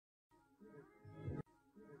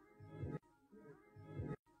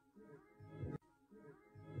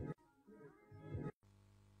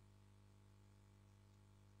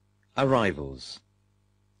Arrivals.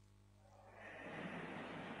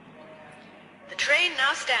 The train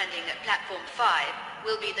now standing at platform 5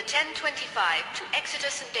 will be the 10:25 to Exeter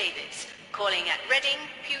St David's, calling at Reading,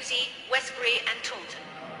 Pewsey, Westbury and Taunton.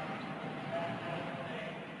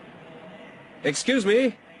 Excuse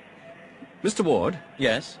me? Mr. Ward?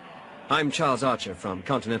 Yes? I'm Charles Archer from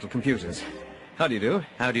Continental Computers. How do you do?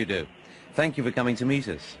 How do you do? Thank you for coming to meet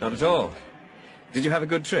us. Not at all. Did you have a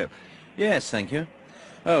good trip? Yes, thank you.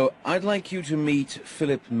 Oh, I'd like you to meet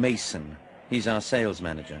Philip Mason. He's our sales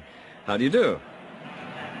manager. How do you do?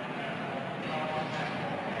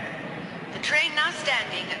 The train now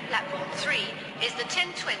standing at platform 3 is the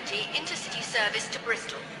 10:20 intercity service to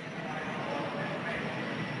Bristol.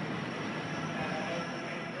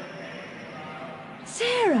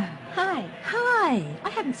 Sarah, hi. Hi. I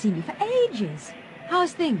haven't seen you for ages.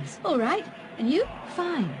 How's things? All right. And you?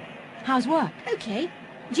 Fine. How's work? Okay.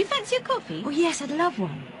 Do you fancy a coffee? Oh, yes, I'd love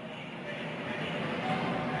one.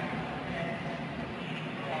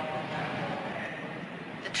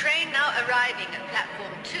 The train now arriving at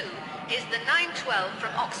platform 2 is the 9:12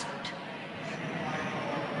 from Oxford.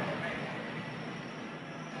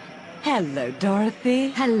 Hello,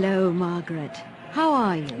 Dorothy. Hello, Margaret. How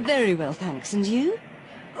are you? Very well, thanks. And you?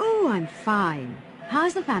 Oh, I'm fine.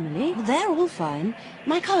 How's the family? Well, they're all fine.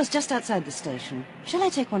 My car's just outside the station. Shall I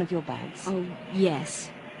take one of your bags? Oh, yes.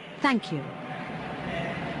 Thank you.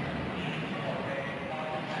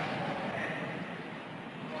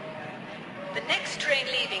 The next train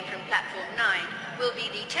leaving from platform 9 will be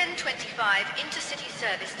the 10:25 intercity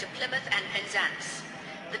service to Plymouth and Penzance.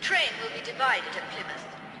 The train will be divided at Plymouth.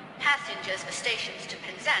 Passengers for stations to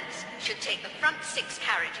Penzance should take the front 6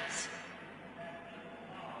 carriages.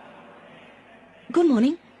 Good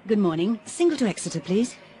morning. Good morning. Single to Exeter,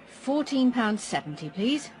 please. £14.70,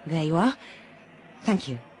 please. There you are. Thank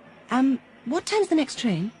you. What time's the next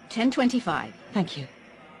train? 10:25. Thank you.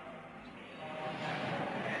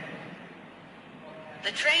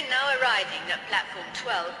 The train now arriving at platform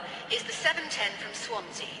 12 is the 7:10 from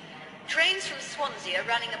Swansea. Trains from Swansea are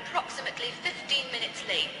running approximately 15 minutes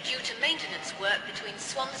late due to maintenance work between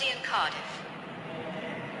Swansea and Cardiff.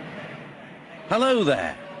 Hello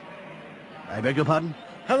there. I beg your pardon?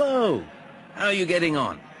 Hello. How are you getting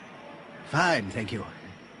on? Fine, thank you.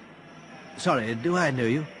 Sorry, do I know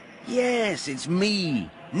you? Yes, it's me,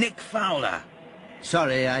 Nick Fowler.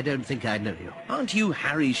 Sorry, I don't think I know you. Aren't you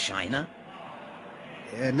Harry Shiner?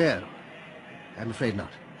 No, I'm afraid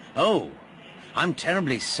not. Oh, I'm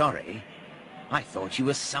terribly sorry. I thought you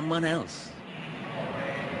were someone else.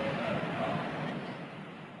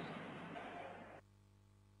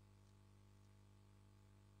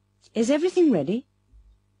 Is everything ready?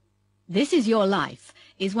 This Is Your Life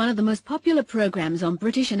is one of the most popular programs on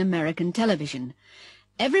British and American television.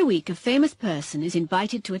 Every week a famous person is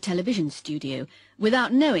invited to a television studio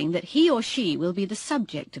without knowing that he or she will be the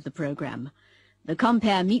subject of the program. The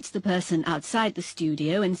compere meets the person outside the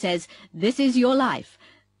studio and says, "This is your life."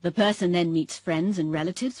 The person then meets friends and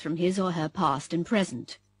relatives from his or her past and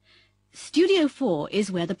present. Studio 4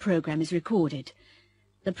 is where the program is recorded.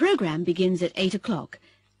 The program begins at 8 o'clock.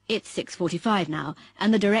 It's 6:45 now,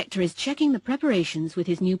 and the director is checking the preparations with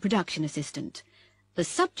his new production assistant. The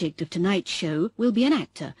subject of tonight's show will be an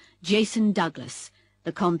actor, Jason Douglas.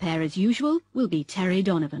 The compere, as usual, will be Terry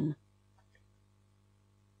Donovan.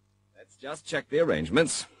 Let's just check the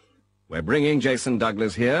arrangements. We're bringing Jason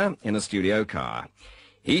Douglas here in a studio car.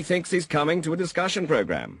 He thinks he's coming to a discussion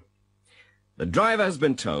program. The driver has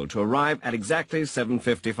been told to arrive at exactly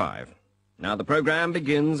 7:55. Now the program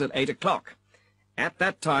begins at 8 o'clock. At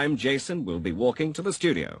that time, Jason will be walking to the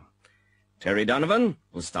studio. Terry Donovan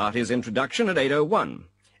will start his introduction at 8:01,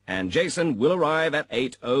 and Jason will arrive at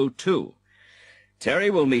 8:02. Terry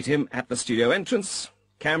will meet him at the studio entrance.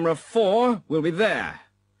 Camera 4 will be there.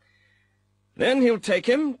 Then he'll take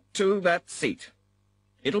him to that seat.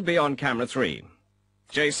 It'll be on camera 3.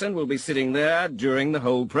 Jason will be sitting there during the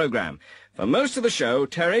whole program. For most of the show,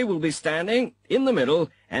 Terry will be standing in the middle,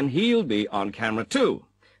 and he'll be on camera 2.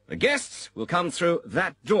 The guests will come through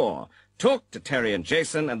that door, talk to Terry and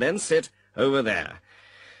Jason, and then sit over there.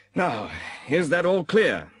 Now, is that all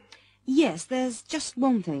clear? Yes, there's just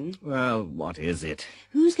one thing. Well, what is it?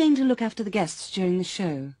 Who's going to look after the guests during the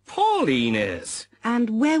show? Pauline is.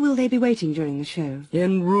 And where will they be waiting during the show?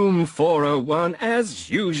 In room 401, as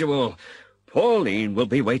usual. Pauline will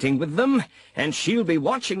be waiting with them, and she'll be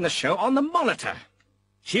watching the show on the monitor.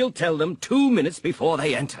 She'll tell them 2 minutes before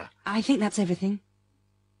they enter. I think that's everything.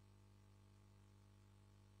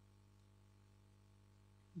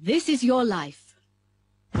 This Is Your Life.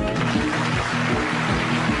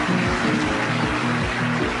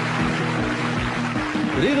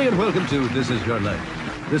 Good evening and welcome to This Is Your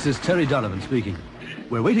Life. This is Terry Donovan speaking.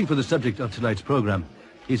 We're waiting for the subject of tonight's program.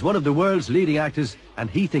 He's one of the world's leading actors, and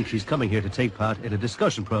he thinks he's coming here to take part in a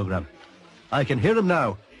discussion program. I can hear him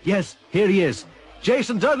now. Yes, here he is.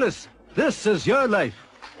 Jason Douglas, This Is Your Life.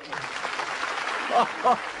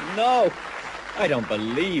 Oh, no. I don't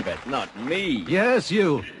believe it. Not me. Yes,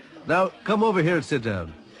 you. Now, come over here and sit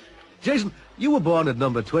down. Jason, you were born at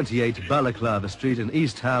number 28 Balaclava Street in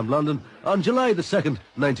East Ham, London, on July the 2nd,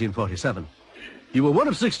 1947. You were one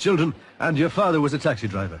of 6 children, and your father was a taxi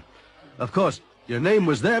driver. Of course, your name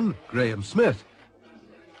was then Graham Smith.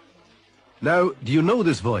 Now, do you know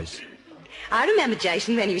this voice? I remember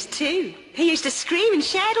Jason when he was 2. He used to scream and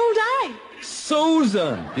shout all day.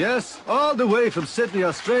 Susan! Yes, all the way from Sydney,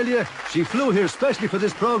 Australia. She flew here specially for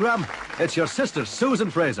this program. It's your sister,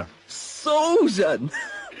 Susan Fraser. Susan!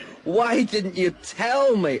 Why didn't you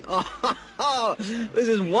tell me? Oh, this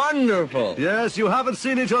is wonderful. Yes, you haven't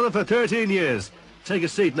seen each other for 13 years. Take a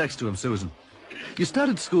seat next to him, Susan. You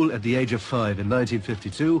started school at the age of 5 in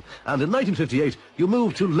 1952, and in 1958 you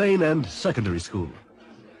moved to Lane End Secondary School.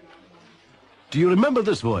 Do you remember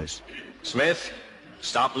this voice? Smith,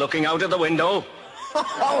 stop looking out of the window.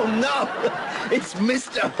 Oh, no! It's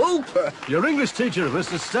Mr. Hooper. Your English teacher,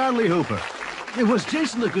 Mr. Stanley Hooper. Was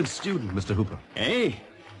Jason a good student, Mr. Hooper? Eh?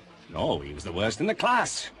 No, he was the worst in the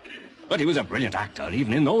class. But he was a brilliant actor,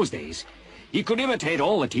 even in those days. He could imitate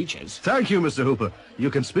all the teachers. Thank you, Mr. Hooper. You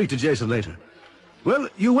can speak to Jason later. Well,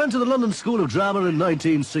 you went to the London School of Drama in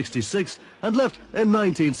 1966 and left in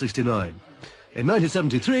 1969. In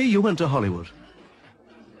 1973, you went to Hollywood.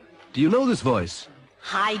 Do you know this voice?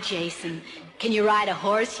 Hi, Jason. Can you ride a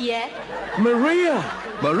horse yet? Maria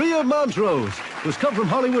Montrose, who's come from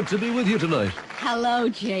Hollywood to be with you tonight. Hello,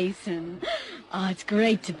 Jason. Oh, it's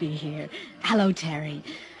great to be here. Hello, Terry.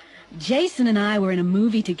 Jason and I were in a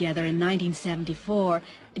movie together in 1974.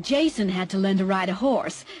 Jason had to learn to ride a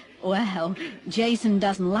horse. Well, Jason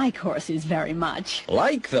doesn't like horses very much.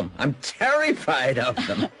 Like them? I'm terrified of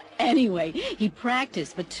them. Anyway, he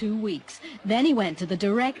practiced for 2 weeks. Then he went to the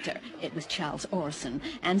director, it was Charles Orson,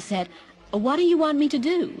 and said, "What do you want me to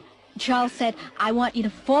do?" Charles said, "I want you to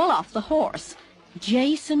fall off the horse."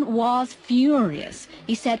 Jason was furious.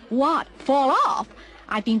 He said, "What? Fall off?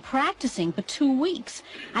 I've been practicing for 2 weeks.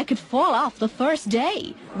 I could fall off the first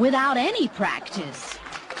day without any practice."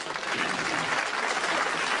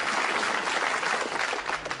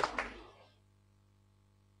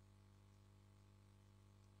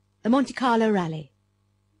 The Monte Carlo Rally.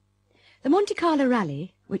 The Monte Carlo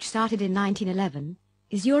Rally, which started in 1911,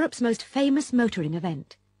 is Europe's most famous motoring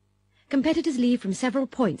event. Competitors leave from several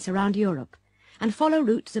points around Europe and follow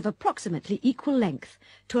routes of approximately equal length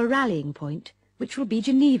to a rallying point, which will be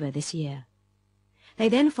Geneva this year. They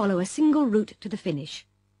then follow a single route to the finish.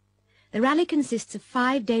 The rally consists of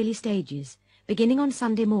 5 daily stages, beginning on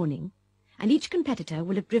Sunday morning, and each competitor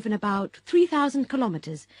will have driven about 3,000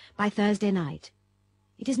 kilometers by Thursday night.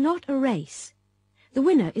 It is not a race. The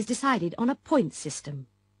winner is decided on a points system.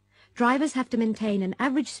 Drivers have to maintain an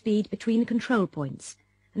average speed between control points,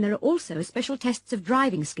 and there are also special tests of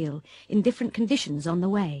driving skill in different conditions on the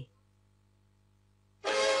way.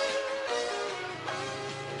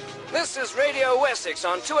 This is Radio Wessex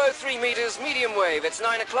on 203 meters medium wave. It's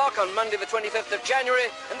 9 o'clock on Monday the 25th of January,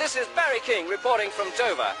 and this is Barry King reporting from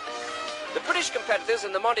Dover. The British competitors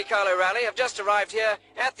in the Monte Carlo Rally have just arrived here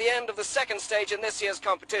at the end of the second stage in this year's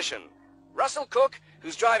competition. Russell Cook,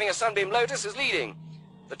 who's driving a Sunbeam Lotus, is leading.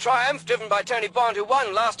 The Triumph, driven by Tony Bond, who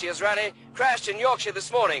won last year's rally, crashed in Yorkshire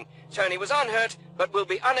this morning. Tony was unhurt, but will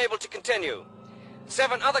be unable to continue.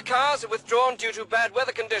 7 other cars are withdrawn due to bad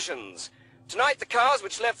weather conditions. Tonight, the cars,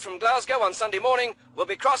 which left from Glasgow on Sunday morning, will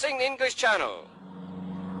be crossing the English Channel.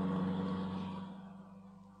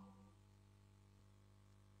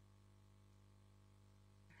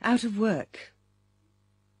 Out of work.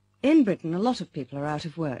 In Britain, a lot of people are out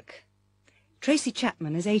of work. Tracy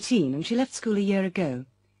Chapman is 18 and she left school a year ago.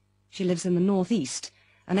 She lives in the northeast,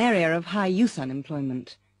 an area of high youth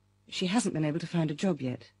unemployment. She hasn't been able to find a job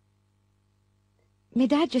yet. My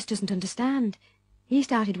dad just doesn't understand. He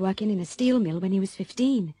started working in a steel mill when he was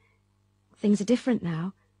 15. Things are different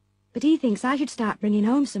now, but he thinks I should start bringing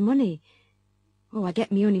home some money. Oh, I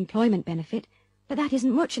get my unemployment benefit, but that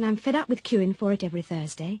isn't much, and I'm fed up with queuing for it every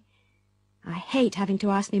Thursday. I hate having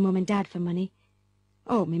to ask me mum and dad for money.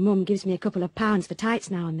 Oh, my mum gives me a couple of pounds for tights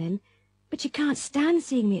now and then, but she can't stand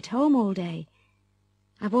seeing me at home all day.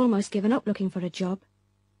 I've almost given up looking for a job.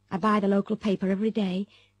 I buy the local paper every day,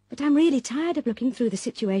 but I'm really tired of looking through the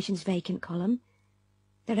Situations Vacant column.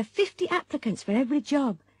 There are 50 applicants for every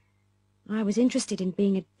job. I was interested in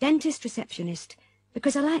being a dentist receptionist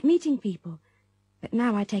because I like meeting people, But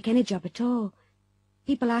now I take any job at all.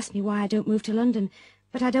 People ask me why I don't move to London,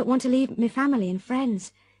 but I don't want to leave my family and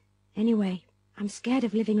friends. Anyway, I'm scared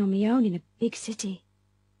of living on my own in a big city.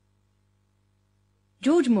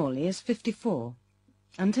 George Morley is 54.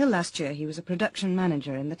 Until last year he was a production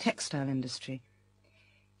manager in the textile industry.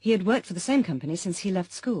 He had worked for the same company since he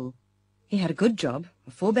left school. He had a good job,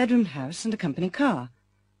 a 4-bedroomed house and a company car.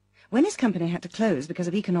 When his company had to close because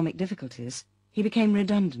of economic difficulties, he became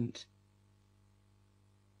redundant.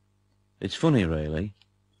 It's funny, really.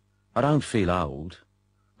 I don't feel old,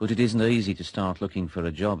 but it isn't easy to start looking for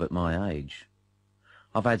a job at my age.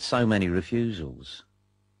 I've had so many refusals.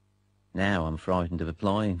 Now I'm frightened of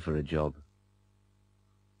applying for a job.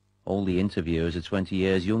 All the interviewers are 20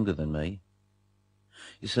 years younger than me.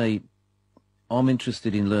 You see, I'm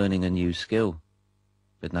interested in learning a new skill,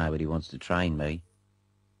 but nobody wants to train me.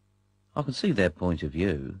 I can see their point of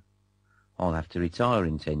view. I'll have to retire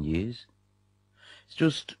in 10 years. It's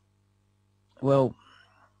just, well,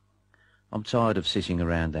 I'm tired of sitting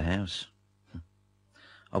around the house.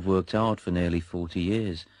 I've worked hard for nearly 40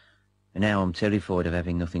 years, and now I'm terrified of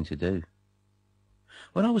having nothing to do.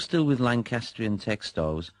 When I was still with Lancastrian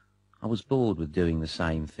Textiles, I was bored with doing the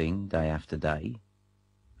same thing day after day.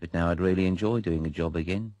 But now I'd really enjoy doing a job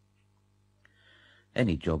again.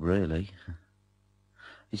 Any job, really.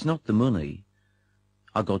 It's not the money.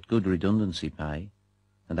 I got good redundancy pay,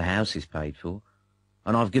 and the house is paid for,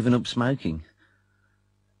 and I've given up smoking.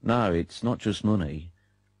 No, it's not just money.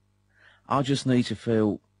 I just need to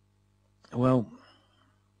feel, well,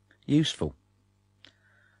 useful.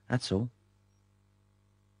 That's all.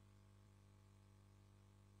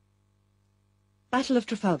 Battle of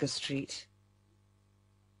Trafalgar Street.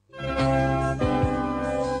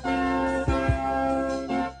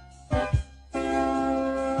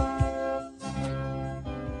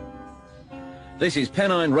 This is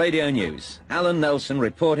Pennine Radio News. Alan Nelson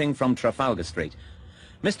reporting from Trafalgar Street.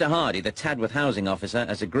 Mr. Hardy, the Tadworth housing officer,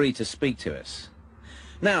 has agreed to speak to us.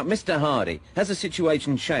 Now, Mr. Hardy, has the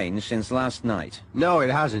situation changed since last night? No, it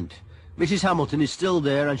hasn't. Mrs. Hamilton is still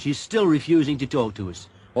there and she's still refusing to talk to us.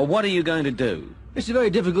 Well, what are you going to do? It's a very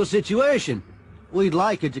difficult situation. We'd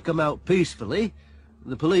like her to come out peacefully.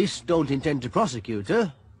 The police don't intend to prosecute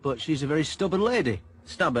her, but she's a very stubborn lady.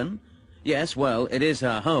 Stubborn? Yes, well, it is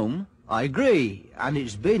her home. I agree, and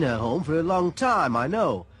it's been her home for a long time, I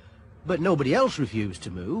know. But nobody else refused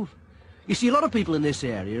to move. You see, a lot of people in this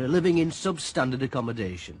area are living in substandard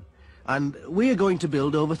accommodation, and we are going to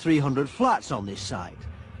build over 300 flats on this site.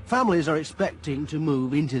 Families are expecting to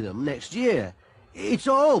move into them next year. It's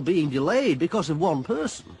all being delayed because of one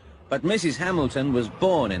person. But Mrs. Hamilton was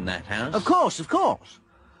born in that house. Of course, of course.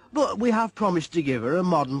 But we have promised to give her a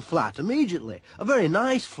modern flat immediately. A very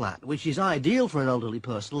nice flat, which is ideal for an elderly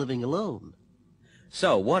person living alone.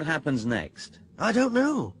 So, what happens next? I don't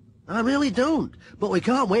know. I really don't. But we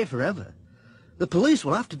can't wait forever. The police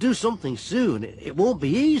will have to do something soon. It won't be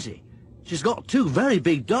easy. She's got 2 very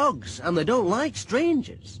big dogs, and they don't like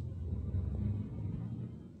strangers.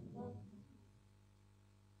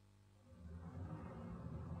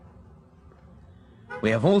 We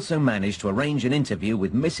have also managed to arrange an interview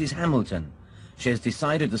with Mrs. Hamilton. She has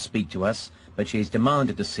decided to speak to us, but she has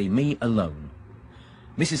demanded to see me alone.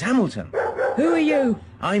 Mrs. Hamilton. Who are you?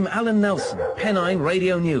 I'm Alan Nelson, Pennine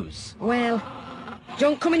Radio News. Well,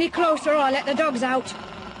 don't come any closer or I'll let the dogs out.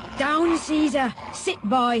 Down, Caesar. Sit,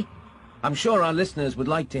 boy. I'm sure our listeners would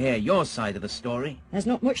like to hear your side of the story. There's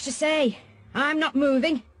not much to say. I'm not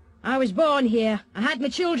moving. I was born here. I had my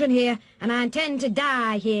children here, and I intend to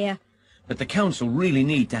die here. But the council really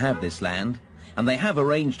need to have this land, and they have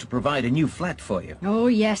arranged to provide a new flat for you. Oh,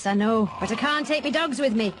 yes, I know. But I can't take my dogs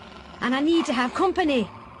with me. And I need to have company.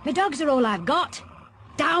 My dogs are all I've got.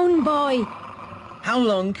 Down, boy. How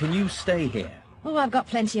long can you stay here? Oh, I've got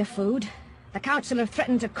plenty of food. The council have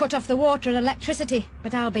threatened to cut off the water and electricity,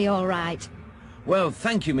 but I'll be all right. Well,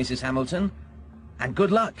 thank you, Mrs. Hamilton, and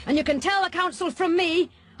good luck. And you can tell the council from me,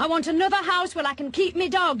 I want another house where I can keep me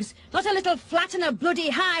dogs, not a little flat in a bloody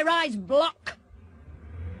high-rise block.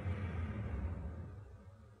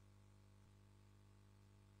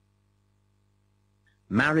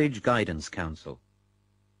 Marriage Guidance Council.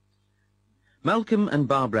 Malcolm and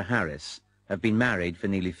Barbara Harris have been married for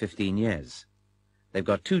nearly 15 years. They've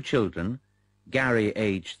got 2 children, Gary,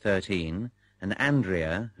 aged 13, and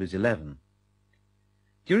Andrea, who's 11.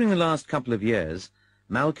 During the last couple of years,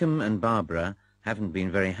 Malcolm and Barbara haven't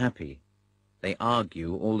been very happy. They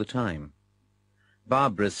argue all the time.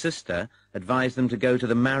 Barbara's sister advised them to go to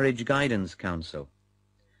the Marriage Guidance Council.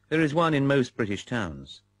 There is one in most British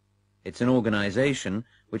towns. It's an organisation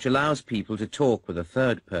which allows people to talk with a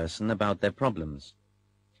third person about their problems.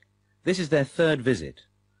 This is their third visit,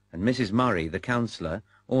 and Mrs. Murray, the counsellor,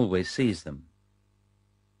 always sees them.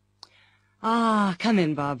 Ah, come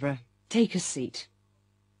in, Barbara. Take a seat.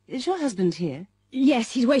 Is your husband here?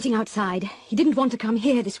 Yes, he's waiting outside. He didn't want to come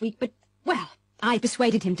here this week, but, well, I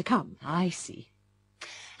persuaded him to come. I see.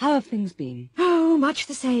 How have things been? Oh, much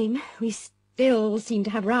the same. We still seem to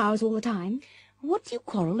have rows all the time. What do you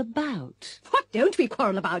quarrel about? What don't we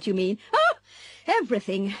quarrel about, you mean? Oh,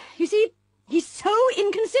 everything. You see, he's so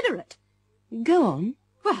inconsiderate. Go on.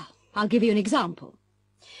 Well, I'll give you an example.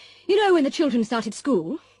 You know, when the children started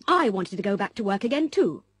school, I wanted to go back to work again,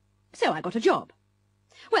 too. So I got a job.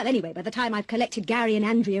 Well, anyway, by the time I've collected Gary and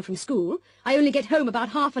Andrea from school, I only get home about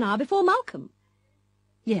half an hour before Malcolm.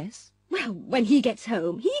 Yes? Well, when he gets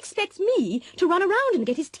home, he expects me to run around and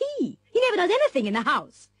get his tea. He never does anything in the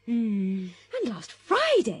house. And last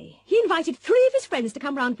Friday, he invited 3 of his friends to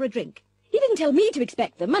come round for a drink. He didn't tell me to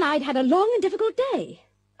expect them, and I'd had a long and difficult day.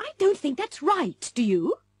 I don't think that's right, do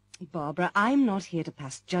you? Barbara, I'm not here to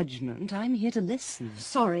pass judgment. I'm here to listen.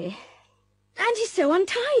 Sorry. And he's so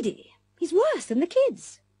untidy. He's worse than the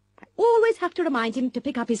kids. I always have to remind him to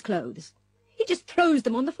pick up his clothes. He just throws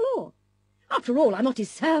them on the floor. After all, I'm not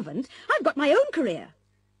his servant. I've got my own career.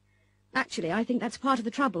 Actually, I think that's part of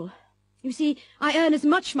the trouble. You see, I earn as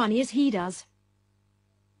much money as he does.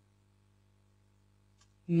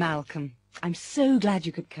 Malcolm, I'm so glad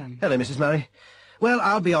you could come. Hello, Mrs. Murray. Well,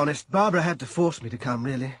 I'll be honest. Barbara had to force me to come,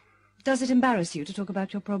 really. Does it embarrass you to talk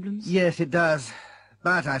about your problems? Yes, it does.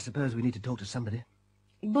 But I suppose we need to talk to somebody.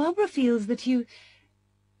 Barbara feels that you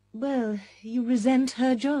resent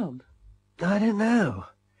her job. I don't know.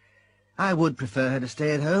 I would prefer her to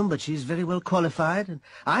stay at home, but she's very well qualified, and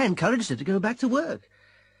I encouraged her to go back to work.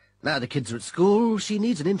 Now the kids are at school, she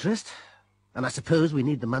needs an interest, and I suppose we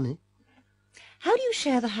need the money. How do you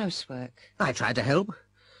share the housework? I try to help.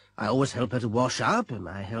 I always help her to wash up, and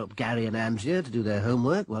I help Gary and Andrea to do their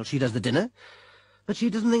homework while she does the dinner. But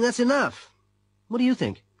she doesn't think that's enough. What do you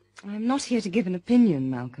think? I'm not here to give an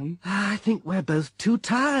opinion, Malcolm. I think we're both too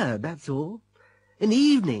tired, that's all. In the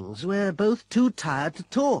evenings, we're both too tired to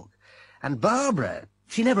talk. And Barbara,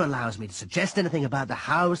 she never allows me to suggest anything about the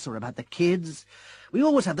house or about the kids. We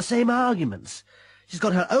always have the same arguments. She's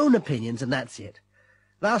got her own opinions, and that's it.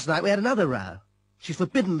 Last night we had another row. She's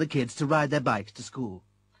forbidden the kids to ride their bikes to school.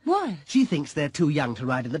 Why? She thinks they're too young to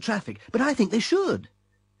ride in the traffic, but I think they should.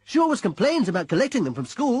 She always complains about collecting them from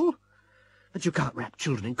school. But you can't wrap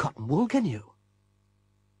children in cotton wool, can you?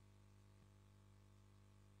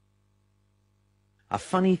 A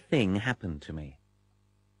funny thing happened to me.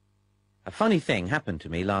 A funny thing happened to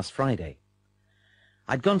me last Friday.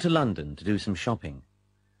 I'd gone to London to do some shopping.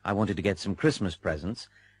 I wanted to get some Christmas presents,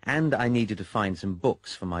 and I needed to find some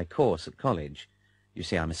books for my course at college. You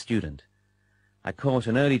see, I'm a student. I caught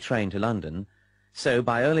an early train to London, so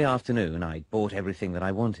by early afternoon I'd bought everything that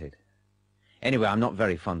I wanted. Anyway, I'm not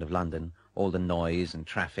very fond of London, all the noise and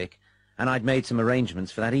traffic, and I'd made some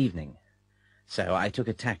arrangements for that evening. So I took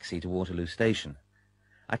a taxi to Waterloo Station.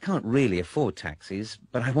 I can't really afford taxis,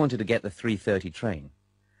 but I wanted to get the 3:30 train.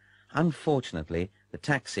 Unfortunately, the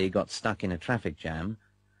taxi got stuck in a traffic jam,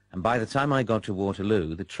 and by the time I got to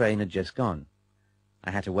Waterloo, the train had just gone.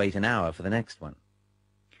 I had to wait an hour for the next one.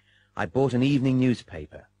 I bought an evening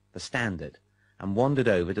newspaper, the Standard, and wandered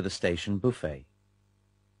over to the station buffet.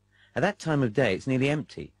 At that time of day, it's nearly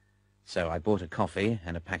empty, so I bought a coffee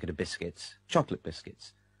and a packet of biscuits, chocolate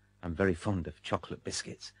biscuits. I'm very fond of chocolate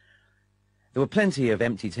biscuits. There were plenty of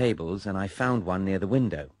empty tables, and I found one near the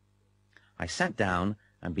window. I sat down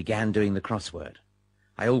and began doing the crossword.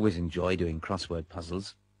 I always enjoy doing crossword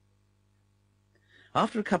puzzles.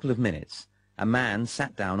 After a couple of minutes, a man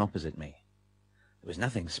sat down opposite me. There was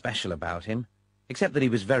nothing special about him, except that he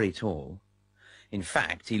was very tall. In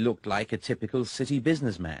fact, he looked like a typical city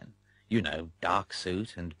businessman. You know, dark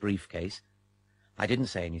suit and briefcase. I didn't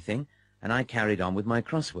say anything, and I carried on with my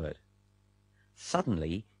crossword.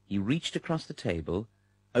 Suddenly, he reached across the table,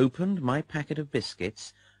 opened my packet of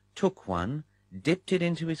biscuits, took one, dipped it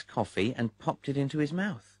into his coffee, and popped it into his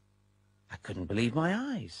mouth. I couldn't believe my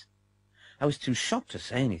eyes. I was too shocked to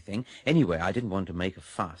say anything. Anyway, I didn't want to make a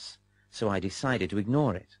fuss, so I decided to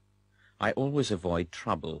ignore it. I always avoid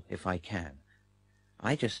trouble if I can.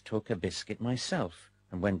 I just took a biscuit myself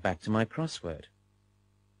and went back to my crossword.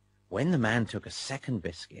 When the man took a second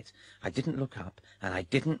biscuit, I didn't look up and I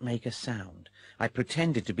didn't make a sound. I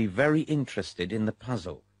pretended to be very interested in the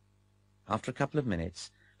puzzle. After a couple of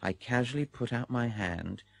minutes, I casually put out my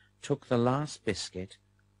hand, took the last biscuit,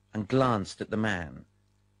 and glanced at the man.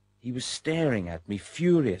 He was staring at me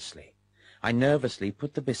furiously. I nervously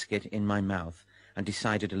put the biscuit in my mouth and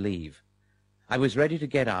decided to leave. I was ready to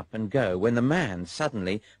get up and go when the man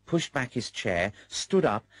suddenly pushed back his chair, stood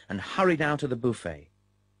up and hurried out of the buffet.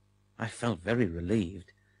 I felt very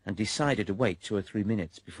relieved and decided to wait 2 or 3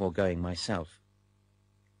 minutes before going myself.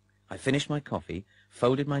 I finished my coffee,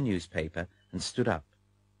 folded my newspaper and stood up.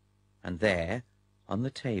 And there, on the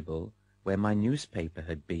table where my newspaper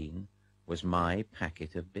had been, was my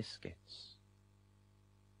packet of biscuits.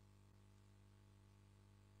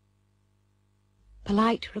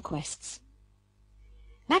 Polite requests.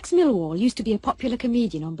 Max Millwall used to be a popular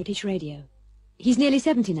comedian on British radio. He's nearly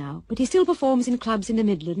 70 now, but he still performs in clubs in the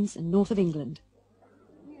Midlands and north of England.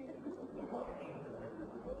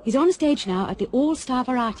 He's on stage now at the All-Star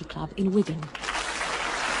Variety Club in Wigan.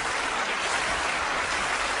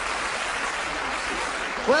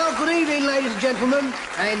 Well, good evening, ladies and gentlemen,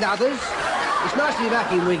 and others. It's nice to be back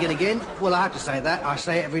in Wigan again. Well, I have to say that. I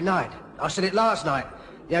say it every night. I said it last night.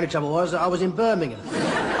 The only trouble was that I was in Birmingham.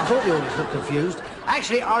 I thought the audience looked confused.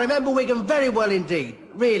 Actually, I remember Wigan very well indeed,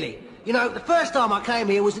 really. You know, the first time I came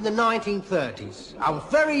here was in the 1930s. I was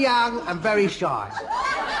very young and very shy.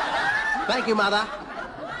 Thank you, Mother.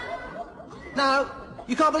 No,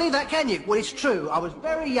 you can't believe that, can you? Well, it's true. I was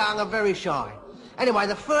very young and very shy. Anyway,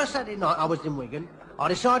 the first Saturday night I was in Wigan, I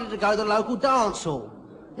decided to go to the local dance hall.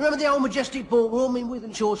 You remember the old Majestic Ballroom in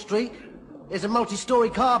Wythenshawe Street? There's a multi-storey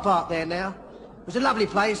car park there now. It was a lovely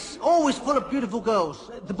place, always full of beautiful girls.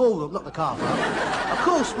 The ballroom, not the car park. Of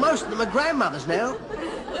course, most of them are grandmothers now.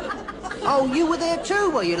 Oh, you were there too,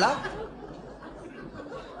 were you, love?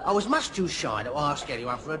 I was much too shy to ask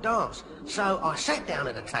anyone for a dance, so I sat down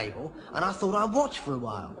at a table and I thought I'd watch for a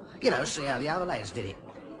while. You know, see how the other lads did it.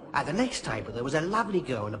 At the next table there was a lovely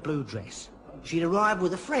girl in a blue dress. She'd arrived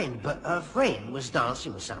with a friend, but her friend was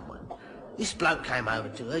dancing with someone. This bloke came over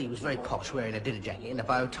to her. He was very posh, wearing a dinner jacket and a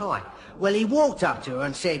bow tie. Well, he walked up to her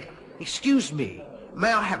and said, "Excuse me,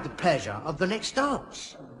 may I have the pleasure of the next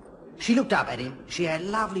dance?" She looked up at him. She had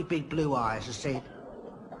lovely big blue eyes and said,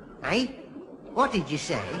 "Eh? What did you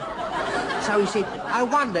say?" So he said, "I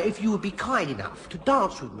wonder if you would be kind enough to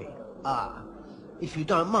dance with me. If you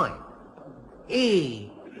don't mind."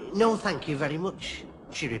 No, thank you very much,"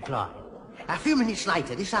 she replied. A few minutes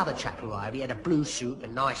later, this other chap arrived. He had a blue suit, a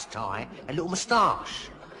nice tie, a little moustache.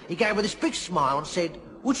 He gave her this big smile and said,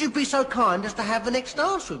 "Would you be so kind as to have the next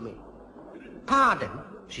dance with me?" "Pardon?"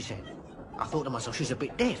 she said. I thought to myself, she's a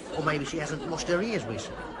bit deaf, or maybe she hasn't lost her ears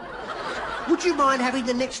recently. "Would you mind having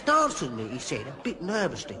the next dance with me?" he said, a bit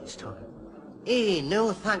nervously this time.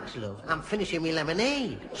 No thanks, love. I'm finishing my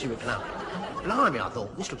lemonade," she replied. Blimey, I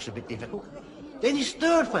thought, this looks a bit difficult. Then this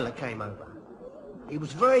third fella came over. He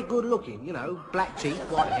was very good looking, you know, black teeth,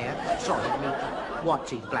 white hair. Sorry, I mean, white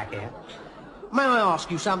teeth, black hair. "May I ask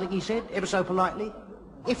you something?" he said, ever so politely.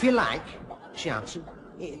 "If you like," she answered.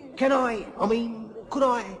 Could I,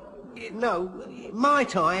 no,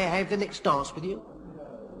 might I have the next dance with you?"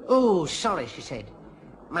 "Oh, sorry," she said.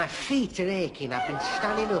 "My feet are aching. I've been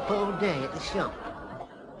standing up all day at the shop."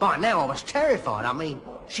 By now I was terrified. I mean,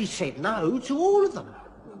 she said no to all of them.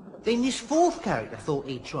 Then this fourth character thought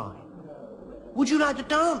he'd try. "Would you like to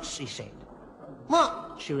dance?" he said.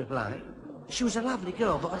 "What?" she replied. She was a lovely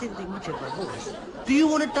girl, but I didn't think much of her voice. "Do you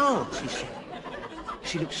want to dance?" he said.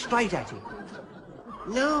 She looked straight at him.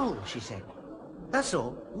 "No," she said. "That's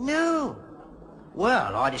all." "No."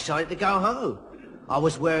 Well, I decided to go home. I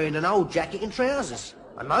was wearing an old jacket and trousers,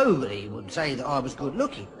 and nobody would say that I was good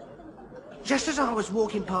looking. Just as I was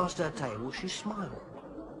walking past her table, she smiled.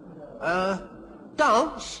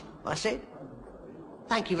 "Dance?" I said.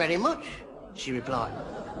 "Thank you very much," she replied.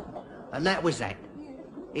 And that was that.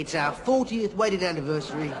 It's our 40th wedding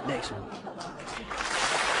anniversary next week.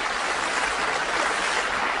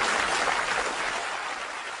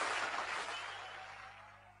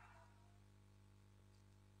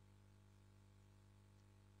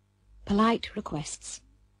 Polite requests.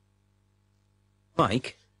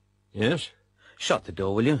 Mike? Yes? Shut the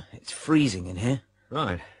door, will you? It's freezing in here.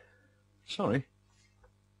 Right. Sorry.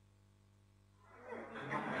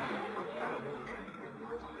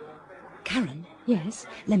 Karen, Yes?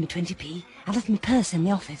 lend me 20p. I left my purse in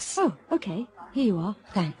the office. Oh, OK. Here you are.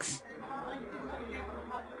 Thanks.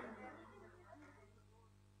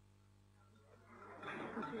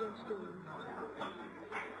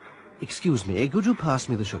 Excuse me, could you pass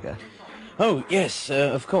me the sugar? Oh, yes,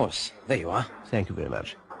 of course. There you are. Thank you very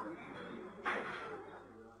much.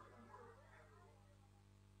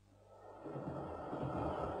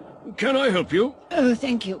 Can I help you? Oh,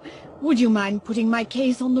 thank you. Would you mind putting my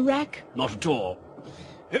case on the rack? Not at all.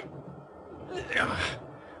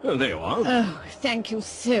 There you are. Oh, thank you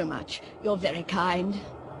so much. You're very kind.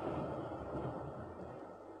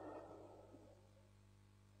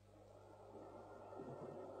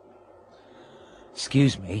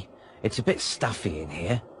 Excuse me, it's a bit stuffy in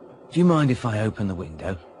here. Do you mind if I open the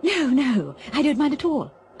window? No, no, I don't mind at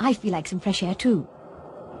all. I feel like some fresh air too.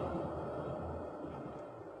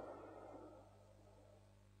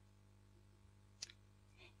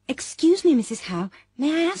 Excuse me, Mrs. Howe.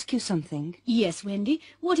 May I ask you something? Yes, Wendy.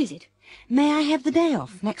 What is it? May I have the day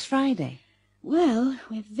off next Friday? Well,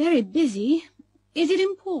 we're very busy. Is it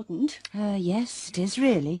important? Yes, it is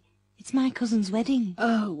really. It's my cousin's wedding.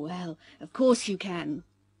 Oh, well, of course you can.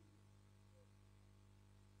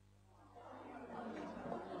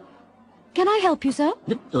 Can I help you, sir?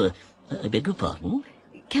 I beg your pardon?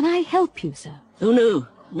 Can I help you, sir? Oh, no.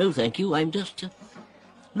 No, thank you. I'm just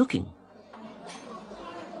looking.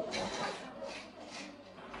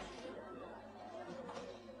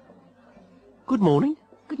 Good morning.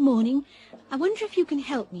 Good morning. I wonder if you can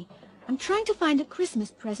help me. I'm trying to find a Christmas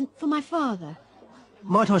present for my father.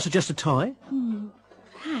 Might I suggest a tie?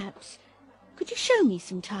 Perhaps. Could you show me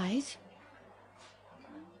some ties?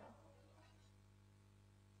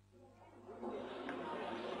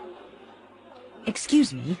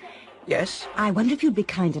 Excuse me. Yes? I wonder if you'd be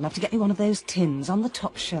kind enough to get me one of those tins on the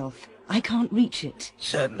top shelf. I can't reach it.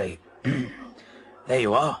 Certainly. There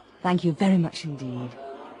you are. Thank you very much indeed.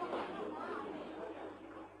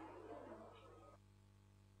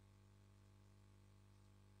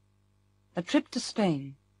 A trip to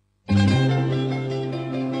Spain.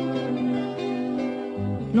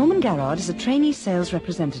 Norman Garrard is a trainee sales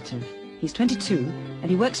representative. He's 22 and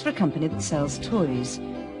he works for a company that sells toys.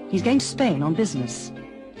 He's going to Spain on business.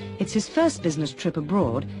 It's his first business trip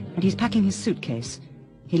abroad and he's packing his suitcase.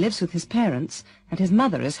 He lives with his parents and his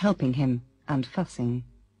mother is helping him and fussing.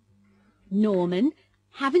 Norman,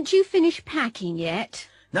 haven't you finished packing yet?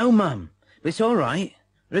 No, Mum. But it's all right.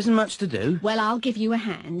 There isn't much to do. Well, I'll give you a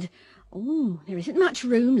hand. Oh, there isn't much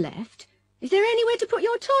room left. Is there anywhere to put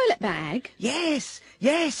your toilet bag? Yes,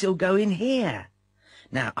 it'll go in here.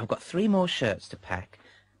 Now, I've got 3 more shirts to pack.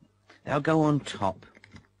 They'll go on top.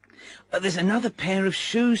 But there's another pair of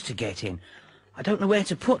shoes to get in. I don't know where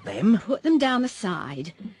to put them. Put them down the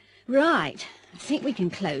side. Right, I think we can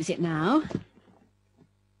close it now.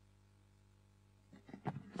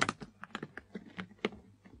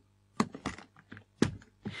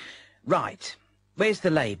 Right, where's the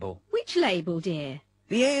label? Which label, dear?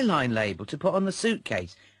 The airline label to put on the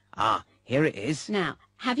suitcase. Ah, here it is. Now,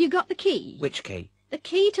 have you got the key? Which key? The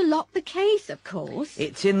key to lock the case, of course.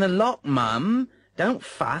 It's in the lock, Mum. Don't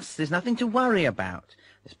fuss. There's nothing to worry about.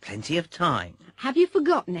 There's plenty of time. Have you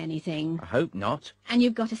forgotten anything? I hope not. And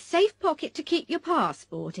you've got a safe pocket to keep your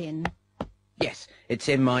passport in. Yes, it's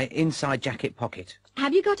in my inside jacket pocket.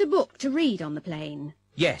 Have you got a book to read on the plane?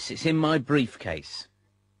 Yes, it's in my briefcase.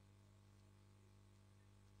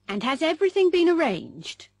 And has everything been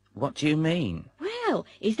arranged? What do you mean? Well,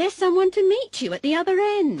 is there someone to meet you at the other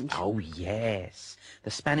end? Oh, yes.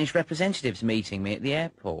 The Spanish representative's meeting me at the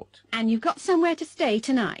airport. And you've got somewhere to stay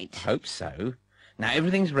tonight? I hope so. Now,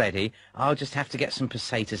 everything's ready. I'll just have to get some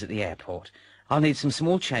pesetas at the airport. I'll need some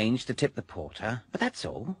small change to tip the porter, but that's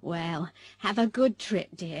all. Well, have a good trip,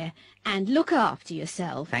 dear, and look after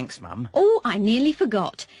yourself. Thanks, Mum. Oh, I nearly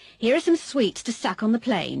forgot. Here are some sweets to suck on the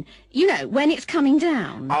plane. You know, when it's coming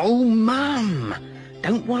down. Oh, Mum!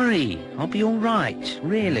 Don't worry. I'll be all right,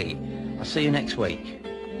 really. I'll see you next week.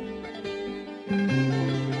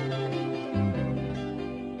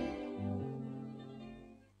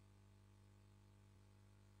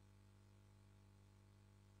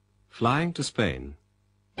 Flying to Spain.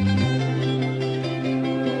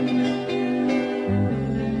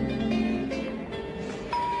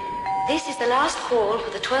 This is the last call for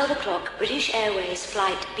the 12 o'clock British Airways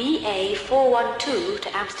flight BA412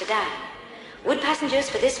 to Amsterdam. Would passengers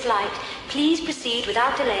for this flight please proceed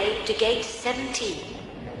without delay to gate 17?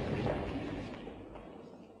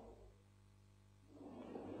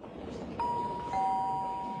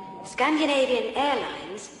 Scandinavian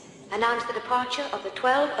Airlines announced the departure of the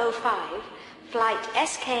 12:05 flight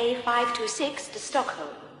SK526 to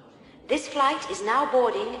Stockholm. This flight is now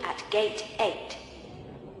boarding at gate 8.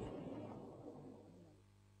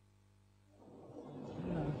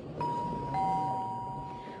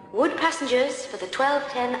 Would passengers for the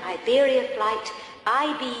 12:10 Iberia flight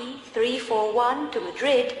IB341 to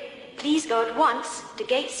Madrid please go at once to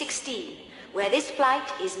gate 16, where this flight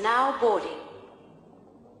is now boarding.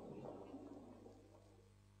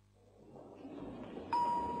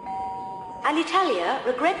 Alitalia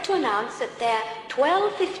regret to announce that their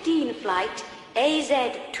 12:15 flight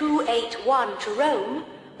AZ281 to Rome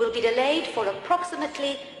will be delayed for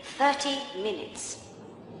approximately 30 minutes.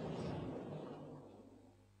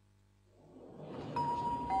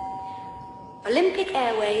 Olympic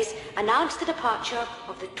Airways announced the departure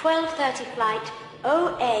of the 12:30 flight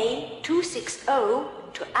OA260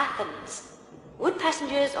 to Athens. Would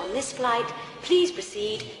passengers on this flight please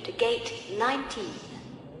proceed to gate 19?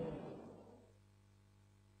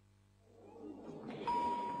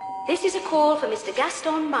 This is a call for Mr.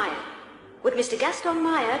 Gaston Meyer. Would Mr. Gaston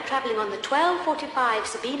Meyer, travelling on the 12:45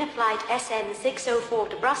 Sabina flight SN 604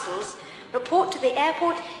 to Brussels, report to the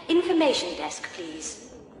airport information desk, please?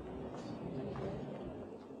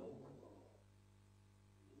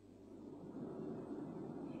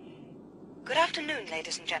 Good afternoon,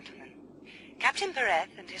 ladies and gentlemen. Captain Perez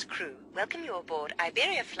and his crew welcome you aboard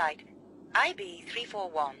Iberia flight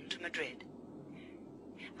IB341 to Madrid.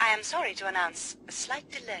 I am sorry to announce a slight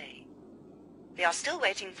delay. We are still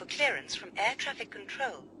waiting for clearance from air traffic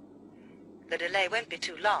control. The delay won't be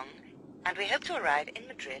too long, and we hope to arrive in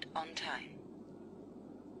Madrid on time.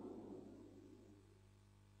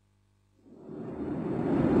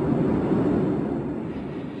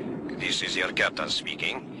 This is your captain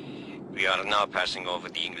speaking. We are now passing over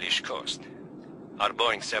the English coast. Our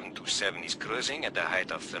Boeing 727 is cruising at a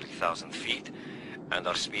height of 30,000 feet, and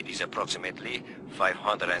our speed is approximately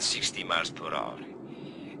 560 miles per hour.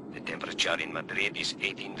 The temperature in Madrid is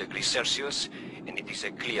 18 degrees Celsius, and it is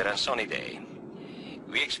a clear and sunny day.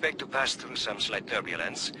 We expect to pass through some slight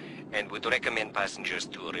turbulence, and would recommend passengers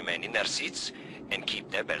to remain in their seats and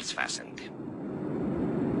keep their belts fastened.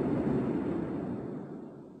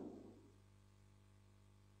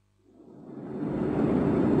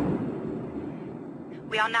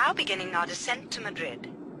 We are now beginning our descent to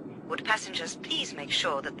Madrid. Would passengers please make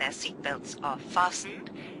sure that their seatbelts are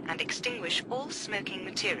fastened and extinguish all smoking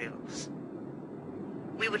materials.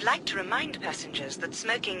 We would like to remind passengers that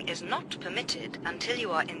smoking is not permitted until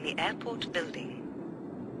you are in the airport building.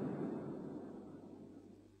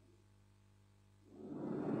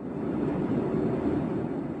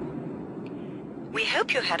 We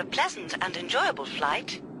hope you had a pleasant and enjoyable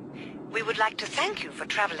flight. We would like to thank you for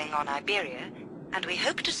traveling on Iberia, and we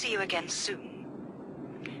hope to see you again soon.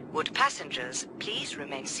 Would passengers please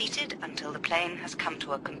remain seated until the plane has come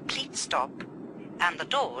to a complete stop and the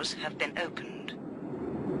doors have been opened.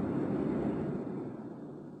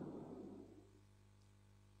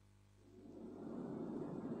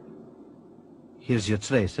 Here's your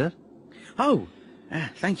tray, sir. Oh,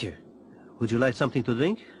 thank you. Would you like something to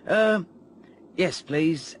drink? Yes,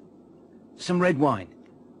 please. Some red wine.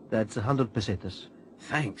 That's 100 pesetas.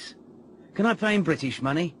 Thanks. Can I pay in British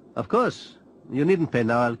money? Of course. You needn't pay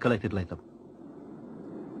now, I'll collect it later.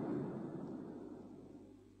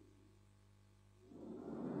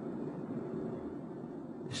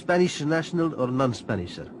 Spanish national or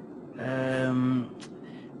non-Spanish, sir?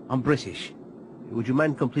 I'm British. Would you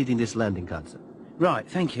mind completing this landing card, sir? Right,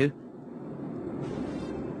 thank you.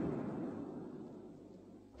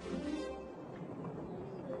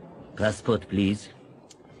 Passport, please.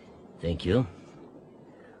 Thank you.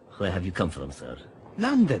 Where have you come from, sir?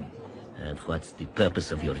 London. And what's the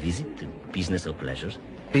purpose of your visit? Business or pleasure?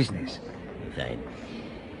 Business. Fine.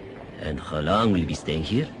 And how long will you be staying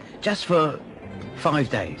here? Just for 5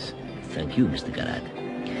 days. Thank you, Mr. Garad.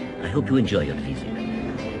 I hope you enjoy your visit.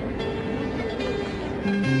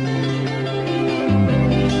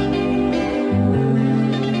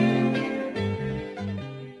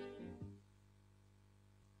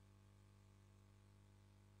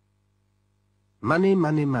 Money,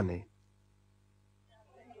 money, money.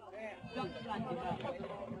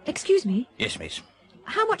 Excuse me, Yes, miss.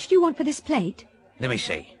 how much do you want for this plate? Let me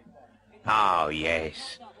see. Oh,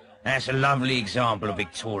 yes. That's a lovely example of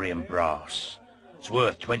Victorian brass. It's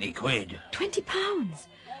worth 20 quid. £20?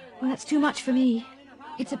 Well, that's too much for me.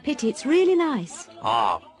 It's a pity, it's really nice.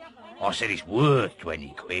 Ah, I said it's worth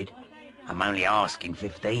 20 quid. I'm only asking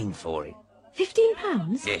 15 for it.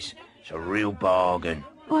 £15? Yes, it's a real bargain.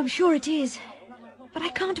 Oh, I'm sure it is. But I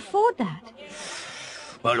can't afford that.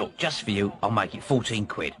 Well, look, just for you, I'll make it 14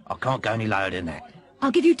 quid. I can't go any lower than that.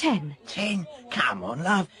 I'll give you 10. 10? Come on,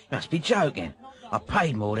 love. You must be joking. I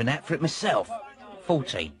paid more than that for it myself.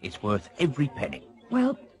 14. It's worth every penny.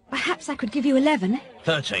 Well, perhaps I could give you 11.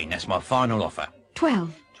 13. That's my final offer.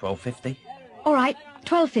 12. 12.50? All right,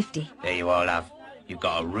 12.50. There you are, love. You've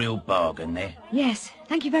got a real bargain there. Yes,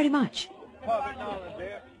 thank you very much.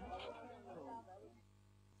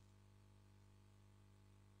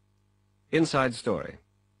 Inside Story.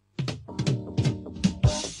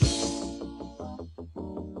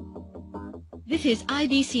 This is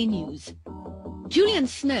IBC News. Julian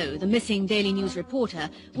Snow, the missing Daily News reporter,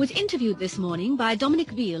 was interviewed this morning by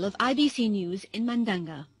Dominic Beale of IBC News in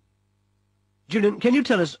Mandanga. Julian, can you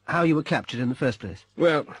tell us how you were captured in the first place?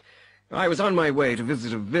 Well, I was on my way to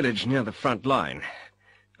visit a village near the front line.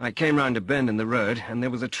 I came round a bend in the road, and there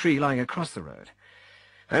was a tree lying across the road.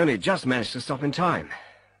 I only just managed to stop in time.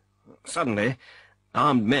 Suddenly,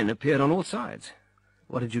 armed men appeared on all sides.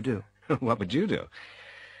 What did you do? What would you do?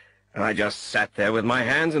 I just sat there with my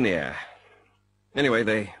hands in the air. Anyway,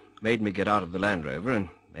 they made me get out of the Land Rover and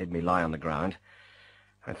made me lie on the ground.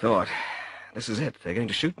 I thought, this is it. They're going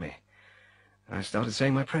to shoot me. I started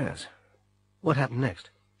saying my prayers. What happened next?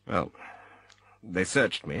 Well, they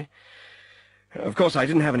searched me. Of course, I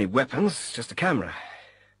didn't have any weapons, just a camera.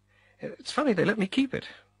 It's funny, they let me keep it.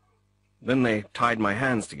 Then they tied my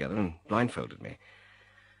hands together and blindfolded me.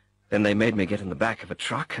 Then they made me get in the back of a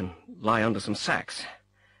truck and lie under some sacks.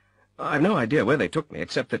 I've no idea where they took me,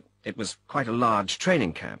 except that it was quite a large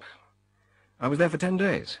training camp. I was there for 10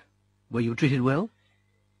 days. Were you treated well?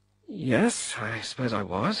 Yes, I suppose I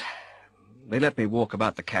was. They let me walk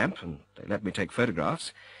about the camp, and they let me take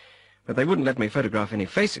photographs, but they wouldn't let me photograph any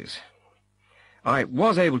faces. I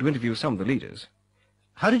was able to interview some of the leaders.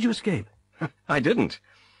 How did you escape? I didn't.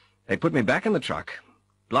 They put me back in the truck,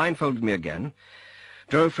 blindfolded me again,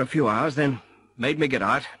 drove for a few hours, then made me get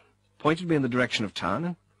out, pointed me in the direction of town,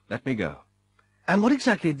 and let me go. And what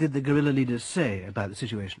exactly did the guerrilla leaders say about the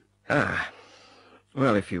situation?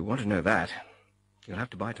 Well, if you want to know that, you'll have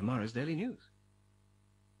to buy tomorrow's Daily News.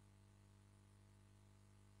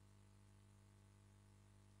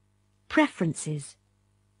 Preferences.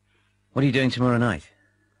 What are you doing tomorrow night?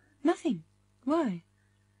 Nothing. Why?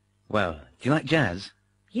 Well, do you like jazz?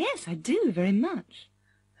 Yes, I do, very much.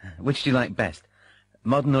 Which do you like best,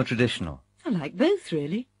 modern or traditional? I like both,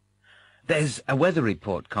 really. There's a weather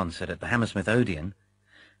report concert at the Hammersmith Odeon.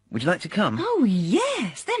 Would you like to come? Oh,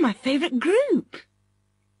 yes, they're my favourite group.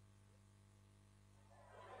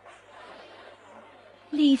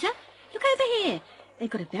 Lisa, look over here. They've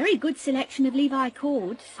got a very good selection of Levi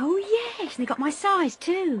cords. Oh, yes, and they got my size,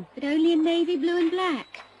 too. But only in navy blue and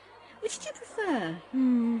black. Which do you prefer?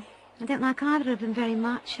 I don't like either of them very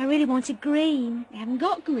much. I really wanted green. They haven't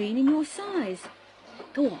got green in your size.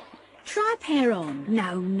 Go on, try a pair on.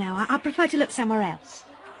 No, I prefer to look somewhere else.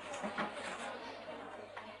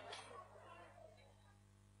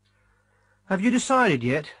 Have you decided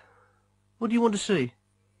yet? What do you want to see?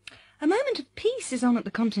 A Moment of Peace is on at the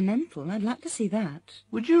Continental. I'd like to see that.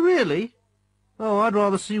 Would you really? Oh, I'd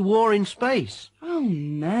rather see War in Space. Oh,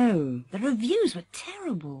 no. The reviews were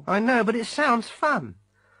terrible. I know, but it sounds fun.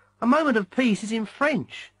 A Moment of Peace is in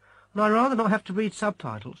French, and I'd rather not have to read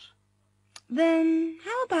subtitles. Then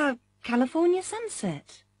how about California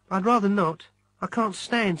Sunset? I'd rather not. I can't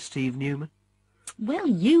stand Steve Newman. Well,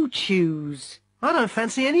 you choose. I don't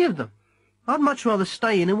fancy any of them. I'd much rather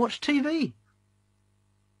stay in and watch TV.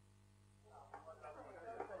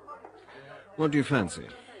 What do you fancy?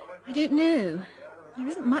 I don't know. There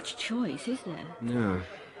isn't much choice, is there? No,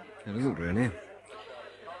 there isn't really.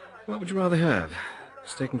 What would you rather have?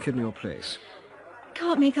 Steak and kidney or place?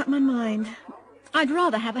 Can't make up my mind. I'd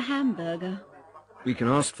rather have a hamburger. We can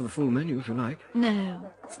ask for the full menu if you like.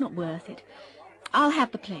 No, it's not worth it. I'll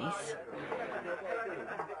have the place.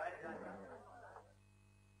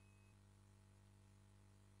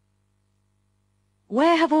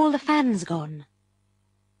 Where have all the fans gone?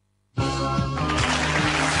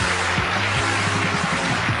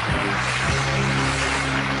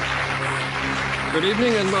 Good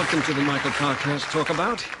evening and welcome to the Michael Parkhurst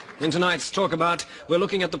Talkabout. In tonight's Talkabout, we're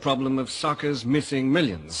looking at the problem of soccer's missing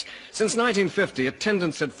millions. Since 1950,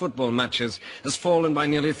 attendance at football matches has fallen by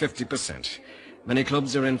nearly 50%. Many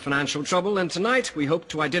clubs are in financial trouble, and tonight we hope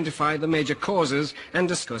to identify the major causes and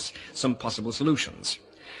discuss some possible solutions.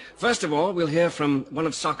 First of all, we'll hear from one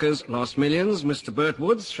of soccer's lost millions, Mr. Bert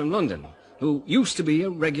Woods from London, who used to be a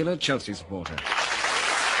regular Chelsea supporter.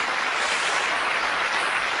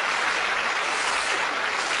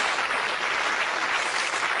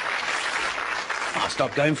 I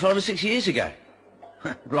stopped going 5 or 6 years ago.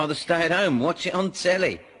 Rather stay at home, watch it on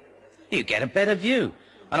telly. You get a better view.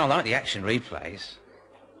 I don't like the action replays.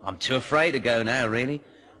 I'm too afraid to go now, really.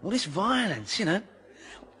 All this violence, you know.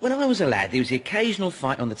 When I was a lad, there was the occasional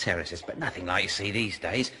fight on the terraces, but nothing like you see these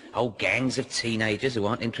days. Whole gangs of teenagers who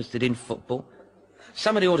aren't interested in football.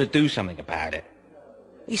 Somebody ought to do something about it.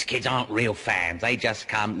 These kids aren't real fans. They just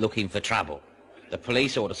come looking for trouble. The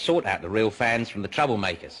police ought to sort out the real fans from the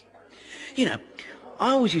troublemakers. You know,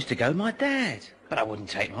 I always used to go with my dad, but I wouldn't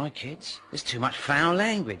take my kids. There's too much foul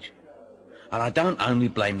language. And I don't only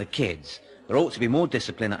blame the kids. There ought to be more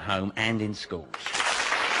discipline at home and in schools.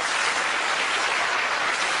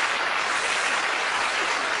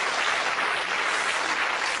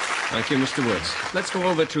 Thank you, Mr. Woods. Let's go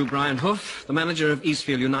over to Brian Huff, the manager of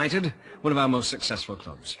Eastfield United, one of our most successful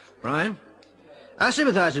clubs. Brian? I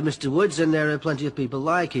sympathise with Mr. Woods, and there are plenty of people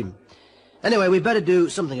like him. Anyway, we better do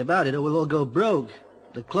something about it or we'll all go broke.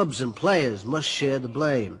 The clubs and players must share the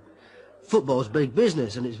blame. Football's big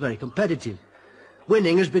business and it's very competitive.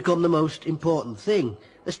 Winning has become the most important thing.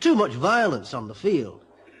 There's too much violence on the field.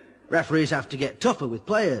 Referees have to get tougher with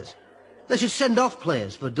players. They should send off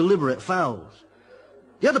players for deliberate fouls.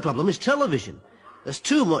 The other problem is television. There's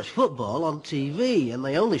too much football on TV and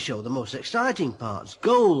they only show the most exciting parts.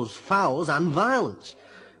 Goals, fouls and violence.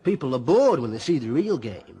 People are bored when they see the real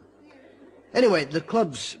game. Anyway, the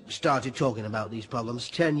clubs started talking about these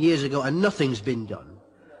problems 10 years ago and nothing's been done.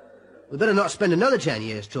 We better not spend another 10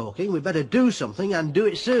 years talking. We better do something and do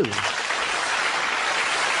it soon.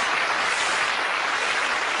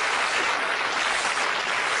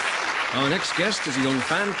 Our next guest is a young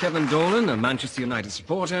fan, Kevin Dolan, a Manchester United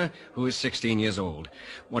supporter who is 16 years old.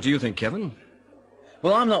 What do you think, Kevin?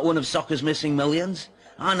 Well, I'm not one of soccer's missing millions.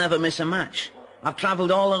 I never miss a match. I've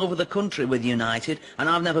travelled all over the country with United, and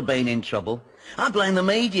I've never been in trouble. I blame the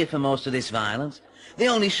media for most of this violence. They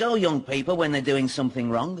only show young people when they're doing something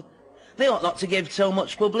wrong. They ought not to give so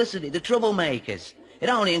much publicity to troublemakers. It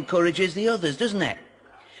only encourages the others, doesn't it?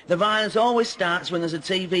 The violence always starts when there's a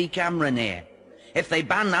TV camera near. If they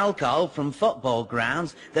banned alcohol from football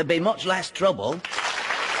grounds, there'd be much less trouble.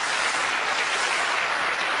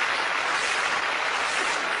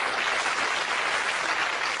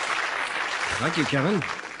 Thank you, Kevin.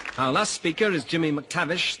 Our last speaker is Jimmy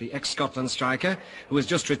McTavish, the ex-Scotland striker, who has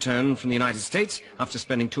just returned from the United States after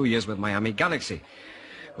spending 2 years with Miami Galaxy.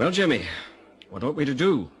 Well, Jimmy, what ought we to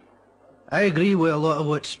do? I agree with a lot of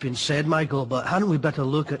what's been said, Michael, but hadn't we better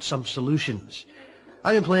look at some solutions?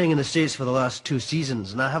 I've been playing in the States for the last 2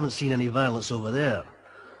 seasons, and I haven't seen any violence over there.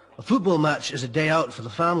 A football match is a day out for the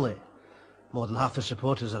family. More than half the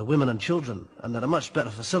supporters are women and children, and there are much better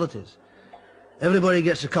facilities. Everybody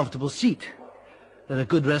gets a comfortable seat. There are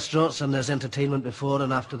good restaurants, and there's entertainment before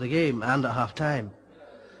and after the game, and at half-time.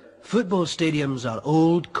 Football stadiums are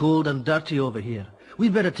old, cold, and dirty over here.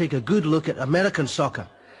 We'd better take a good look at American soccer.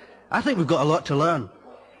 I think we've got a lot to learn.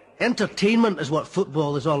 Entertainment is what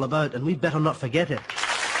football is all about, and we'd better not forget it.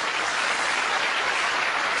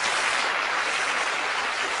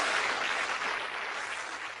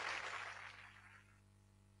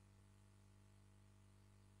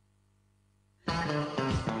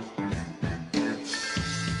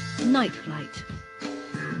 Night flight.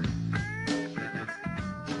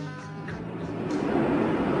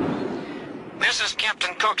 This is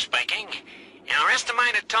Captain Cook speaking. Our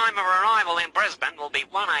estimated time of arrival in Brisbane will be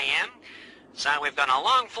 1 a.m., so we've got a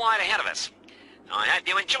long flight ahead of us. I hope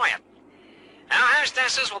you enjoy it. Our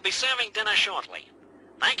hostesses will be serving dinner shortly.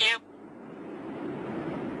 Thank you.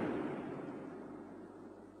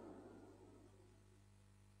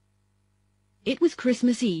 It was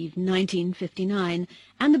Christmas Eve, 1959,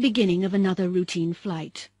 and the beginning of another routine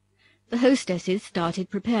flight. The hostesses started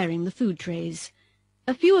preparing the food trays.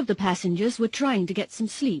 A few of the passengers were trying to get some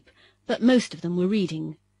sleep, but most of them were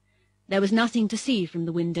reading. There was nothing to see from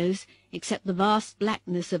the windows except the vast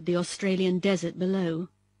blackness of the Australian desert below.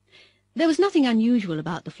 There was nothing unusual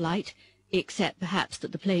about the flight, except perhaps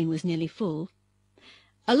that the plane was nearly full.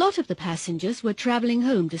 A lot of the passengers were travelling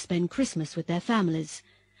home to spend Christmas with their families.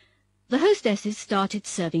 The hostesses started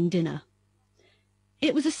serving dinner.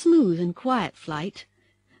 It was a smooth and quiet flight.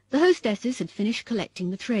 The hostesses had finished collecting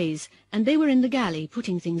the trays, and they were in the galley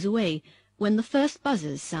putting things away, when the first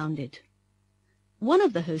buzzers sounded. One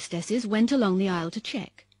of the hostesses went along the aisle to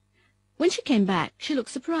check. When she came back, she looked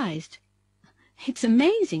surprised. "It's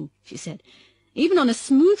amazing," she said. "Even on a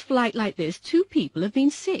smooth flight like this, 2 people have been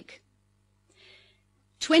sick."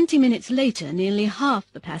 20 minutes later, nearly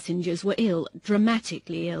half the passengers were ill,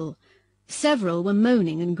 dramatically ill. Several were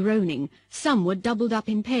moaning and groaning, some were doubled up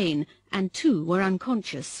in pain, and 2 were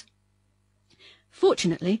unconscious.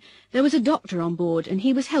 Fortunately, there was a doctor on board, and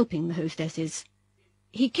he was helping the hostesses.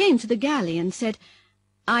 He came to the galley and said,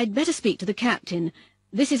 "I'd better speak to the captain.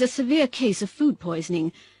 This is a severe case of food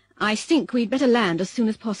poisoning. I think we'd better land as soon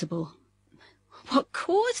as possible." "What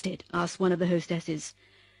caused it?" asked one of the hostesses.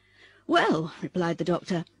 "Well," replied the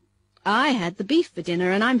doctor, "I had the beef for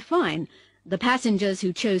dinner, and I'm fine. The passengers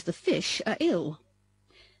who chose the fish are ill."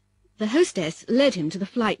 The hostess led him to the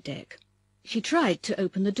flight deck. She tried to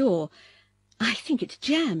open the door. "I think it's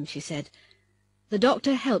jammed," she said. The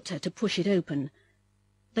doctor helped her to push it open.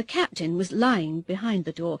 The captain was lying behind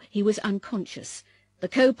the door. He was unconscious. The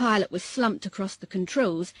co-pilot was slumped across the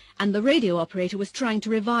controls, and the radio operator was trying to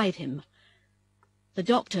revive him. The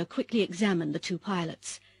doctor quickly examined the 2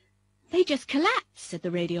 pilots. "They just collapsed," said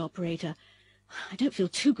the radio operator. "I don't feel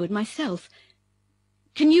too good myself."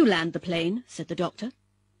 "Can you land the plane?" said the doctor.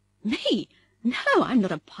 "Me? No, I'm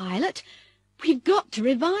not a pilot. We've got to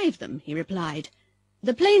revive them," he replied.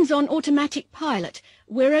 "The plane's on automatic pilot.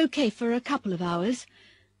 We're okay for a couple of hours."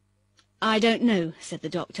 "I don't know," said the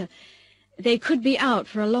doctor. "They could be out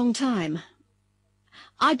for a long time."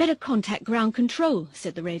 "I'd better contact ground control,"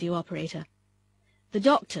 said the radio operator. The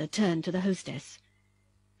doctor turned to the hostess.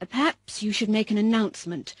 "Perhaps you should make an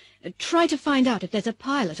announcement. Try to find out if there's a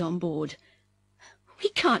pilot on board." "We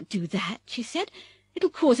can't do that," she said. "It'll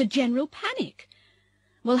cause a general panic."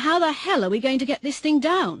 "Well, how the hell are we going to get this thing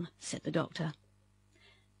down?" said the doctor.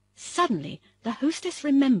 Suddenly, the hostess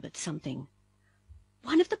remembered something.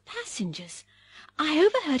 "One of the passengers. I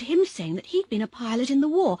overheard him saying that he'd been a pilot in the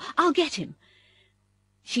war. I'll get him."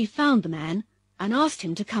 She found the man and asked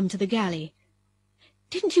him to come to the galley.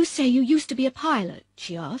 "Didn't you say you used to be a pilot?"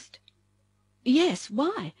 she asked. "Yes,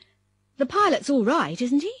 why? The pilot's all right,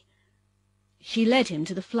 isn't he?" She led him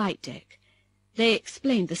to the flight deck. They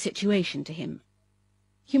explained the situation to him.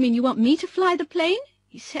 "You mean you want me to fly the plane?"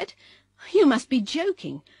 he said. "You must be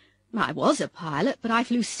joking. I was a pilot, but I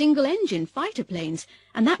flew single-engine fighter planes,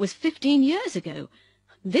 and that was 15 years ago.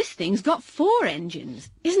 This thing's got 4 engines.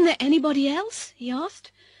 Isn't there anybody else?" he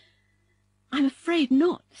asked. "I'm afraid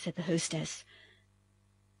not," said the hostess.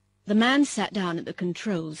 The man sat down at the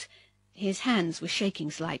controls. His hands were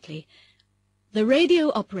shaking slightly. The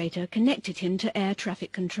radio operator connected him to air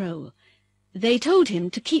traffic control. They told him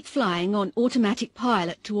to keep flying on automatic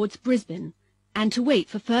pilot towards Brisbane and to wait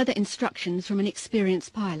for further instructions from an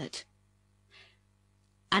experienced pilot.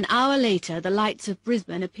 An hour later, the lights of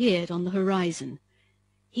Brisbane appeared on the horizon.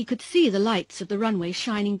 He could see the lights of the runway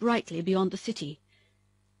shining brightly beyond the city.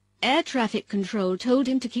 Air traffic control told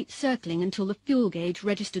him to keep circling until the fuel gauge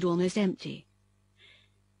registered almost empty.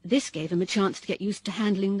 This gave him a chance to get used to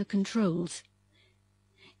handling the controls.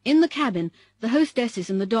 In the cabin, the hostesses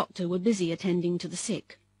and the doctor were busy attending to the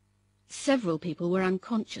sick. Several people were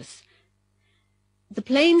unconscious. The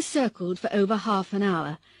plane circled for over half an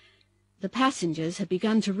hour. The passengers had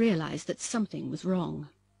begun to realize that something was wrong.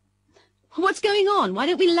 "What's going on? Why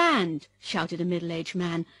don't we land?" shouted a middle-aged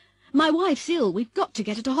man. "My wife's ill. We've got to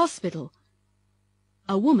get her to hospital."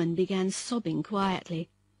 A woman began sobbing quietly.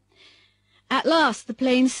 At last the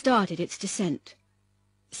plane started its descent.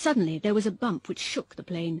 Suddenly there was a bump which shook the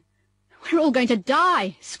plane. "We're all going to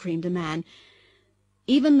die!" screamed a man.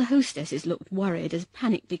 Even the hostesses looked worried as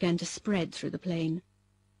panic began to spread through the plane.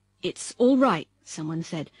 "It's all right," someone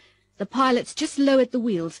said. "The pilot's just lowered the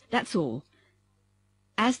wheels, that's all."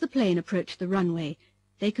 As the plane approached the runway,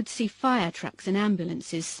 they could see fire trucks and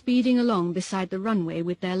ambulances speeding along beside the runway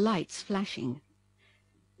with their lights flashing.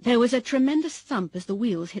 There was a tremendous thump as the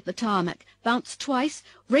wheels hit the tarmac, bounced twice,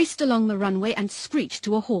 raced along the runway and screeched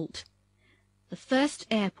to a halt. The first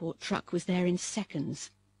airport truck was there in seconds.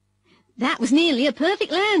 "That was nearly a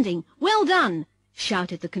perfect landing. Well done,"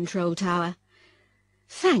 shouted the control tower.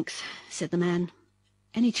 "Thanks," said the man.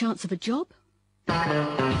 "Any chance of a job?"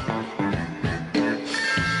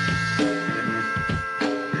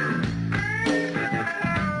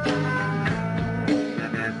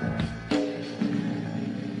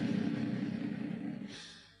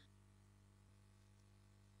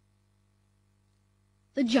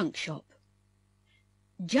 The Junk Shop.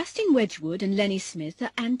 Justin Wedgwood and Lenny Smith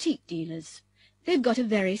are antique dealers. They've got a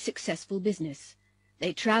very successful business.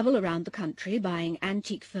 They travel around the country buying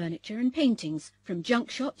antique furniture and paintings from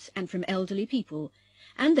junk shops and from elderly people,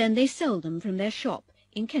 and then they sell them from their shop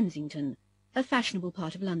in Kensington, a fashionable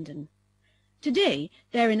part of London. Today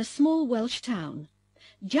they're in a small Welsh town.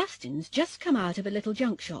 Justin's just come out of a little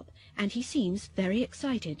junk shop, and he seems very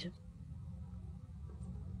excited.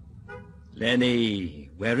 Lenny,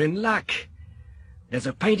 we're in luck. There's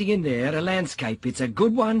a painting in there, a landscape. It's a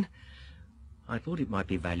good one. I thought it might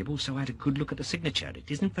be valuable, so I had a good look at the signature. It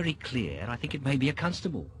isn't very clear. I think it may be a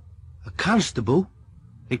constable. A constable?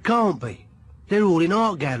 It can't be. They're all in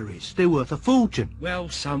art galleries. They're worth a fortune. Well,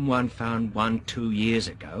 someone found one 2 years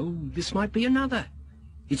ago. This might be another.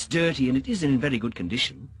 It's dirty and it isn't in very good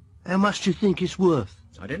condition. How much do you think it's worth?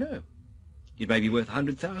 I don't know. It may be worth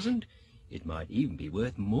 100,000. It might even be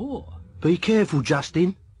worth more. Be careful,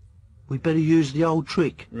 Justin. We'd better use the old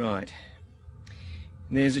trick. Right.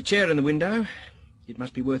 There's a chair in the window. It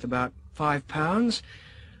must be worth about £5.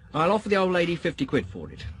 I'll offer the old lady 50 quid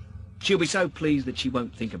for it. She'll be so pleased that she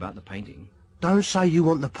won't think about the painting. Don't say you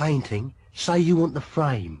want the painting. Say you want the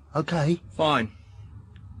frame, okay? Fine.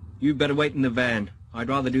 You'd better wait in the van. I'd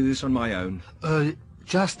rather do this on my own.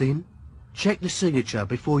 Justin, check the signature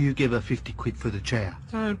before you give her 50 quid for the chair.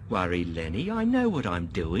 Don't worry, Lenny. I know what I'm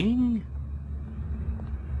doing.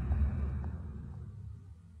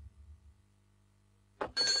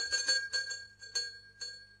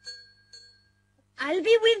 I'll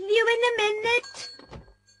be with you in a minute.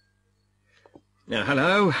 Now,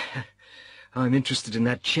 hello. I'm interested in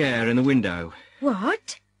that chair in the window.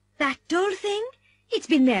 What? That old thing? It's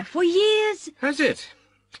been there for years. Has it?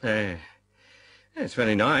 It's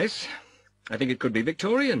very nice. I think it could be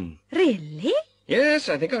Victorian. Really? Yes,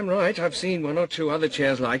 I think I'm right. I've seen one or two other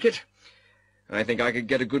chairs like it. I think I could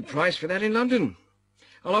get a good price for that in London.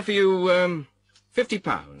 I'll offer you,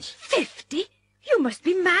 £50. 50? You must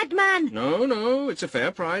be mad, man. No, it's a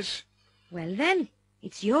fair price. Well then,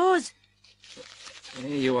 it's yours. Here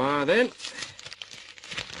you are, then.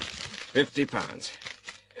 £50.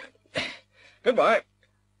 Goodbye.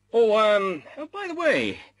 Oh, by the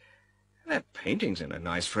way, that painting's in a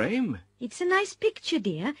nice frame. It's a nice picture,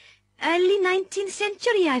 dear. Early 19th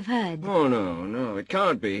century, I've heard. Oh, no, it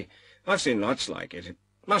can't be. I've seen lots like it. It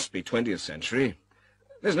must be 20th century.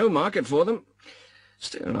 There's no market for them.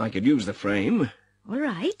 Still, I could use the frame. All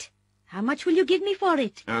right. How much will you give me for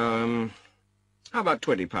it? How about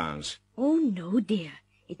 £20? Oh, no, dear.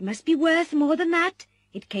 It must be worth more than that.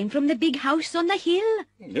 It came from the big house on the hill.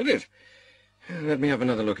 Did it? Let me have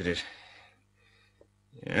another look at it.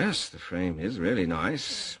 Yes, the frame is really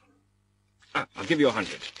nice. I'll give you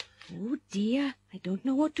 100. Oh, dear. I don't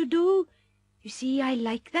know what to do. You see, I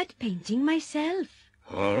like that painting myself.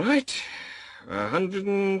 All right.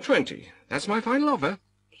 120. That's my final offer.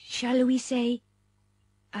 Shall we say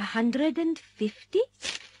 150?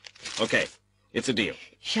 Okay, it's a deal.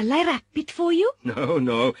 Shall I wrap it for you?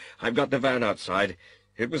 No, I've got the van outside.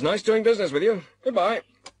 It was nice doing business with you. Goodbye.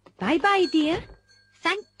 Bye-bye, dear.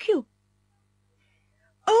 Thank you.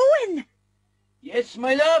 Owen! Yes,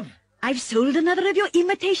 my love? I've sold another of your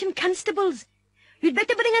imitation constables. You'd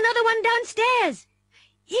better bring another one downstairs.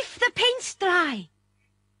 If the paint's dry.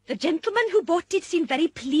 The gentleman who bought it seemed very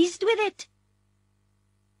pleased with it.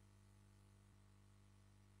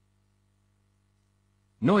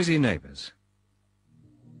 Noisy neighbours.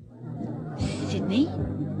 Sydney,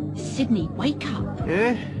 wake up.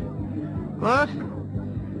 Eh? What?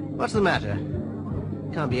 What's the matter?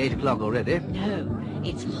 Can't be 8 o'clock already. No,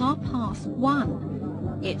 it's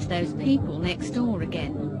 1:30. It's those people next door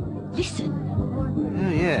again. Listen. Oh,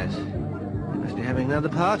 yes. They must be having another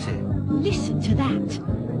party. Listen to that.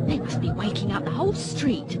 They must be waking up the whole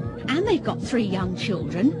street. And they've got 3 young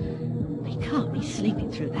children. They can't be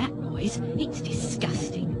sleeping through that noise. It's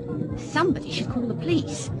disgusting. Somebody should call the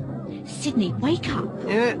police. Sydney, wake up.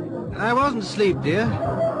 Yeah, I wasn't asleep, dear.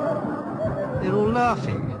 They're all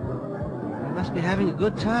laughing. They must be having a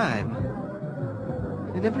good time.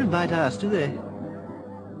 They never invite us, do they?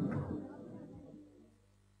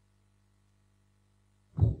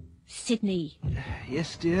 Sydney.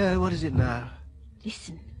 Yes, dear. What is it now?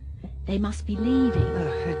 Listen. They must be leaving.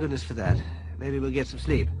 Oh, thank goodness for that. Maybe we'll get some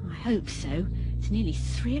sleep. I hope so. It's nearly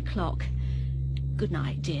 3 o'clock. Good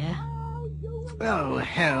night, dear. Oh,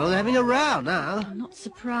 hell, they're having a row now. I'm not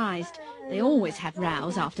surprised. They always have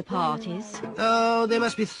rows after parties. Oh, they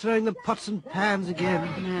must be throwing the pots and pans again.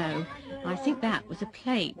 No, I think that was a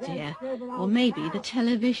plate, dear. Or maybe the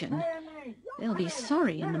television. They'll be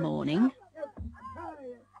sorry in the morning.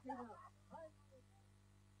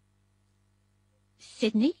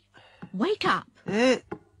 Sydney, wake up.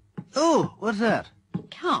 Oh, what's that? You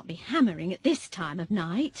can't be hammering at this time of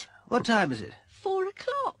night. What time is it? 4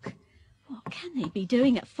 o'clock. What can they be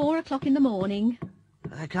doing at 4 o'clock in the morning?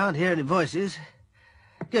 I can't hear any voices.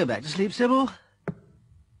 Go back to sleep, Sybil.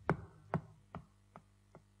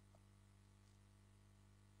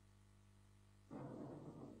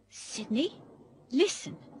 Sydney,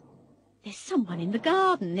 listen. There's someone in the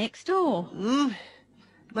garden next door.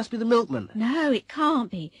 It must be the milkman. No, it can't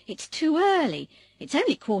be. It's too early. It's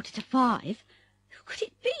only 5:15. Who could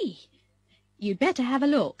it be? You'd better have a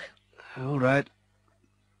look. All right.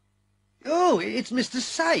 Oh, it's Mr.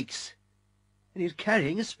 Sykes. And he's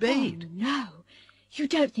carrying a spade. Oh, no. You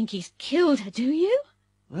don't think he's killed her, do you?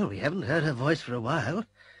 Well, we haven't heard her voice for a while.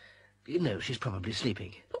 You know she's probably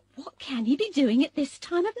sleeping. But what can he be doing at this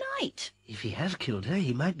time of night? If he has killed her,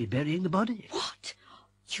 he might be burying the body. What?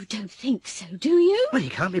 You don't think so, do you? Well, he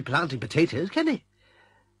can't be planting potatoes, can he?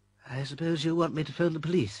 I suppose you'll want me to phone the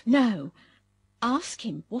police. No. Ask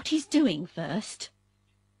him what he's doing first.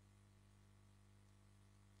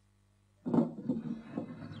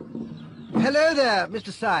 Hello there,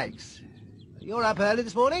 Mr. Sykes. You're up early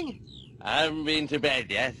this morning? I haven't been to bed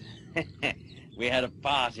yet. We had a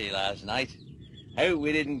party last night. Hope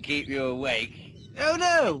we didn't keep you awake. Oh,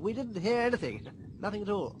 no, we didn't hear anything. Nothing at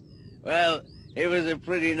all. Well, it was a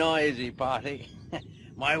pretty noisy party.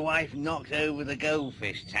 My wife knocked over the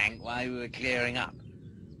goldfish tank while we were clearing up.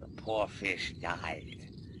 The poor fish died.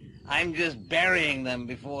 I'm just burying them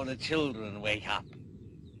before the children wake up.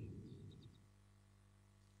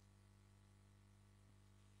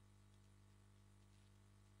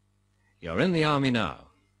 You're in the army now.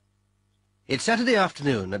 It's Saturday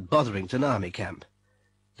afternoon at Botherington Army Camp.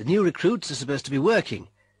 The new recruits are supposed to be working,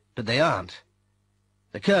 but they aren't.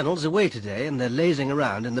 The colonel's away today and they're lazing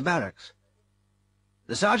around in the barracks.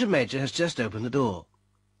 The sergeant major has just opened the door.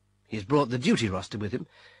 He's brought the duty roster with him,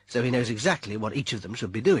 so he knows exactly what each of them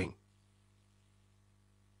should be doing.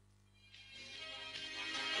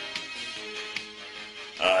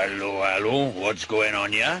 Hello, what's going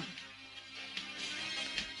on here?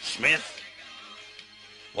 Smith?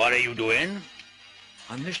 What are you doing?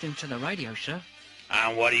 I'm listening to the radio, sir.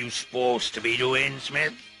 And what are you supposed to be doing,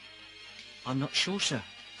 Smith? I'm not sure, sir.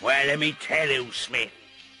 Well, let me tell you, Smith.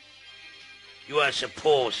 You are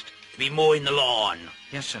supposed to be mowing the lawn.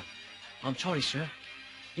 Yes, sir. I'm sorry, sir.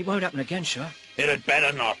 It won't happen again, sir. It had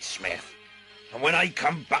better not, Smith. And when I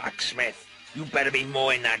come back, Smith, you better be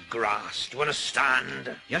mowing that grass. Do you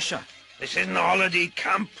understand? Yes, sir. This isn't a holiday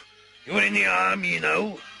camp. You're in the army, you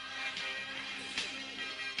know.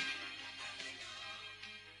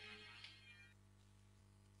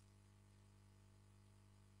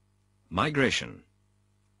 Migration.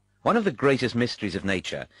 One of the greatest mysteries of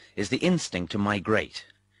nature is the instinct to migrate.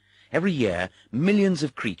 Every year, millions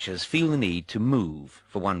of creatures feel the need to move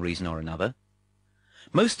for one reason or another.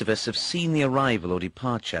 Most of us have seen the arrival or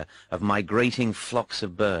departure of migrating flocks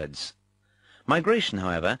of birds. Migration,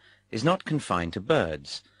 however, is not confined to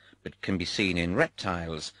birds, but can be seen in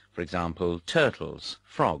reptiles, for example, turtles,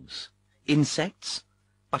 frogs, insects,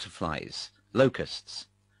 butterflies, locusts,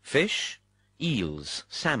 fish, eels,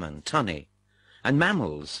 salmon, tunny, and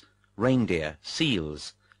mammals, reindeer,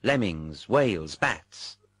 seals, lemmings, whales,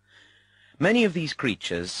 bats. Many of these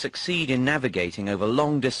creatures succeed in navigating over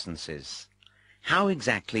long distances. How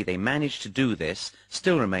exactly they manage to do this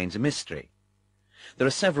still remains a mystery. There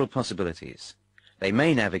are several possibilities. They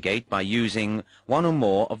may navigate by using one or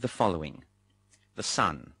more of the following: the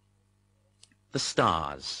sun, the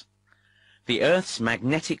stars, the Earth's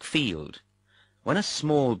magnetic field. When a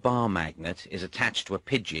small bar magnet is attached to a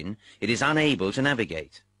pigeon, it is unable to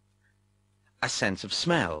navigate. A sense of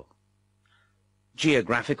smell.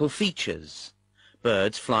 Geographical features.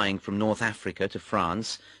 Birds flying from North Africa to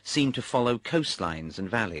France seem to follow coastlines and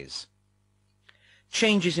valleys.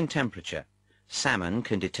 Changes in temperature. Salmon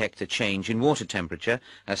can detect a change in water temperature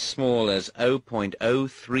as small as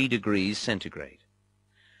 0.03 degrees centigrade.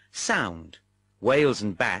 Sound. Whales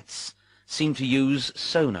and bats seem to use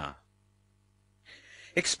sonar.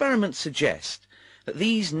 Experiments suggest that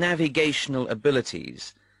these navigational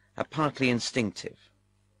abilities are partly instinctive.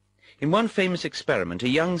 In one famous experiment, a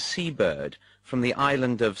young seabird from the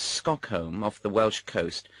island of Stockholm off the Welsh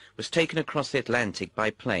coast was taken across the Atlantic by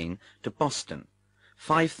plane to Boston,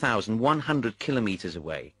 5,100 kilometers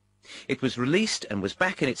away. It was released and was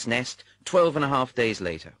back in its nest 12.5 days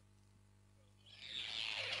later.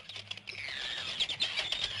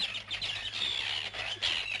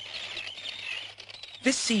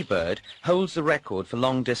 This seabird holds the record for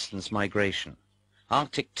long-distance migration.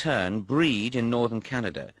 Arctic tern breed in northern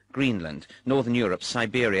Canada, Greenland, northern Europe,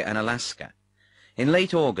 Siberia and Alaska. In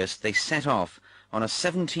late August they set off on a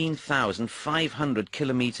 17,500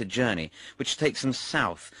 kilometer journey which takes them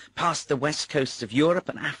south past the west coasts of Europe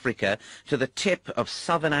and Africa to the tip of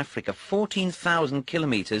southern Africa, 14,000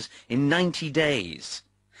 kilometers in 90 days.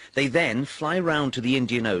 They then fly round to the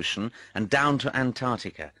Indian Ocean and down to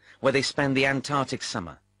Antarctica, where they spend the Antarctic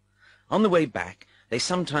summer. On the way back, they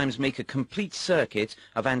sometimes make a complete circuit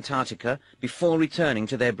of Antarctica before returning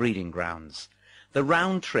to their breeding grounds. The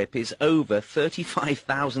round trip is over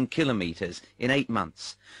 35,000 kilometers in 8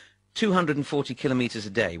 months, 240 kilometers a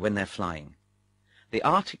day when they're flying. The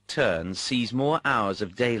Arctic tern sees more hours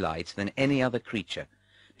of daylight than any other creature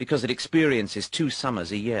because it experiences 2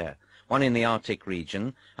 summers a year, one in the Arctic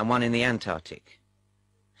region and one in the Antarctic.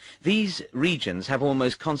 These regions have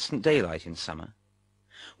almost constant daylight in summer.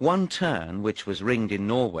 One tern, which was ringed in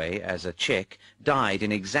Norway as a chick, died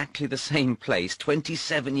in exactly the same place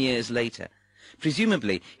 27 years later.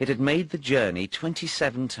 Presumably, it had made the journey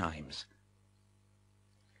 27 times.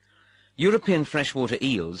 European freshwater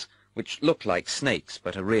eels, which look like snakes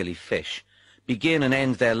but are really fish, begin and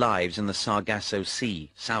end their lives in the Sargasso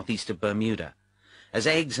Sea, southeast of Bermuda. As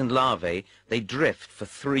eggs and larvae, they drift for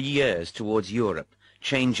 3 years towards Europe,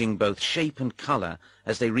 changing both shape and color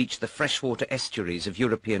as they reach the freshwater estuaries of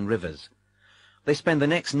European rivers. They spend the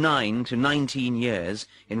next 9 to 19 years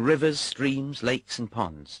in rivers, streams, lakes and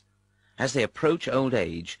ponds. As they approach old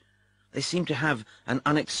age, they seem to have an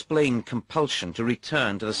unexplained compulsion to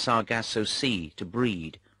return to the Sargasso Sea to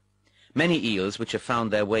breed. Many eels which have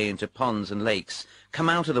found their way into ponds and lakes come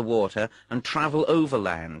out of the water and travel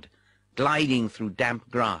overland, gliding through damp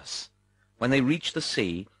grass. When they reach the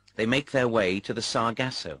sea, they make their way to the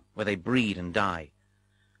Sargasso, where they breed and die.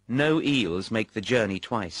 No eels make the journey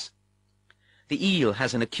twice. The eel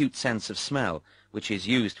has an acute sense of smell, which is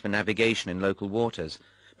used for navigation in local waters,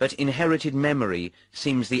 but inherited memory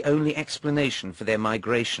seems the only explanation for their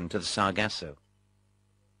migration to the Sargasso.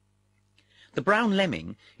 The brown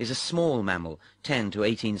lemming is a small mammal, 10 to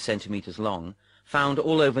 18 centimeters long, found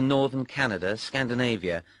all over northern Canada,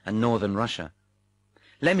 Scandinavia, and northern Russia.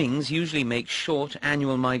 Lemmings usually make short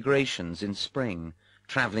annual migrations in spring,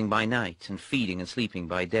 traveling by night and feeding and sleeping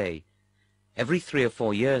by day. Every 3 or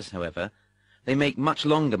 4 years, however, they make much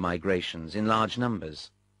longer migrations in large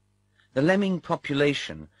numbers. The lemming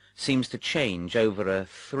population seems to change over a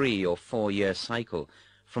 3 or 4 year cycle,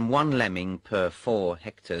 from 1 lemming per 4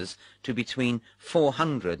 hectares to between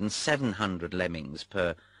 400 and 700 lemmings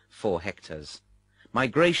per 4 hectares.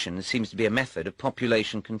 Migration seems to be a method of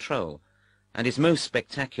population control, and is most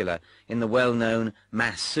spectacular in the well-known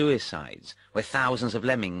mass suicides, where thousands of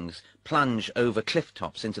lemmings plunge over cliff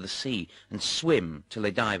tops into the sea and swim till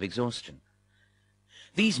they die of exhaustion.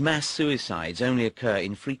 These mass suicides only occur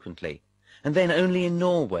infrequently, and then only in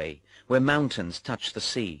Norway, where mountains touch the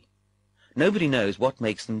sea. Nobody knows what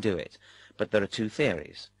makes them do it, but there are 2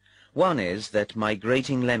 theories. One is that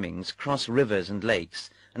migrating lemmings cross rivers and lakes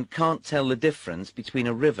and can't tell the difference between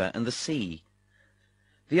a river and the sea.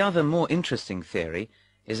 The other, more interesting theory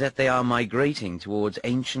is that they are migrating towards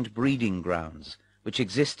ancient breeding grounds, which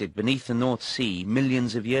existed beneath the North Sea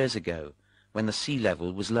millions of years ago, when the sea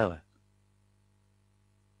level was lower.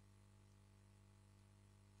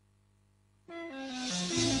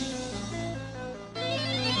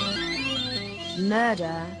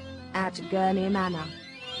 Murder at Gurney Manor.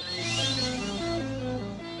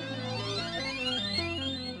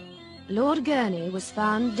 Lord Gurney was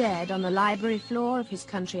found dead on the library floor of his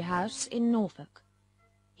country house in Norfolk.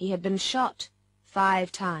 He had been shot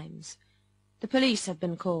 5 times. The police have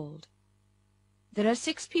been called. There are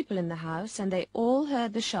 6 people in the house, and they all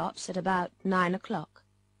heard the shots at about 9 o'clock.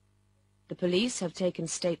 The police have taken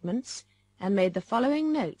statements and made the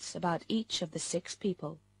following notes about each of the 6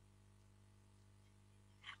 people.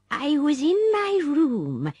 I was in my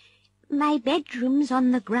room. My bedroom's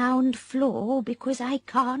on the ground floor because I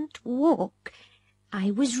can't walk.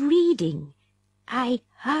 I was reading. I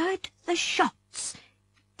heard the shots.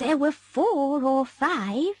 There were 4 or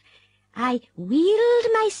 5. I wheeled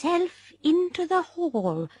myself into the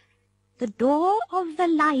hall. The door of the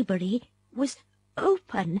library was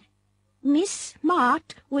open. Miss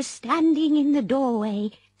Smart was standing in the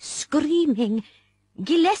doorway, screaming.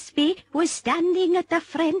 Gillespie was standing at the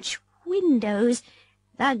French windows.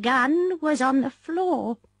 The gun was on the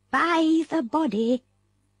floor by the body.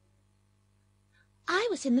 I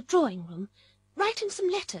was in the drawing-room, writing some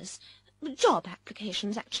letters, job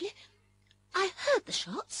applications, actually. I heard the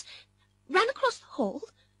shots, ran across the hall.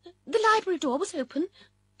 The library door was open.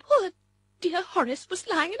 Poor dear Horace was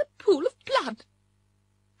lying in a pool of blood.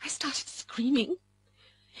 I started screaming.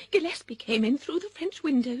 Gillespie came in through the French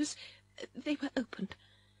windows. They were opened.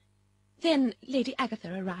 Then Lady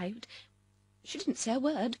Agatha arrived. She didn't say a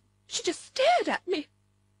word. She just stared at me.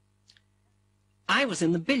 I was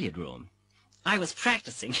in the billiard room. I was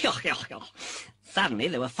practicing. Suddenly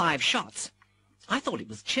there were 5 shots. I thought it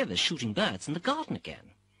was Chivers shooting birds in the garden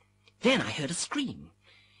again. Then I heard a scream.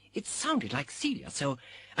 It sounded like Celia, so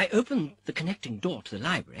I opened the connecting door to the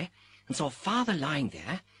library and saw Father lying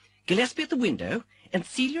there, Gillespie at the window, and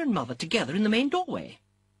Celia and Mother together in the main doorway.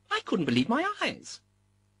 I couldn't believe my eyes.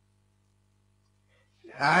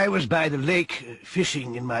 I was by the lake,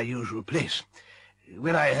 fishing in my usual place.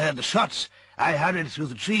 When I heard the shots, I hurried through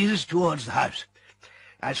the trees towards the house.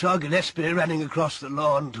 I saw Gillespie running across the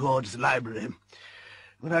lawn towards the library.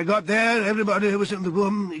 When I got there, everybody was in the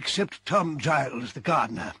room except Tom Giles, the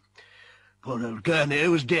gardener. Poor old Gurney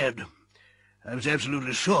was dead. I was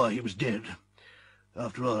absolutely sure he was dead.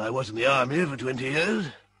 After all, I was in the army for 20 years.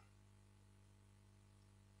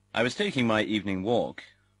 I was taking my evening walk.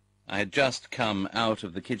 I had just come out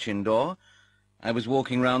of the kitchen door. I was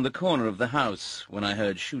walking round the corner of the house when I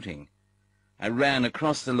heard shooting. I ran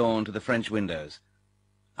across the lawn to the French windows.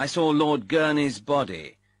 I saw Lord Gurney's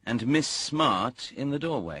body and Miss Smart in the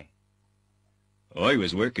doorway. I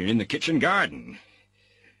was working in the kitchen garden.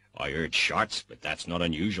 I heard shots, but that's not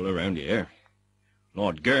unusual around here.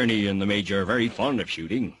 Lord Gurney and the Major are very fond of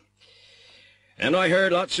shooting. And I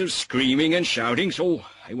heard lots of screaming and shouting, so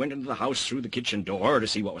I went into the house through the kitchen door to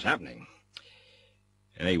see what was happening.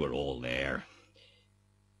 And they were all there.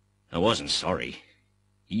 I wasn't sorry.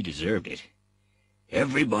 He deserved it.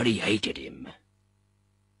 Everybody hated him.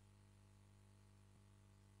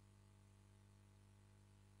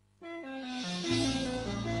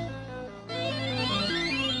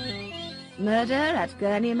 Murder at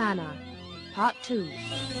Gurney Manor, Part 2.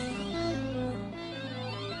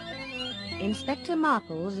 Inspector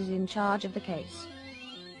Marples is in charge of the case.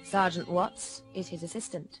 Sergeant Watts is his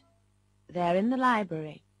assistant. They're in the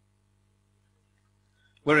library.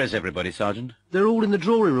 Where is everybody, Sergeant? They're all in the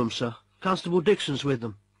drawing room, sir. Constable Dixon's with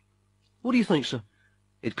them. What do you think, sir?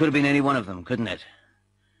 It could have been any one of them, couldn't it?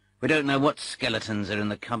 We don't know what skeletons are in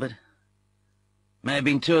the cupboard. May have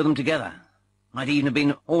been two of them together. Might even have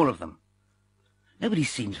been all of them. Nobody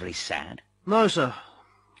seems very sad. No, sir.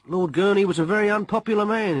 Lord Gurney was a very unpopular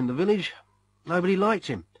man in the village. Nobody liked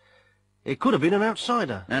him. It could have been an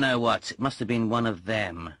outsider. No, Watts. It must have been one of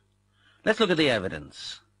them. Let's look at the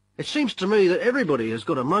evidence. It seems to me that everybody has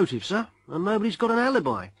got a motive, sir, and nobody's got an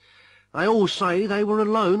alibi. They all say they were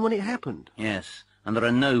alone when it happened. Yes, and there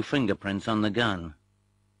are no fingerprints on the gun.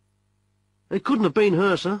 It couldn't have been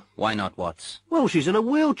her, sir. Why not, Watts? Well, she's in a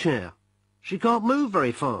wheelchair. She can't move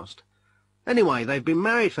very fast. Anyway, they've been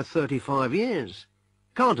married for 35 years.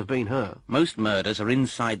 Can't have been her. Most murders are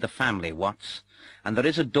inside the family, Watts, and there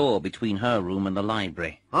is a door between her room and the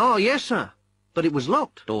library. Oh, yes, sir. But it was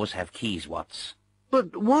locked. Doors have keys, Watts.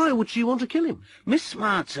 But why would she want to kill him? Miss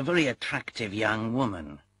Smart's a very attractive young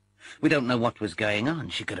woman. We don't know what was going on.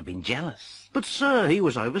 She could have been jealous. But, sir, he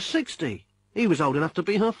was over 60. He was old enough to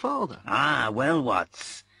be her father. Ah, well,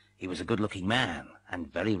 Watts, he was a good-looking man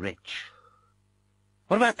and very rich.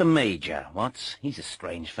 What about the Major, Watts? He's a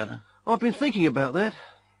strange fellow. I've been thinking about that.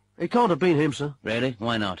 It can't have been him, sir. Really?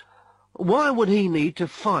 Why not? Why would he need to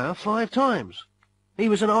fire 5 times? He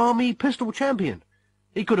was an army pistol champion.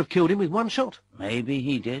 He could have killed him with one shot. Maybe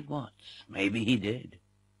he did, Watts. Maybe he did.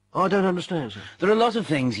 I don't understand, sir. There are a lot of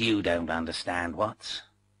things you don't understand, Watts.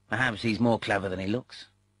 Perhaps he's more clever than he looks.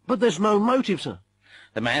 But there's no motive, sir.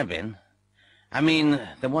 There may have been. I mean,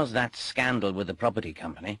 there was that scandal with the property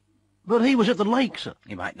company. But he was at the lake, sir.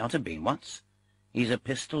 He might not have been, Watts. He's a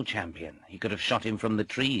pistol champion. He could have shot him from the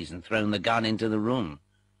trees and thrown the gun into the room.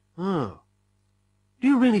 Oh. Do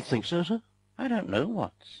you really think so, sir? I don't know,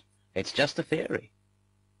 Watts. It's just a theory.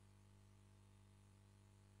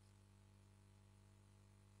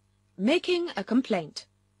 Making a complaint.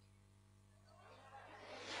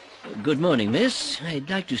 Good morning, miss. I'd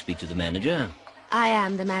like to speak to the manager. I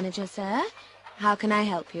am the manager, sir. How can I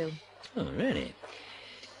help you? Oh, really?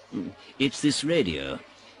 It's this radio.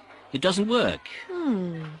 It doesn't work.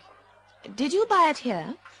 Did you buy it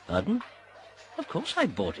here? Pardon? Of course I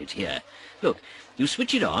bought it here. Look, you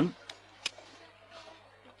switch it on,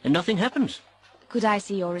 and nothing happens. Could I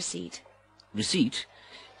see your receipt? Receipt?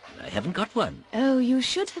 I haven't got one. Oh, you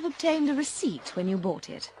should have obtained a receipt when you bought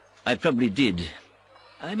it. I probably did.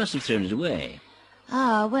 I must have thrown it away.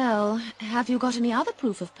 Ah, well, have you got any other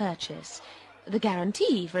proof of purchase? The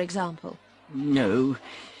guarantee, for example. No.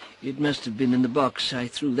 It must have been in the box. I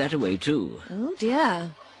threw that away, too. Oh,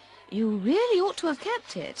 dear. You really ought to have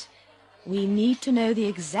kept it. We need to know the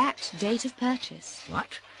exact date of purchase.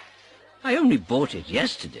 What? I only bought it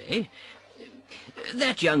yesterday.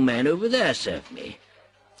 That young man over there served me.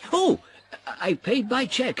 Oh, I paid by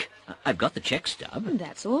check. I've got the check stub.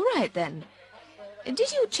 That's all right, then.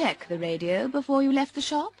 Did you check the radio before you left the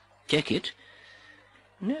shop? Check it?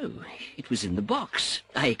 No, it was in the box.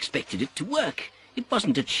 I expected it to work. It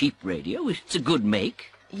wasn't a cheap radio. It's a good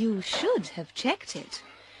make. You should have checked it.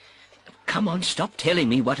 Come on, stop telling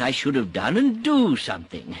me what I should have done and do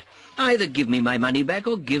something. Either give me my money back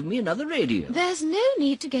or give me another radio. There's no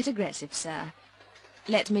need to get aggressive, sir.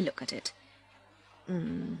 Let me look at it.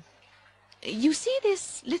 You see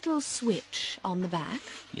this little switch on the back?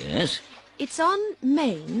 Yes. It's on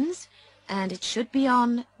mains, and it should be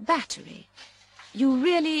on battery. You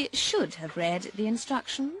really should have read the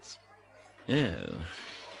instructions. Oh.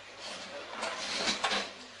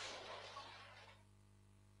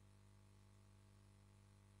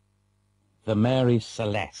 The Mary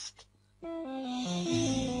Celeste.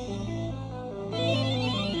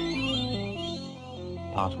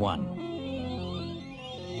 Part 1.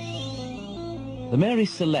 The Mary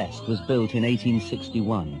Celeste was built in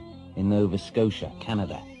 1861 in Nova Scotia,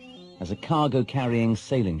 Canada, as a cargo-carrying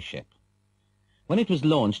sailing ship. When it was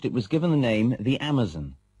launched, it was given the name the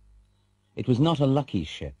Amazon. It was not a lucky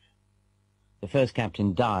ship. The first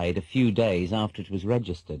captain died a few days after it was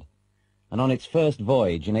registered, and on its first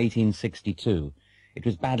voyage in 1862 it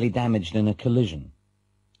was badly damaged in a collision.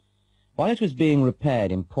 While it was being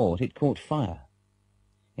repaired in port, it caught fire.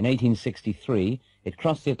 In 1863 it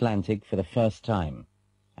crossed the Atlantic for the first time,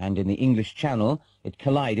 and in the English Channel it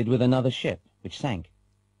collided with another ship, which sank.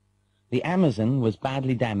 The Amazon was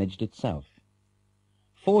badly damaged itself.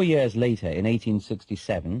 4 years later, in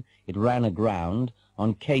 1867, it ran aground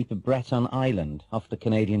on Cape Breton Island off the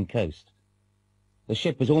Canadian coast. The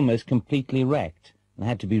ship was almost completely wrecked and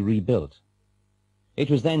had to be rebuilt. It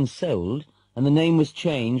was then sold, and the name was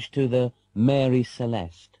changed to the Mary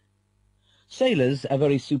Celeste. Sailors are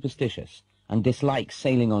very superstitious and dislike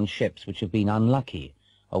sailing on ships which have been unlucky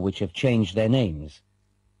or which have changed their names.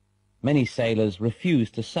 Many sailors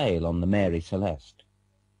refused to sail on the Mary Celeste.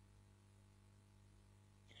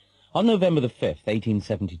 On November the 5th,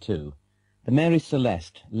 1872, the Mary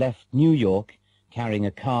Celeste left New York carrying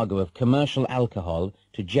a cargo of commercial alcohol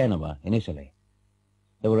to Genoa in Italy.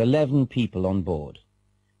 There were 11 people on board: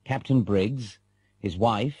 Captain Briggs, his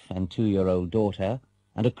wife and 2-year-old daughter,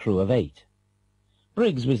 and a crew of 8.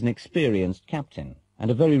 Briggs was an experienced captain and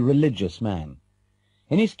a very religious man.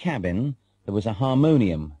 In his cabin there was a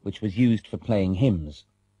harmonium which was used for playing hymns.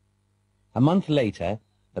 A month later,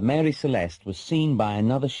 the Mary Celeste was seen by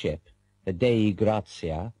another ship, the Dei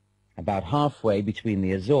Grazia, about halfway between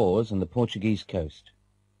the Azores and the Portuguese coast.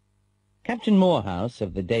 Captain Morehouse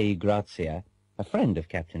of the Dei Grazia, a friend of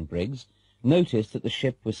Captain Briggs, noticed that the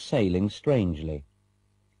ship was sailing strangely.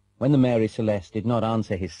 When the Mary Celeste did not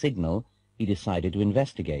answer his signal, he decided to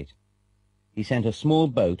investigate. He sent a small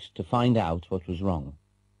boat to find out what was wrong.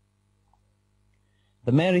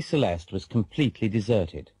 The Mary Celeste was completely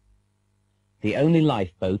deserted. The only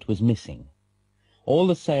lifeboat was missing. All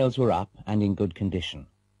the sails were up and in good condition.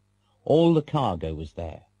 All the cargo was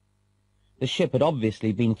there. The ship had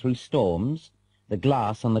obviously been through storms. The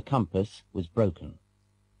glass on the compass was broken.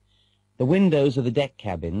 The windows of the deck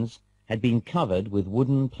cabins had been covered with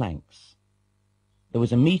wooden planks. There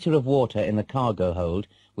was a meter of water in the cargo hold,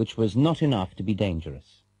 which was not enough to be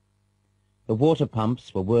dangerous. The water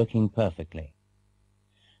pumps were working perfectly.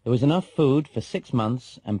 There was enough food for 6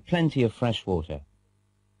 months and plenty of fresh water.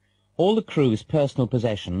 All the crew's personal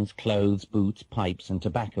possessions, clothes, boots, pipes, and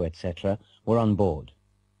tobacco, etc., were on board.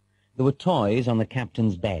 There were toys on the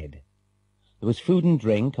captain's bed. There was food and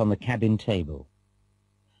drink on the cabin table.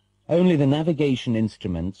 Only the navigation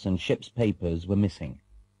instruments and ship's papers were missing.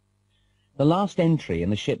 The last entry in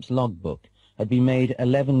the ship's logbook had been made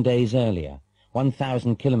 11 days earlier,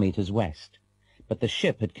 1,000 kilometers west, but the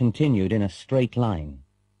ship had continued in a straight line.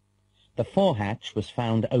 The forehatch was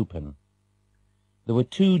found open. There were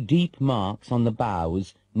 2 deep marks on the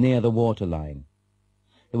bows near the waterline.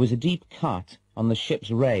 There was a deep cut on the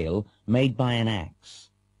ship's rail made by an axe.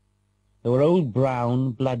 There were old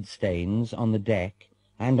brown blood stains on the deck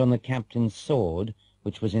and on the captain's sword,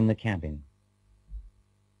 which was in the cabin.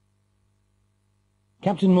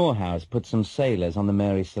 Captain Morehouse put some sailors on the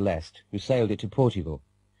Mary Celeste, who sailed it to Portugal.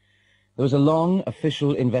 There was a long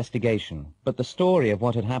official investigation, but the story of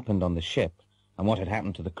what had happened on the ship and what had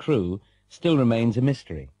happened to the crew still remains a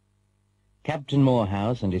mystery. Captain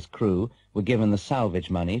Morehouse and his crew were given the salvage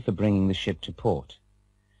money for bringing the ship to port.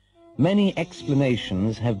 Many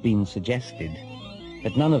explanations have been suggested,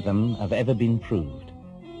 but none of them have ever been proved.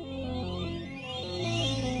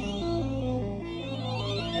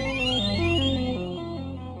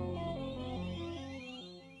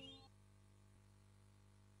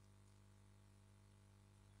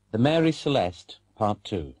 The Mary Celeste, Part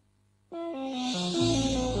 2.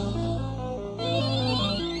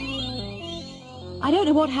 I don't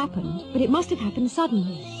know what happened, but it must have happened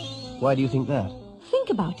suddenly. Why do you think that? Think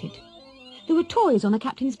about it. There were toys on the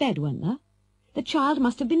captain's bed, weren't there? The child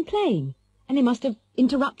must have been playing, and they must have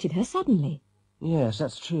interrupted her suddenly. Yes,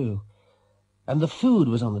 that's true. And the food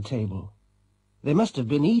was on the table. They must have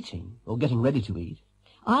been eating, or getting ready to eat.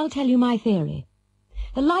 I'll tell you my theory.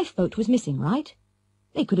 The lifeboat was missing, right?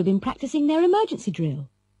 They could have been practicing their emergency drill.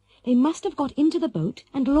 They must have got into the boat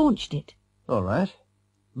and launched it. All right.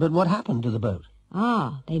 But what happened to the boat?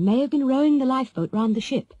 They may have been rowing the lifeboat round the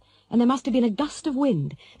ship, and there must have been a gust of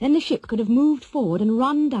wind. Then the ship could have moved forward and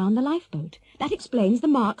run down the lifeboat. That explains the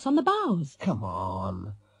marks on the bows. Come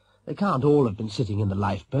on. They can't all have been sitting in the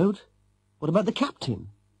lifeboat. What about the captain?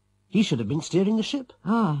 He should have been steering the ship.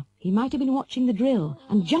 He might have been watching the drill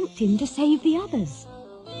and jumped in to save the others.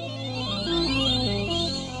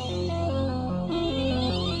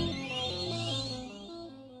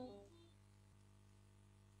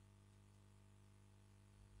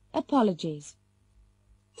 Apologies.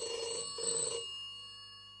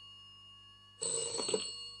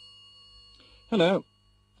 Hello.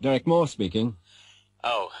 Derek Moore speaking.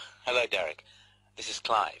 Oh, hello, Derek. This is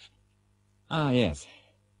Clive. Ah, yes.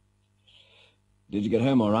 Did you get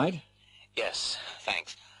home all right? Yes,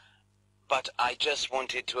 thanks. But I just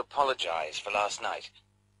wanted to apologize for last night.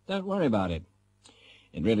 Don't worry about it.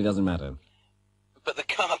 It really doesn't matter. But the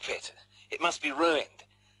carpet, it must be ruined.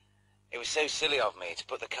 It was so silly of me to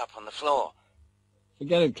put the cup on the floor.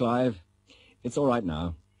 Forget it, Clive. It's all right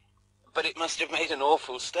now. But it must have made an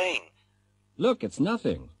awful stain. Look, it's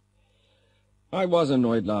nothing. I was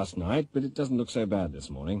annoyed last night, but it doesn't look so bad this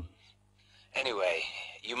morning. Anyway,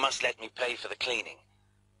 you must let me pay for the cleaning.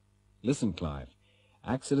 Listen, Clive,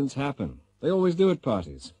 accidents happen. They always do at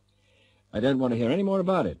parties. I don't want to hear any more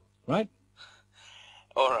about it, right?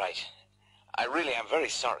 All right. I really am very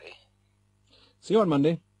sorry. See you on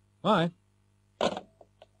Monday. Bye.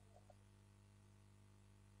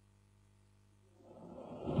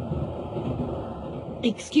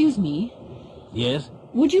 Excuse me. Yes?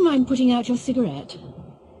 Would you mind putting out your cigarette?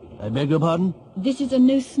 I beg your pardon? This is a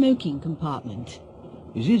no-smoking compartment.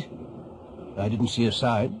 Is it? I didn't see a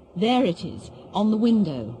sign. There it is, on the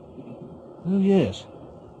window. Oh, yes.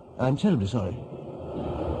 I'm terribly sorry.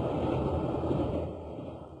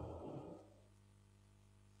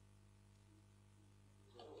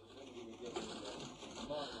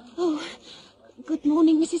 Oh, good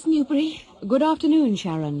morning, Mrs. Newbury. Good afternoon,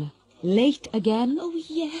 Sharon. Late again? Oh,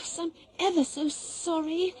 yes, I'm ever so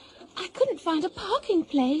sorry. I couldn't find a parking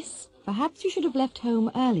place. Perhaps you should have left home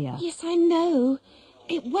earlier. Yes, I know.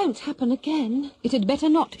 It won't happen again. It had better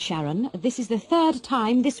not, Sharon. This is the third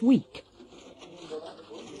time this week.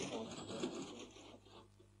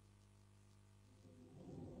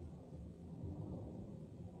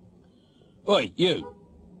 Oi, you.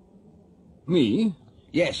 Me?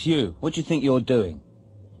 Yes, you. What do you think you're doing?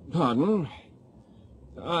 Pardon?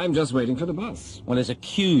 I'm just waiting for the bus. Well, there's a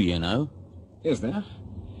queue, you know. Is there?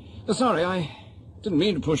 Sorry, I didn't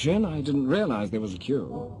mean to push in. I didn't realize there was a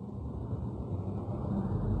queue.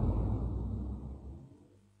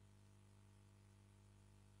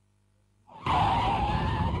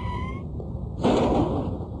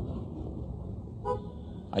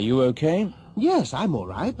 Are you okay? Yes, I'm all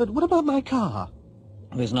right, but what about my car?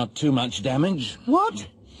 There's not too much damage. What?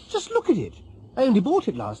 Just look at it. I only bought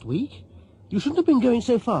it last week. You shouldn't have been going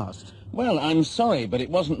so fast. Well, I'm sorry, but it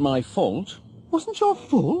wasn't my fault. Wasn't your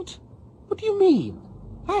fault? What do you mean?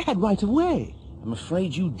 I had right of way. I'm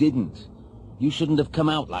afraid you didn't. You shouldn't have come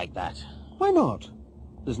out like that. Why not?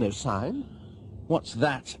 There's no sign. What's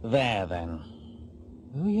that there, then?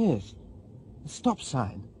 Oh, yes. The stop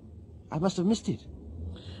sign. I must have missed it.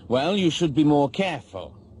 Well, you should be more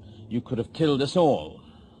careful. You could have killed us all.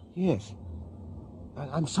 Yes.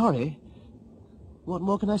 I'm sorry. What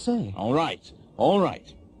more can I say? All right. All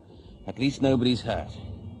right. At least nobody's hurt.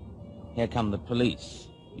 Here come the police.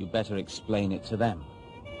 You better explain it to them.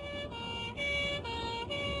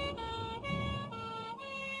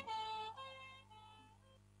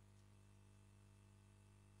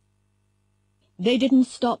 They didn't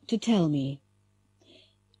stop to tell me.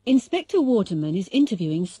 Inspector Waterman is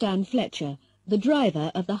interviewing Stan Fletcher, the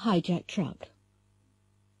driver of the hijacked truck.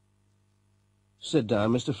 Sit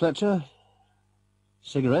down, Mr. Fletcher.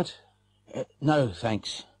 Cigarette? No,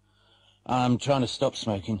 thanks. I'm trying to stop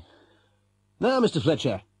smoking. Now, Mr.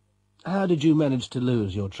 Fletcher, how did you manage to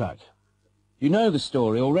lose your truck? You know the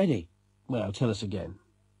story already. Well, tell us again.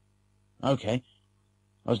 OK.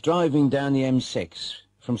 I was driving down the M6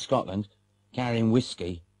 from Scotland, carrying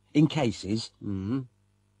whiskey, in cases.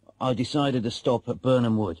 I decided to stop at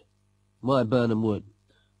Burnham Wood. Why Burnham Wood?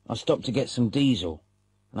 I stopped to get some diesel,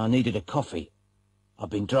 and I needed a coffee. I'd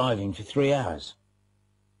been driving for 3 hours.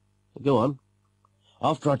 Go on.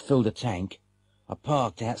 After I'd filled a tank, I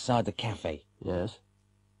parked outside the cafe. Yes.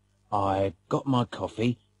 I got my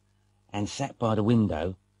coffee and sat by the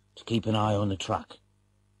window to keep an eye on the truck.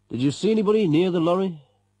 Did you see anybody near the lorry?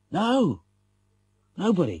 No.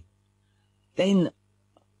 Nobody. Then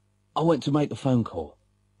I went to make a phone call.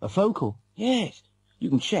 A phone call? Yes. You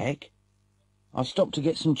can check. I stopped to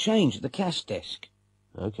get some change at the cash desk.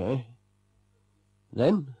 OK.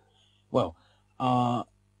 Then? Well, I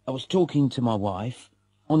was talking to my wife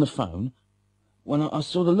on the phone when I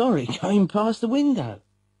saw the lorry going past the window.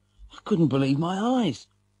 I couldn't believe my eyes.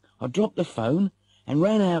 I dropped the phone and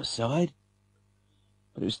ran outside,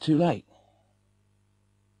 but it was too late.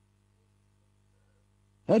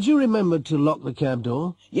 Had you remembered to lock the cab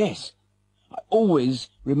door? Yes. I always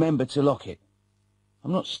remember to lock it.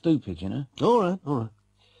 I'm not stupid, you know. All right, all right.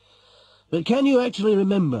 But can you actually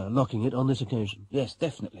remember locking it on this occasion? Yes,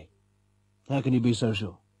 definitely. How can you be so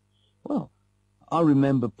sure? Well, I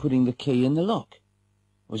remember putting the key in the lock.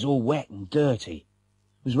 It was all wet and dirty.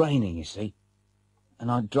 It was raining, you see,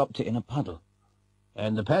 and I dropped it in a puddle.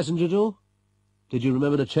 And the passenger door? Did you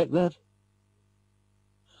remember to check that?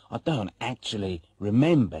 I don't actually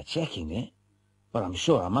remember checking it, but I'm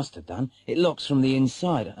sure I must have done. It locks from the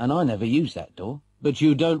inside, and I never use that door. But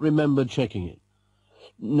you don't remember checking it?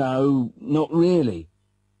 No, not really.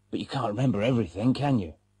 But you can't remember everything, can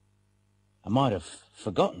you? I might have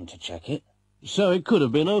forgotten to check it. So it could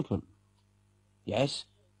have been open? Yes.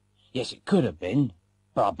 Yes, it could have been,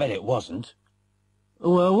 but I bet it wasn't.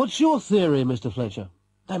 Well, what's your theory, Mr. Fletcher?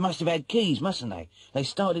 They must have had keys, mustn't they? They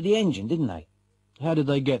started the engine, didn't they? How did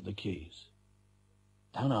they get the keys?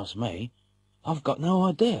 Don't ask me. I've got no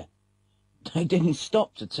idea. They didn't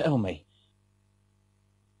stop to tell me.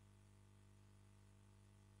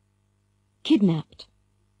 Kidnapped.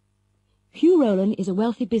 Hugh Rowland is a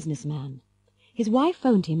wealthy businessman. His wife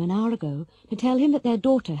phoned him an hour ago to tell him that their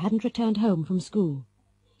daughter hadn't returned home from school.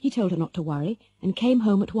 He told her not to worry and came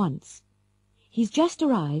home at once. He's just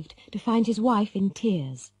arrived to find his wife in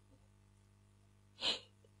tears.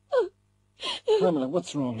 Pamela,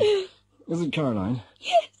 what's wrong? Is it Caroline?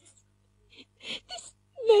 Yes. This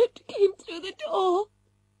note came through the door.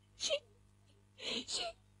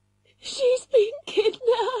 She's been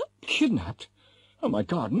kidnapped. Kidnapped? Oh, my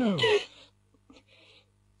God, no.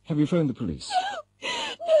 Have you phoned the police?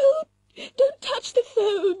 No, don't touch the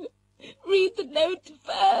phone. Read the note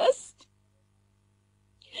first.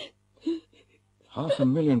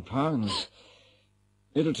 £500,000.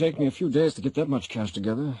 It'll take me a few days to get that much cash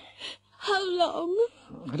together. How long?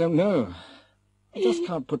 I don't know. I just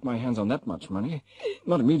can't put my hands on that much money.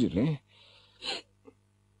 Not immediately.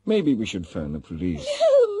 Maybe we should phone the police.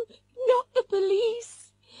 No, not the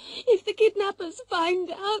police. If the kidnappers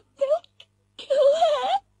find out, they'll kill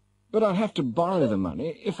her. But I'll have to borrow the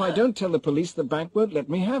money. If I don't tell the police, the bank won't let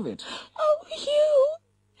me have it. Oh, Hugh,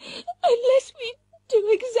 unless we do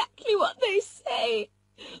exactly what they say,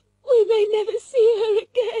 we may never see her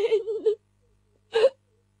again.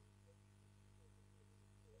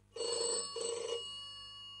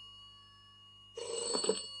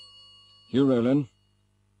 Hugh Rowland?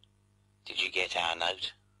 Did you get our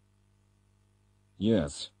note?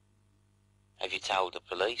 Yes. Have you told the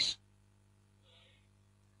police?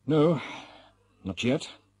 No, not yet.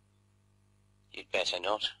 You'd better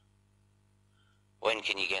not. When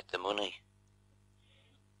can you get the money?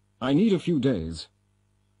 I need a few days.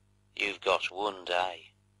 You've got one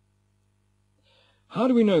day. How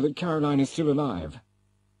do we know that Caroline is still alive?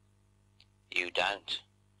 You don't.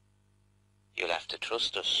 You'll have to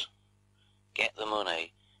trust us. Get the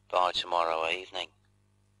money by tomorrow evening.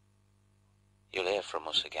 You'll hear from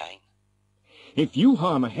us again. If you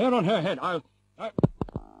harm a hair on her head, I'll...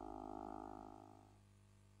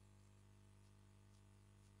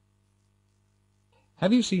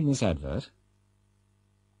 Have you seen this advert?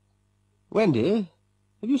 Wendy,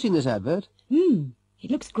 have you seen this advert? It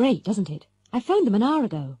looks great, doesn't it? I phoned them an hour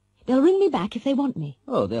ago. They'll ring me back if they want me.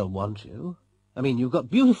 Oh, they'll want you. I mean, you've got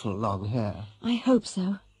beautiful long hair. I hope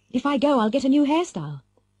so. If I go, I'll get a new hairstyle.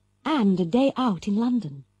 And a day out in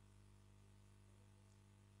London.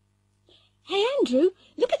 Hey, Andrew,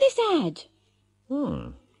 look at this ad.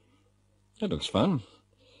 That looks fun.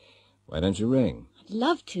 Why don't you ring? I'd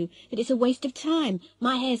love to, but it's a waste of time.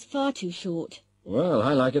 My hair's far too short. Well,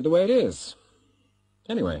 I like it the way it is.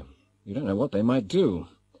 Anyway, you don't know what they might do.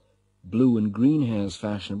 Blue and green hair's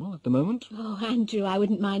fashionable at the moment. Oh, Andrew, I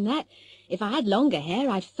wouldn't mind that. If I had longer hair,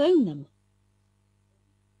 I'd phone them.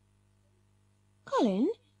 Colin,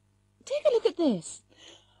 take a look at this.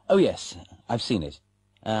 Oh, yes, I've seen it.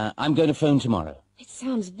 I'm going to phone tomorrow. It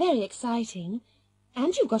sounds very exciting.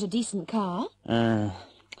 And you've got a decent car. There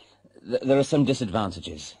are some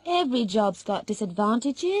disadvantages. Every job's got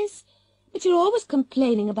disadvantages. But you're always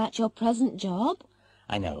complaining about your present job.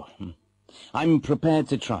 I know. I'm prepared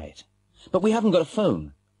to try it. But we haven't got a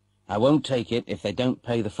phone. I won't take it if they don't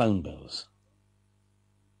pay the phone bills.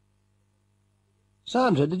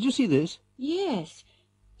 Sandra, did you see this? Yes.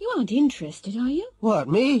 You aren't interested, are you? What,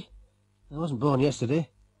 me? I wasn't born yesterday.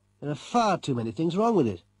 There are far too many things wrong with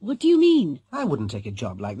it. What do you mean? I wouldn't take a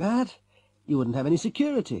job like that. You wouldn't have any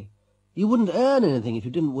security. You wouldn't earn anything if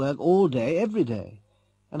you didn't work all day, every day.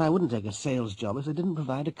 And I wouldn't take a sales job if they didn't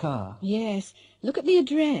provide a car. Yes. Look at the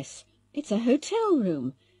address. It's a hotel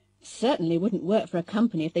room. Certainly wouldn't work for a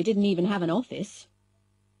company if they didn't even have an office.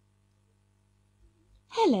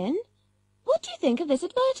 Helen, what do you think of this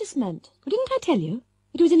advertisement? Well, didn't I tell you?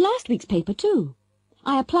 It was in last week's paper, too.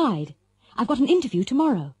 I applied. I've got an interview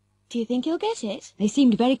tomorrow. Do you think you'll get it? They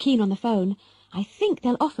seemed very keen on the phone. I think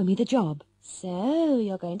they'll offer me the job. So,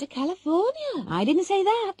 you're going to California? I didn't say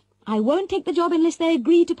that. I won't take the job unless they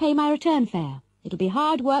agree to pay my return fare. It'll be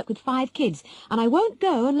hard work with 5 kids, and I won't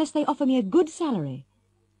go unless they offer me a good salary.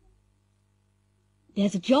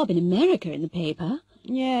 There's a job in America in the paper.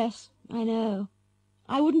 Yes, I know.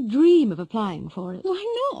 I wouldn't dream of applying for it.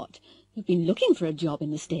 Why not? You've been looking for a job in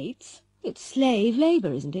the States. It's slave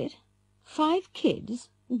labour, isn't it? 5 kids,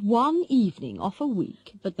 1 evening off a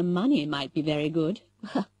week. But the money might be very good.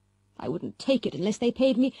 I wouldn't take it unless they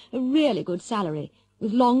paid me a really good salary,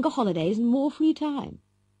 with longer holidays and more free time.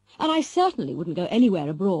 And I certainly wouldn't go anywhere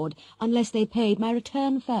abroad unless they paid my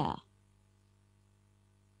return fare.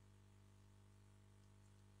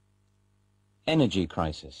 Energy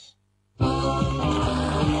crisis. Good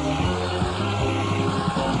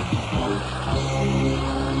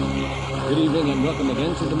evening and welcome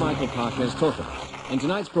again to the Michael Parker's Talk About. In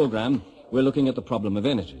tonight's program, we're looking at the problem of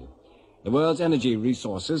energy. The world's energy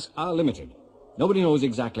resources are limited. Nobody knows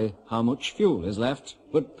exactly how much fuel is left,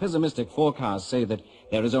 but pessimistic forecasts say that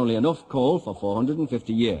there is only enough coal for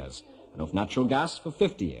 450 years, enough natural gas for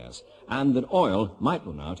 50 years, and that oil might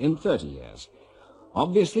run out in 30 years.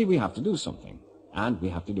 Obviously, we have to do something, and we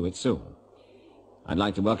have to do it soon. I'd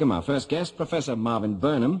like to welcome our first guest, Professor Marvin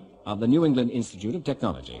Burnham of the New England Institute of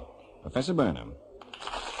Technology. Professor Burnham.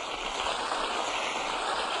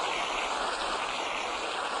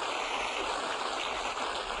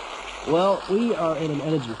 Well, we are in an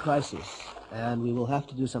energy crisis, and we will have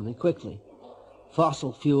to do something quickly.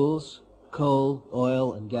 Fossil fuels, coal,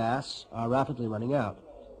 oil, and gas are rapidly running out.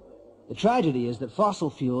 The tragedy is that fossil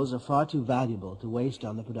fuels are far too valuable to waste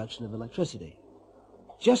on the production of electricity.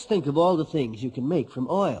 Just think of all the things you can make from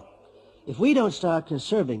oil. If we don't start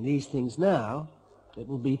conserving these things now, it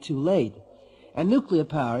will be too late. And nuclear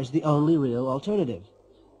power is the only real alternative.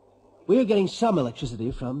 We are getting some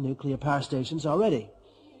electricity from nuclear power stations already.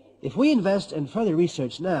 If we invest in further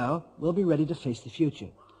research now, we'll be ready to face the future.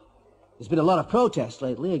 There's been a lot of protest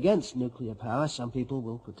lately against nuclear power. Some people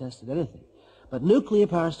will protest at anything. But nuclear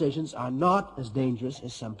power stations are not as dangerous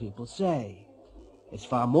as some people say. It's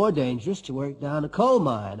far more dangerous to work down a coal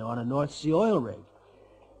mine or on a North Sea oil rig.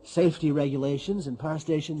 Safety regulations in power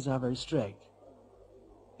stations are very strict.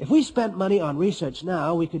 If we spent money on research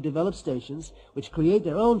now, we could develop stations which create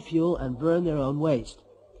their own fuel and burn their own waste.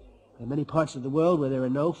 In many parts of the world where there are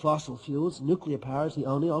no fossil fuels, nuclear power is the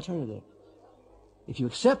only alternative. If you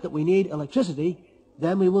accept that we need electricity,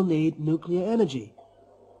 then we will need nuclear energy.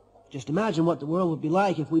 Just imagine what the world would be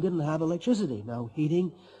like if we didn't have electricity. No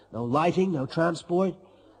heating, no lighting, no transport,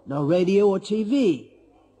 no radio or TV.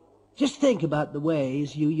 Just think about the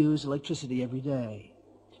ways you use electricity every day.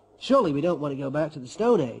 Surely we don't want to go back to the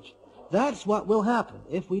Stone Age. That's what will happen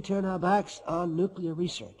if we turn our backs on nuclear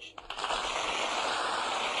research.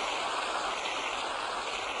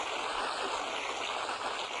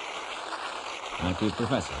 Thank you,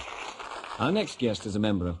 Professor. Our next guest is a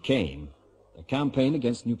member of CANE, the Campaign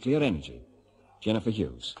Against Nuclear Energy, Jennifer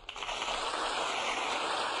Hughes.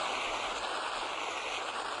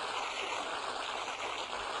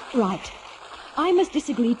 Right. I must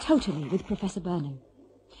disagree totally with Professor Burnham.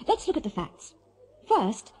 Let's look at the facts.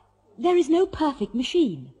 First, there is no perfect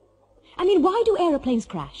machine. I mean, why do aeroplanes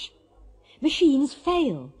crash? Machines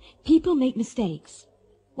fail. People make mistakes.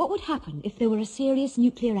 What would happen if there were a serious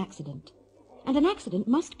nuclear accident? And an accident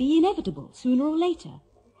must be inevitable, sooner or later.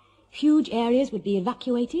 Huge areas would be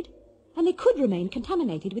evacuated, and they could remain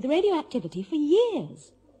contaminated with radioactivity for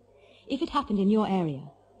years. If it happened in your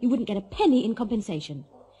area, you wouldn't get a penny in compensation.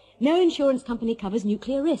 No insurance company covers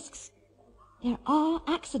nuclear risks. There are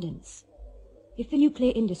accidents. If the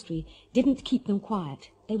nuclear industry didn't keep them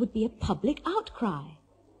quiet, there would be a public outcry.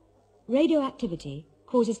 Radioactivity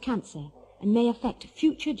causes cancer and may affect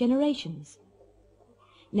future generations.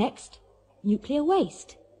 Next, nuclear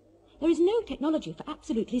waste. There is no technology for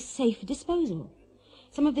absolutely safe disposal.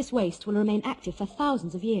 Some of this waste will remain active for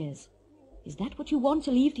thousands of years. Is that what you want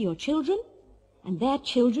to leave to your children? And their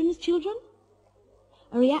children's children?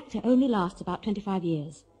 A reactor only lasts about 25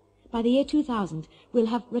 years. By the year 2000, we'll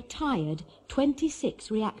have retired 26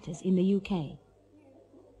 reactors in the UK.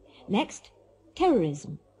 Next,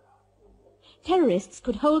 terrorism. Terrorists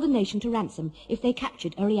could hold a nation to ransom if they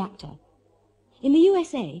captured a reactor. In the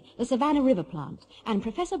USA, the Savannah River plant, and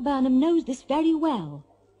Professor Burnham knows this very well,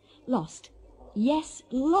 lost, yes,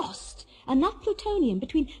 lost, enough plutonium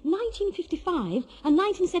between 1955 and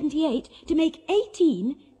 1978 to make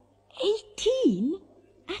 18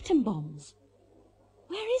 atom bombs.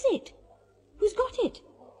 Where is it? Who's got it?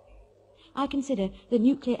 I consider that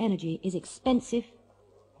nuclear energy is expensive,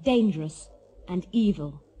 dangerous, and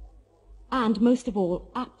evil. And, most of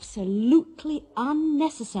all, absolutely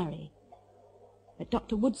unnecessary. But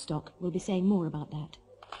Dr. Woodstock will be saying more about that.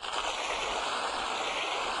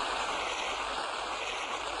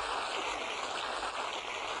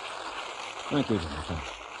 Thank you, Jennifer.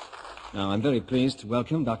 Now, I'm very pleased to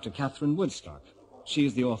welcome Dr. Catherine Woodstock. She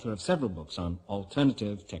is the author of several books on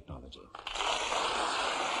alternative technology.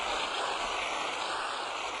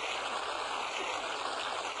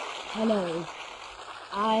 Hello.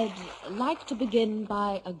 I'd like to begin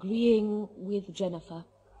by agreeing with Jennifer.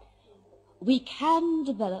 We can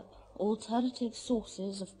develop alternative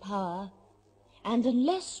sources of power, and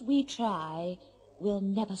unless we try, we'll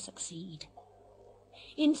never succeed.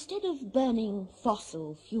 Instead of burning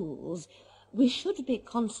fossil fuels, we should be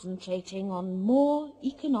concentrating on more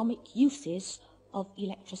economic uses of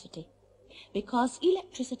electricity, because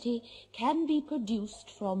electricity can be produced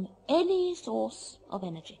from any source of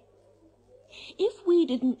energy. If we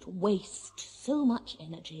didn't waste so much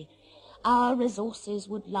energy, our resources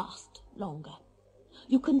would last longer.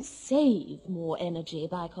 You can save more energy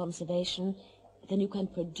by conservation than you can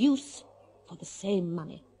produce for the same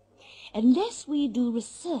money. Unless we do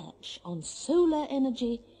research on solar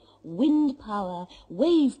energy, wind power,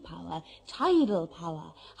 wave power, tidal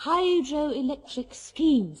power, hydroelectric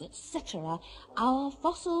schemes, etc., our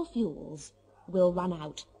fossil fuels will run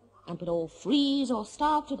out and we'll all freeze or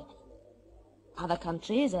starve to death. Other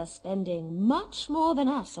countries are spending much more than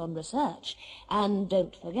us on research, and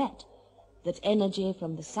don't forget that energy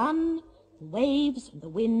from the sun, the waves, and the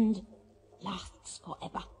wind lasts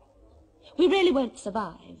forever. We really won't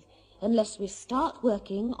survive unless we start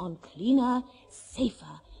working on cleaner,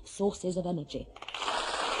 safer sources of energy.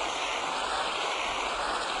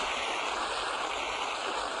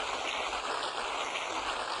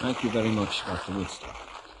 Thank you very much, Dr. Woodstock.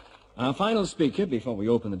 Our final speaker, before we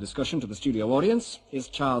open the discussion to the studio audience, is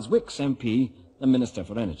Charles Wicks, MP, the Minister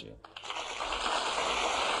for Energy.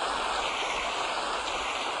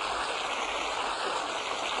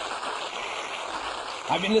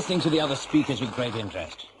 I've been listening to the other speakers with great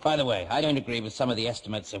interest. By the way, I don't agree with some of the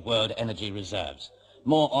estimates of world energy reserves.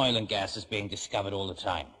 More oil and gas is being discovered all the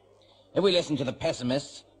time. If we listen to the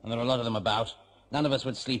pessimists, and there are a lot of them about, none of us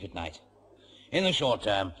would sleep at night. In the short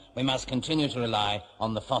term, we must continue to rely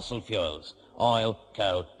on the fossil fuels, oil,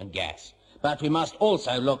 coal and gas. But we must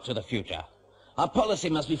also look to the future. Our policy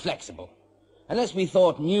must be flexible. Unless we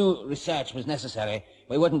thought new research was necessary,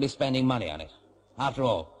 we wouldn't be spending money on it. After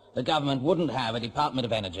all, the government wouldn't have a Department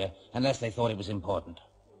of Energy unless they thought it was important.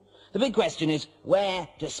 The big question is where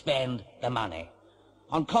to spend the money.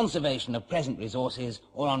 On conservation of present resources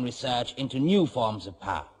or on research into new forms of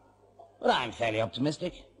power. But I'm fairly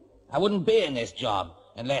optimistic. I wouldn't be in this job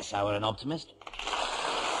unless I were an optimist.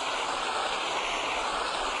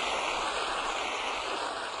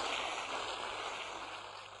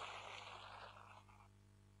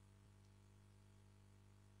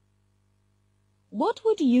 What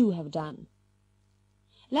would you have done?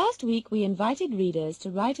 Last week we invited readers to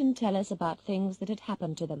write and tell us about things that had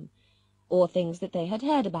happened to them, or things that they had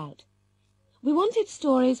heard about. We wanted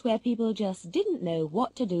stories where people just didn't know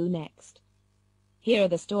what to do next. Here are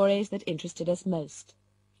the stories that interested us most.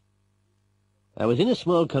 I was in a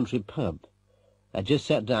small country pub. I just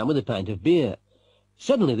sat down with a pint of beer.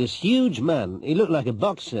 Suddenly this huge man, he looked like a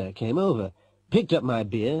boxer, came over, picked up my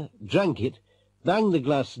beer, drank it, banged the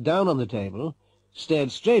glass down on the table,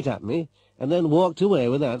 stared straight at me, and then walked away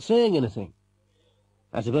without saying anything.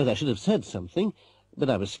 I suppose I should have said something, but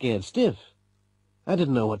I was scared stiff. I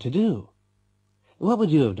didn't know what to do. What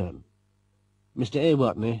would you have done? Mr. A.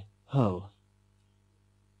 Watney, Hull.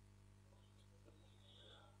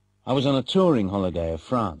 I was on a touring holiday of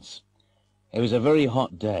France. It was a very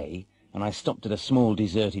hot day, and I stopped at a small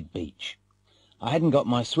deserted beach. I hadn't got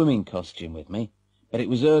my swimming costume with me, but it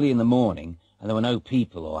was early in the morning, and there were no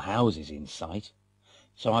people or houses in sight.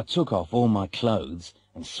 So I took off all my clothes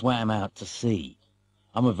and swam out to sea.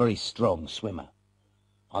 I'm a very strong swimmer.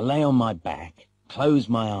 I lay on my back, closed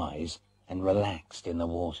my eyes, and relaxed in the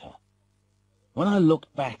water. When I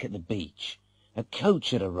looked back at the beach, a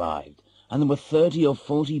coach had arrived, and there were 30 or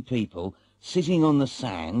 40 people sitting on the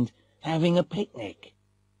sand having a picnic.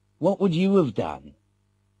 What would you have done?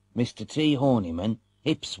 Mr. T. Horniman,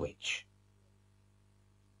 Ipswich.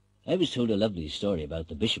 I was told a lovely story about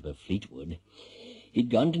the Bishop of Fleetwood. He'd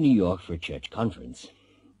gone to New York for a church conference.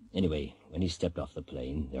 Anyway, when he stepped off the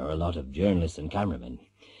plane, there were a lot of journalists and cameramen.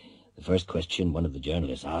 The first question one of the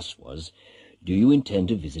journalists asked was, "Do you intend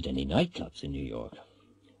to visit any nightclubs in New York?"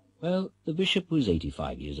 Well, the bishop was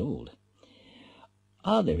 85 years old.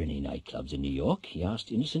 "Are there any nightclubs in New York?" he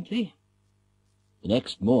asked innocently. The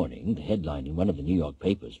next morning, the headline in one of the New York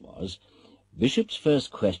papers was, "Bishop's first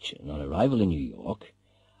question on arrival in New York,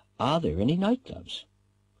 are there any nightclubs?"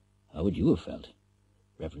 How would you have felt?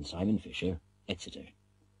 Reverend Simon Fisher, Exeter.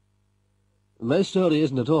 My story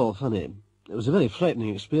isn't at all funny. It was a very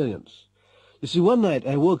frightening experience. You see, one night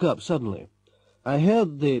I woke up suddenly. I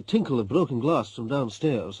heard the tinkle of broken glass from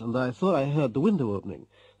downstairs, and I thought I heard the window opening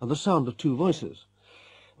and the sound of two voices.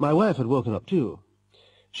 My wife had woken up too.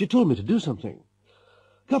 She told me to do something.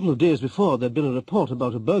 A couple of days before, there'd been a report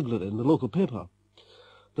about a burglary in the local paper.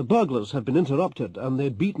 The burglars had been interrupted, and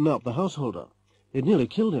they'd beaten up the householder. They'd nearly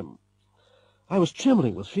killed him. I was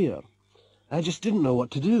trembling with fear. I just didn't know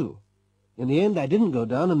what to do. In the end, I didn't go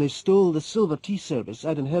down, and they stole the silver tea service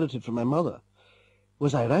I'd inherited from my mother.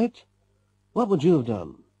 Was I right? What would you have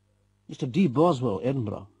done? Mr. D. Boswell,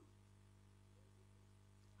 Edinburgh.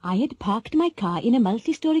 I had parked my car in a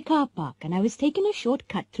multi-storey car park, and I was taking a short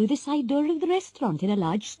cut through the side door of the restaurant in a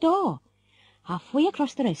large store. Halfway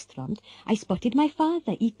across the restaurant, I spotted my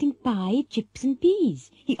father eating pie, chips and peas.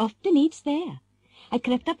 He often eats there. I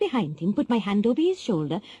crept up behind him, put my hand over his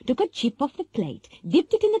shoulder, took a chip off the plate,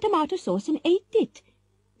 dipped it in the tomato sauce and ate it.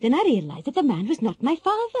 Then I realized that the man was not my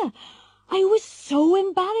father. I was so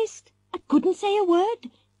embarrassed. I couldn't say a word.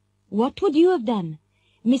 What would you have done?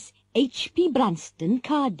 Miss H.P. Branston,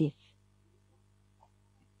 Cardiff.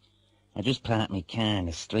 I just parked my car in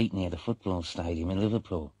the street near the football stadium in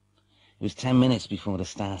Liverpool. It was 10 minutes before the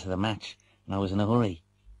start of the match, and I was in a hurry.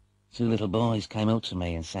 Two little boys came up to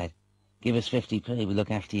me and said, "Give us 50p, we'll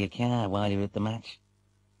look after your car while you're at the match."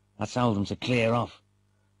 I told them to clear off,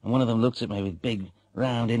 and one of them looked at me with big,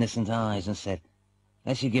 round, innocent eyes and said,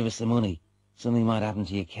 "Unless you give us the money, something might happen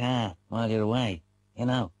to your car while you're away. You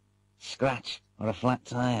know, scratch or a flat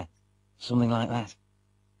tyre, something like that."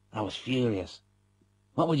 I was furious.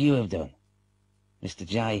 What would you have done? Mr.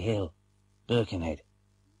 J. Hill, Birkenhead.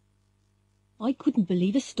 I couldn't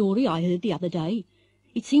believe a story I heard the other day.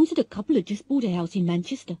 It seems that a couple had just bought a house in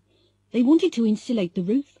Manchester. They wanted to insulate the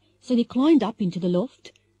roof, so they climbed up into the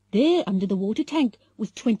loft. There, under the water tank,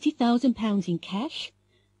 was £20,000 in cash.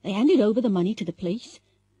 They handed over the money to the police.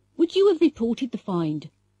 Would you have reported the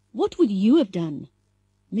find? What would you have done?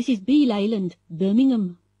 Mrs. B. Leyland,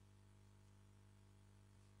 Birmingham.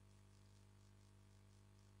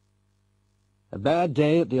 A bad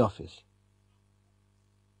day at the office.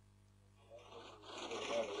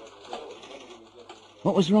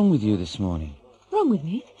 What was wrong with you this morning? Wrong with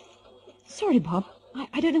me? Sorry, Bob.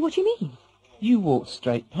 I don't know what you mean. You walked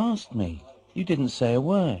straight past me. You didn't say a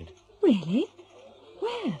word. Really?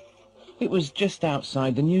 Where? It was just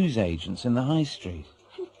outside the newsagents in the High Street.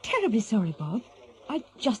 I'm terribly sorry, Bob. I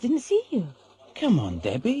just didn't see you. Come on,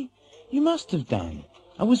 Debbie. You must have done.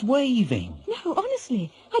 I was waving. No,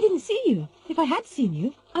 honestly, I didn't see you. If I had seen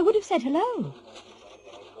you, I would have said hello.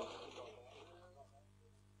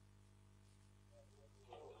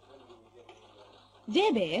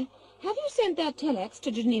 Debbie, have you sent that telex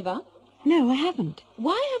to Geneva? No, I haven't.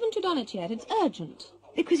 Why haven't you done it yet? It's urgent.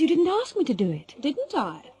 Because you didn't ask me to do it. Didn't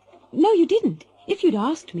I? No, you didn't. If you'd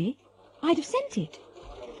asked me, I'd have sent it.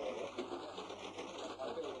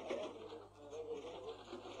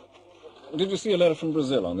 Did you see a letter from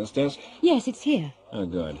Brazil on this desk? Yes, it's here. Oh,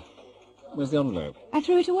 good. Where's the envelope? I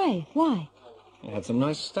threw it away. Why? It had some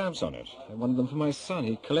nice stamps on it. I wanted them for my son.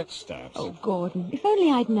 He collects stamps. Oh, Gordon, if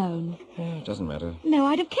only I'd known. It doesn't matter. No,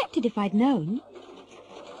 I'd have kept it if I'd known.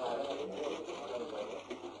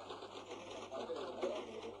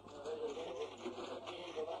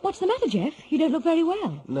 What's the matter, Jeff? You don't look very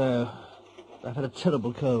well. No, I've had a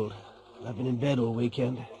terrible cold. I've been in bed all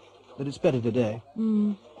weekend, but it's better today.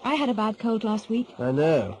 I had a bad cold last week. I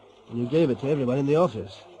know, and you gave it to everyone in the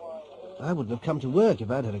office. I wouldn't have come to work if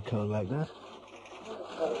I'd had a cold like that.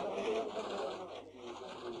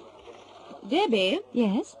 Debbie?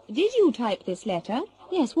 Yes? Did you type this letter?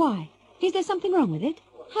 Yes, why? Is there something wrong with it?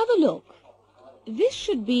 Have a look. This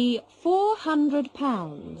should be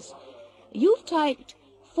 £400. You've typed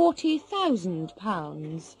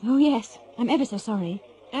 £40,000. Oh, yes. I'm ever so sorry.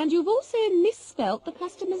 And you've also misspelt the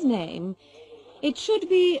customer's name. It should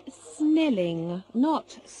be Snelling,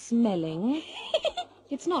 not Smelling.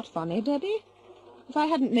 It's not funny, Debbie. If I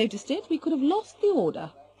hadn't noticed it, we could have lost the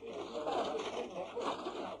order.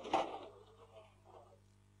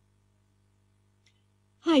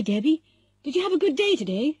 Hi, Debbie. Did you have a good day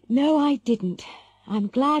today? No, I didn't. I'm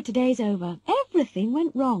glad today's over. Everything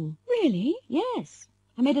went wrong. Really? Yes.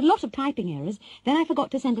 I made a lot of typing errors, then I forgot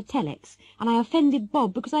to send a telex, and I offended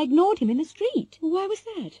Bob because I ignored him in the street. Why was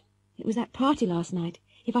that? It was that party last night.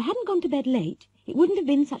 If I hadn't gone to bed late, it wouldn't have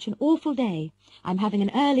been such an awful day. I'm having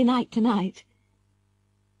an early night tonight.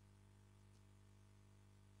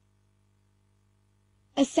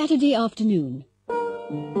 A Saturday afternoon.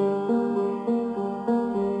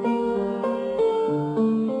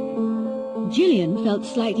 Gillian felt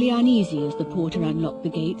slightly uneasy as the porter unlocked the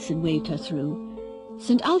gates and waved her through.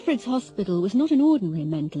 St. Alfred's Hospital was not an ordinary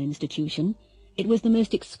mental institution. It was the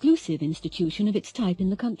most exclusive institution of its type in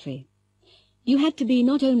the country. You had to be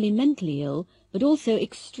not only mentally ill, but also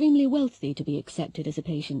extremely wealthy to be accepted as a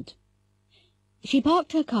patient. She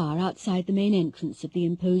parked her car outside the main entrance of the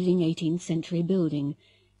imposing 18th century building.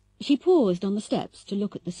 She paused on the steps to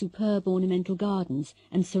look at the superb ornamental gardens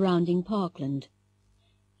and surrounding parkland.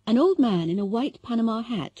 An old man in a white Panama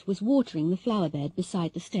hat was watering the flower bed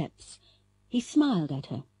beside the steps. He smiled at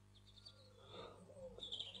her.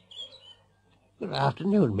 Good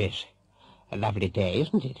afternoon, miss. A lovely day,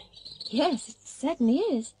 isn't it? Yes, it certainly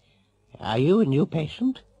is. Are you a new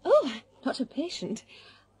patient? Oh, I'm not a patient.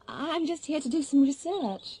 I'm just here to do some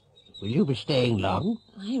research. Will you be staying long?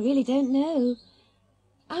 I really don't know.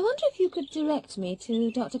 I wonder if you could direct me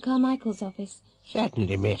to Dr. Carmichael's office.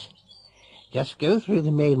 Certainly, miss. Just go through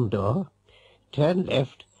the main door, turn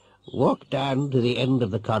left, walk down to the end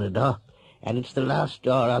of the corridor, and it's the last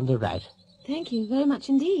door on the right. Thank you very much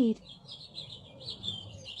indeed.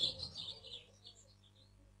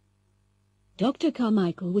 Dr.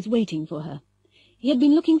 Carmichael was waiting for her. He had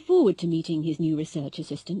been looking forward to meeting his new research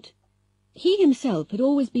assistant. He himself had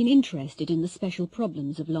always been interested in the special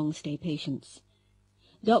problems of long-stay patients.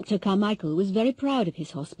 Dr. Carmichael was very proud of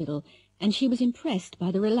his hospital, and she was impressed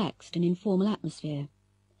by the relaxed and informal atmosphere.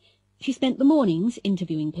 She spent the mornings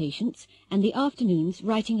interviewing patients and the afternoons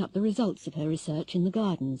writing up the results of her research in the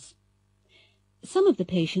gardens. Some of the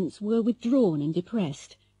patients were withdrawn and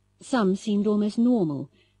depressed. Some seemed almost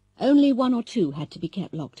normal. Only one or two had to be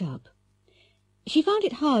kept locked up. She found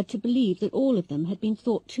it hard to believe that all of them had been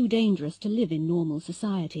thought too dangerous to live in normal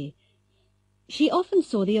society. She often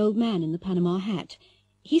saw the old man in the Panama hat.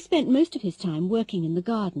 He spent most of his time working in the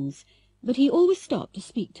gardens, but he always stopped to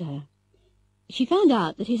speak to her. She found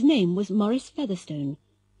out that his name was Maurice Featherstone.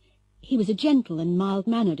 He was a gentle and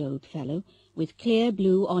mild-mannered old fellow, with clear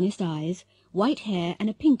blue honest eyes, white hair and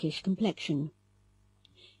a pinkish complexion.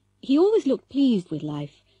 He always looked pleased with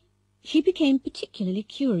life. She became particularly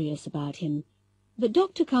curious about him, but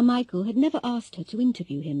Dr. Carmichael had never asked her to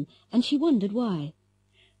interview him, and she wondered why.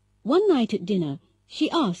 One night at dinner,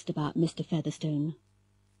 she asked about Mr. Featherstone.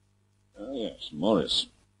 Yes, Morris.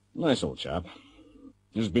 Nice old chap.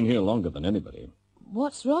 He's been here longer than anybody.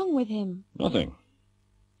 What's wrong with him? Nothing.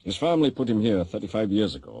 His family put him here 35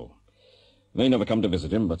 years ago. They never come to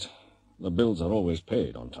visit him, but the bills are always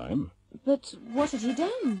paid on time. But what had he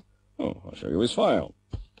done? Oh, I'll show you his file.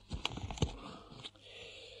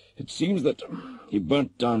 It seems that he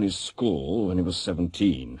burnt down his school when he was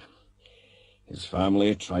 17. His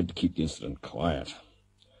family tried to keep the incident quiet.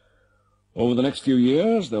 Over the next few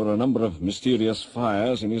years, there were a number of mysterious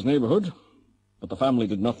fires in his neighborhood, but the family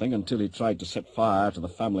did nothing until he tried to set fire to the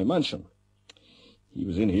family mansion. He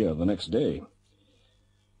was in here the next day.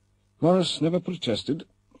 Morris never protested.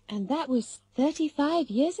 And that was 35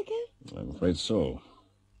 years ago? I'm afraid so.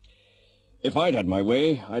 If I'd had my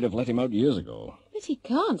way, I'd have let him out years ago. But he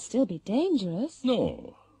can't still be dangerous.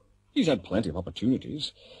 No. He's had plenty of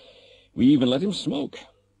opportunities. We even let him smoke.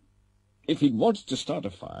 If he'd wanted to start a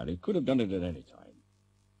fire, he could have done it at any time.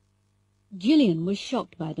 Gillian was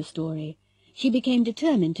shocked by the story. She became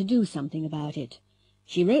determined to do something about it.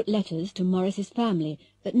 She wrote letters to Morris's family,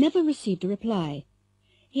 but never received a reply.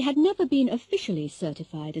 He had never been officially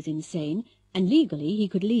certified as insane, and legally he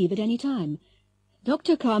could leave at any time.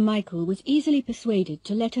 Dr. Carmichael was easily persuaded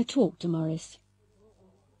to let her talk to Morris.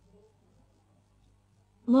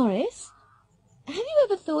 Morris, have you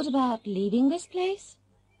ever thought about leaving this place?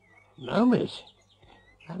 No, miss.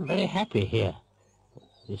 I'm very happy here.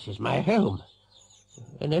 This is my home.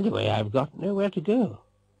 And anyway, I've got nowhere to go.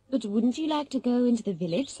 But wouldn't you like to go into the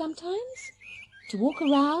village sometimes? To walk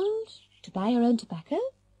around? To buy your own tobacco?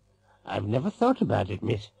 I've never thought about it,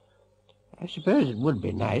 miss. I suppose it would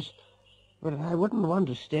be nice, but I wouldn't want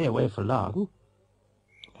to stay away for long.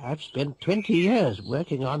 I've spent 20 years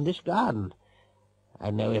working on this garden. I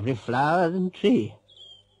know every flower and tree.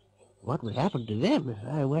 What would happen to them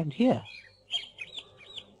if I went here?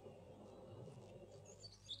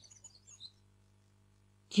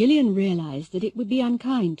 Gillian realized that it would be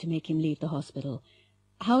unkind to make him leave the hospital.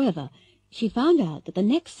 However, she found out that the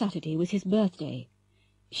next Saturday was his birthday.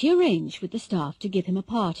 She arranged with the staff to give him a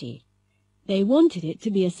party. They wanted it to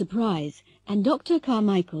be a surprise, and Dr.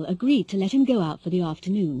 Carmichael agreed to let him go out for the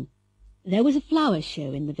afternoon. There was a flower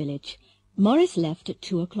show in the village. Morris left at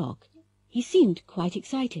 2 o'clock. He seemed quite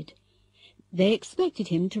excited. They expected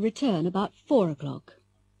him to return about 4 o'clock.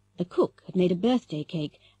 The cook had made a birthday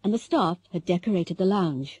cake, and the staff had decorated the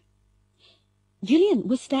lounge. Gillian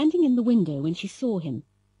was standing in the window when she saw him.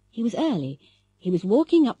 He was early. He was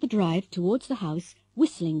walking up the drive towards the house,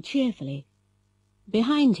 whistling cheerfully.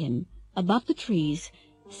 Behind him, above the trees,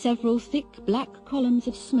 Several thick black columns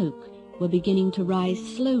of smoke were beginning to rise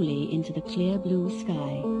slowly into the clear blue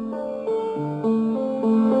sky.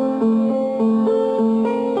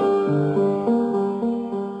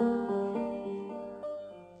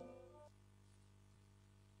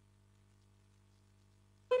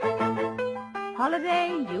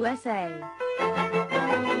 Holiday USA.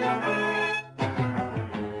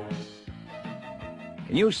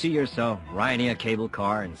 Can you see yourself riding a cable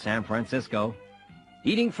car in San Francisco,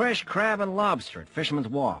 eating fresh crab and lobster at Fisherman's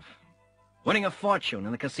Wharf, winning a fortune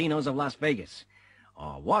in the casinos of Las Vegas,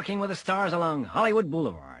 or walking with the stars along Hollywood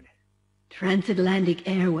Boulevard? Transatlantic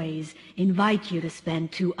Airways invite you to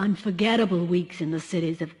spend 2 unforgettable weeks in the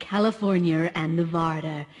cities of California and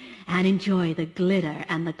Nevada and enjoy the glitter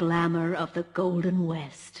and the glamour of the Golden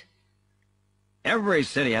West. Every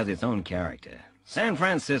city has its own character. San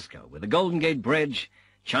Francisco, with the Golden Gate Bridge,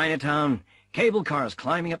 Chinatown, cable cars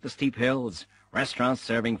climbing up the steep hills, restaurants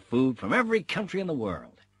serving food from every country in the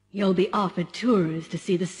world. You'll be offered tours to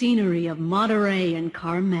see the scenery of Monterey and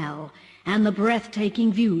Carmel and the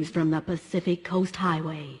breathtaking views from the Pacific Coast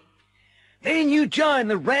Highway. Then you join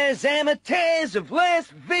the razzmatazz of Las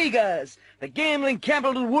Vegas, the gambling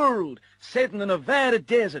capital of the world, set in the Nevada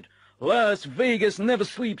desert. Las Vegas never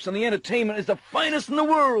sleeps, and the entertainment is the finest in the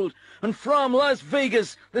world. And from Las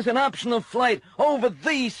Vegas, there's an optional flight over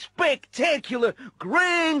the spectacular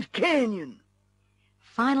Grand Canyon.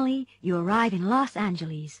 Finally, you arrive in Los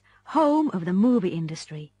Angeles, home of the movie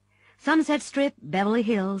industry. Sunset Strip, Beverly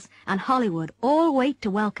Hills, and Hollywood all wait to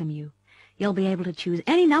welcome you. You'll be able to choose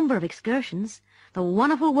any number of excursions, the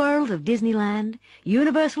wonderful world of Disneyland,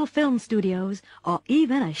 Universal Film Studios, or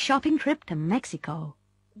even a shopping trip to Mexico.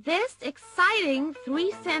 This exciting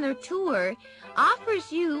 3-center tour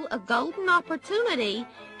offers you a golden opportunity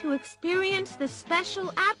to experience the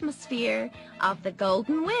special atmosphere of the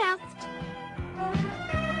Golden West.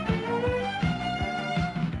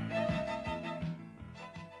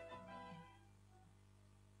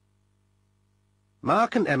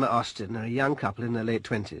 Mark and Emma Austin are a young couple in their late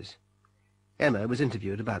 20s. Emma was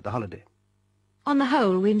interviewed about the holiday. On the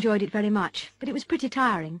whole, we enjoyed it very much, but it was pretty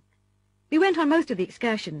tiring. We went on most of the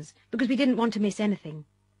excursions because we didn't want to miss anything.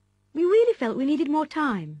 We really felt we needed more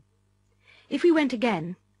time. If we went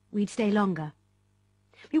again, we'd stay longer.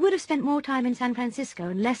 We would have spent more time in San Francisco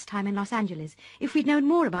and less time in Los Angeles if we'd known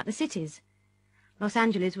more about the cities. Los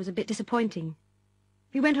Angeles was a bit disappointing.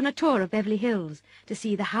 We went on a tour of Beverly Hills to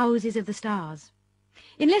see the houses of the stars.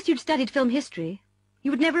 Unless you'd studied film history,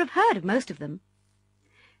 you would never have heard of most of them.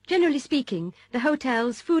 Generally speaking, the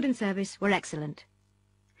hotels, food and service were excellent.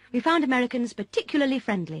 We found Americans particularly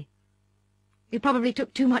friendly. We probably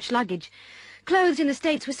took too much luggage. Clothes in the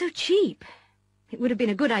States were so cheap. It would have been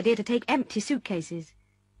a good idea to take empty suitcases.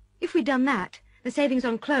 If we'd done that, the savings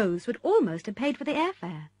on clothes would almost have paid for the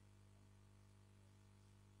airfare.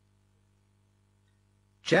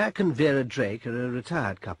 Jack and Vera Drake are a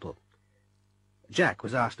retired couple. Jack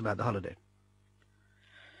was asked about the holiday.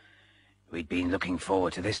 We'd been looking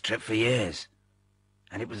forward to this trip for years,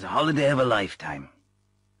 and it was the holiday of a lifetime.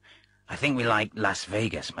 I think we liked Las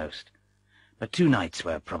Vegas most, but 2 nights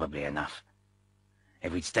were probably enough.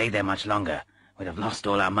 If we'd stayed there much longer, we'd have lost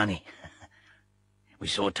all our money. We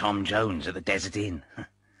saw Tom Jones at the Desert Inn.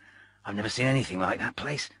 I've never seen anything like that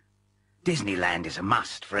place. Disneyland is a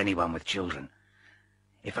must for anyone with children.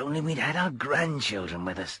 If only we'd had our grandchildren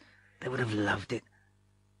with us, they would have loved it.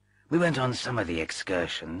 We went on some of the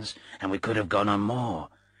excursions, and we could have gone on more,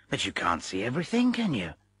 but you can't see everything, can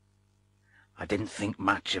you? I didn't think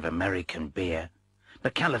much of American beer,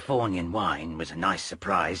 but Californian wine was a nice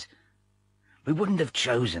surprise. We wouldn't have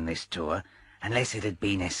chosen this tour unless it had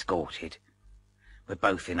been escorted. We're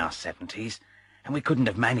both in our 70s, and we couldn't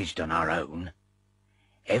have managed on our own.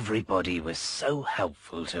 Everybody was so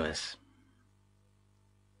helpful to us.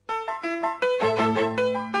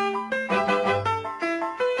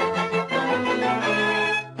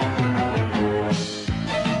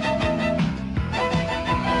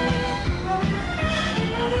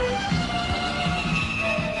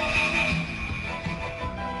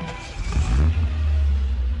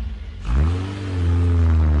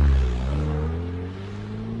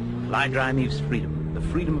 Fly Dry means freedom, the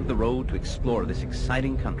freedom of the road to explore this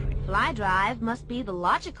exciting country. Fly Drive must be the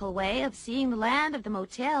logical way of seeing the land of the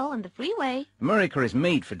motel and the freeway. America is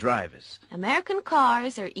made for drivers. American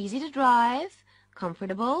cars are easy to drive,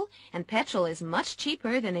 comfortable, and petrol is much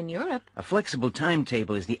cheaper than in Europe. A flexible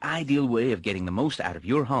timetable is the ideal way of getting the most out of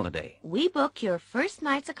your holiday. We book your first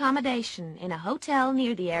night's accommodation in a hotel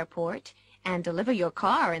near the airport and deliver your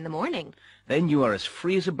car in the morning. Then you are as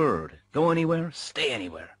free as a bird. Go anywhere, stay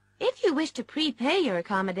anywhere. If you wish to prepay your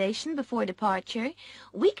accommodation before departure,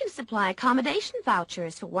 we can supply accommodation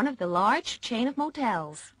vouchers for one of the large chain of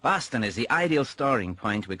motels. Boston is the ideal starting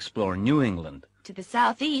point to explore New England. To the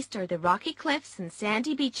southeast are the rocky cliffs and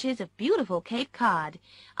sandy beaches of beautiful Cape Cod,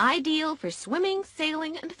 ideal for swimming,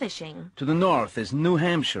 sailing, and fishing. To the north is New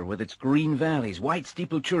Hampshire with its green valleys, white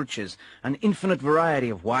steepled churches, and infinite variety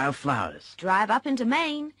of wild flowers. Drive up into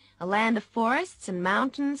Maine, a land of forests and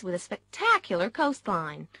mountains with a spectacular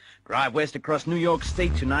coastline. Drive west across New York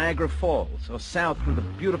State to Niagara Falls, or south through the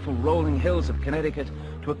beautiful rolling hills of Connecticut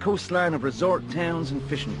to a coastline of resort towns and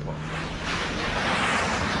fishing ports.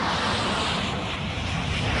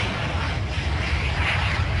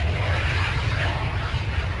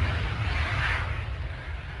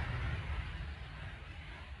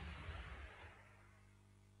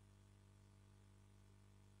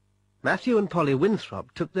 Matthew and Polly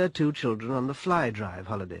Winthrop took their 2 children on the fly drive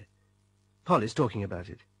holiday. Polly's talking about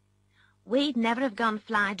it. We'd never have gone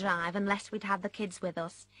fly drive unless we'd had the kids with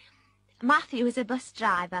us. Matthew is a bus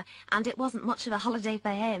driver, and it wasn't much of a holiday for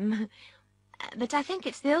him. But I think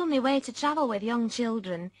it's the only way to travel with young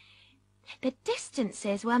children. The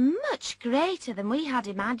distances were much greater than we had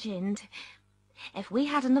imagined. If we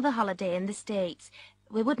had another holiday in the States,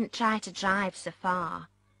 we wouldn't try to drive so far.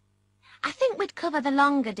 I think we'd cover the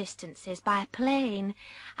longer distances by plane,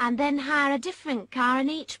 and then hire a different car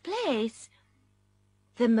in each place.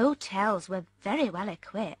 The motels were very well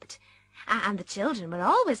equipped, and the children were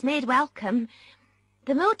always made welcome.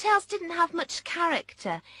 The motels didn't have much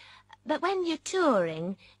character, but when you're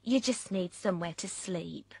touring, you just need somewhere to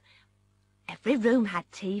sleep. Every room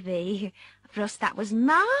had TV. For us, that was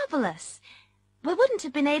marvellous. We wouldn't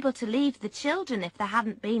have been able to leave the children if there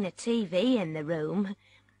hadn't been a TV in the room.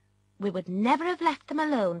 We would never have left them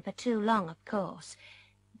alone for too long, of course,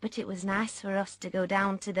 but it was nice for us to go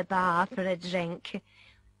down to the bar for a drink.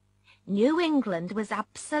 New England was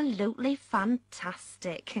absolutely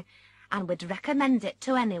fantastic, and would recommend it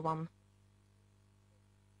to anyone.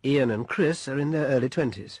 Ian and Chris are in their early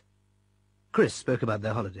 20s. Chris spoke about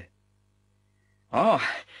their holiday. Oh,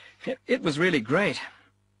 it was really great.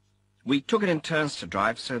 We took it in turns to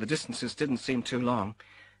drive, so the distances didn't seem too long.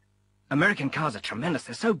 American cars are tremendous.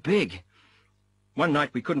 They're so big. One night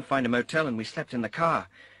we couldn't find a motel and we slept in the car.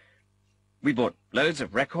 We bought loads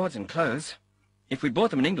of records and clothes. If we'd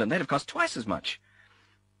bought them in England, they'd have cost twice as much.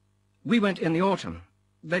 We went in the autumn.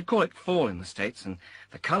 They'd call it fall in the States, and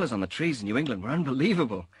the colours on the trees in New England were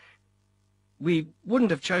unbelievable. We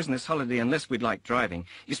wouldn't have chosen this holiday unless we'd liked driving.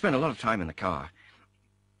 You spend a lot of time in the car.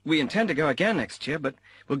 We intend to go again next year, but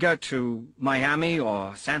we'll go to Miami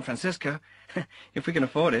or San Francisco, if we can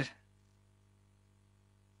afford it.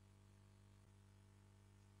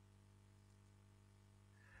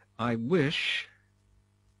 I wish...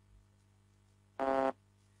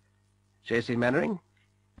 J.C. Mannering?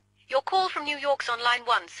 Your call from New York's on line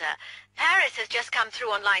 1, sir. Paris has just come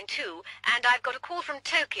through on line 2, and I've got a call from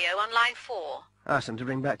Tokyo on line 4. Ask them to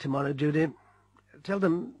ring back tomorrow, Judy. Tell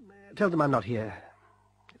them I'm not here.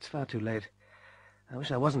 It's far too late. I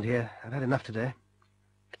wish I wasn't here. I've had enough today.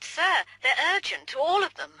 But, sir, they're urgent, all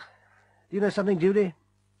of them. Do you know something, Judy?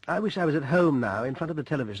 I wish I was at home now, in front of the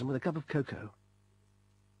television, with a cup of cocoa.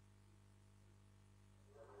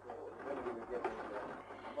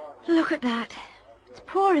 Look at that. It's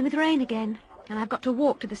pouring with rain again, and I've got to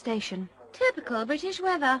walk to the station. Typical British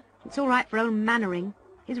weather. It's all right for old Mannering.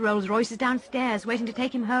 His Rolls-Royce is downstairs, waiting to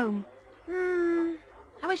take him home.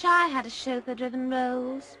 I wish I had a chauffeur-driven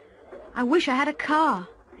Rolls. I wish I had a car.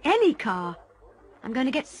 Any car. I'm going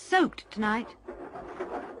to get soaked tonight.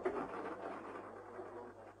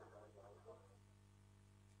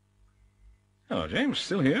 Oh, James,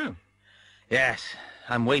 still here? Yes,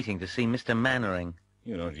 I'm waiting to see Mr. Mannering.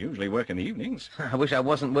 You don't usually work in the evenings. I wish I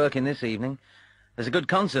wasn't working this evening. There's a good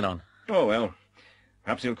concert on. Oh, well,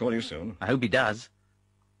 perhaps he'll call you soon. I hope he does.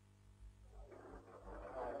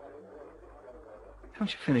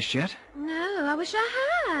 Haven't you finished yet? No, I wish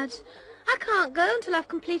I had. I can't go until I've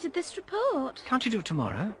completed this report. Can't you do it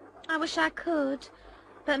tomorrow? I wish I could,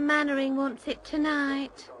 but Mannering wants it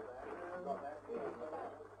tonight.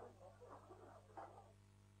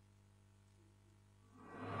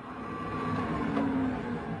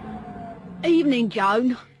 Evening,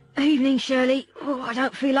 Joan. Evening, Shirley. Oh, I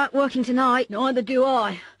don't feel like working tonight. Neither do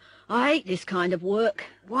I. I hate this kind of work.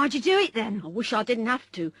 Why'd you do it, then? I wish I didn't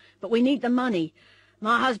have to, but we need the money.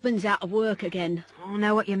 My husband's out of work again. I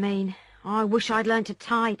know what you mean. I wish I'd learned to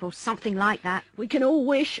type or something like that. We can all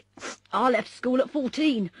wish. I left school at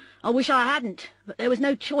 14. I wish I hadn't, but there was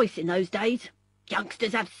no choice in those days.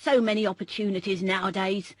 Youngsters have so many opportunities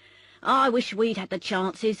nowadays. I wish we'd had the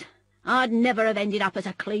chances. I'd never have ended up as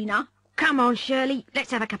a cleaner. Come on, Shirley,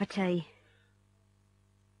 let's have a cup of tea.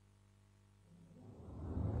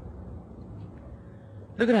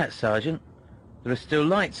 Look at that, Sergeant. There are still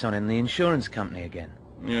lights on in the insurance company again.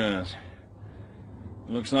 Yes.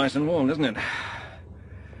 Looks nice and warm, doesn't it?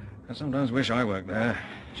 I sometimes wish I worked there.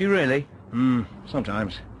 Do you really?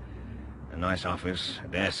 Sometimes. A nice office, a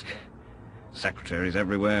desk, secretaries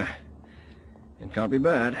everywhere. It can't be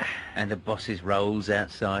bad. And the boss's rolls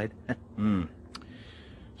outside.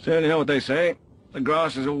 Certainly know what they say. The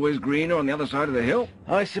grass is always greener on the other side of the hill.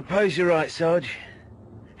 I suppose you're right, Sarge.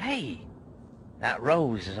 Hey, that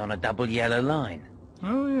rose is on a double yellow line.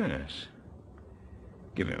 Oh, yes.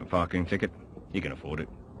 Give him a parking ticket. He can afford it.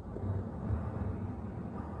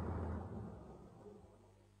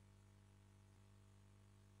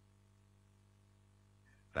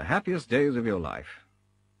 The happiest days of your life.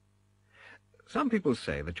 Some people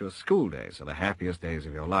say that your school days are the happiest days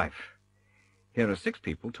of your life. Here are 6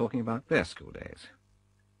 people talking about their school days.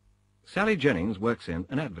 Sally Jennings works in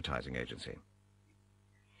an advertising agency.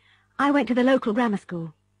 I went to the local grammar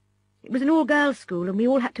school. It was an all-girls school and we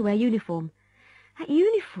all had to wear uniform. That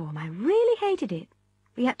uniform, I really hated it.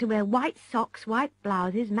 We had to wear white socks, white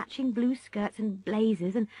blouses, matching blue skirts and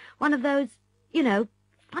blazers, and one of those, you know,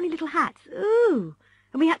 funny little hats. Ooh!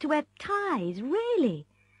 And we had to wear ties, really.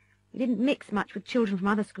 We didn't mix much with children from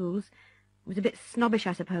other schools. It was a bit snobbish,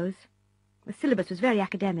 I suppose. The syllabus was very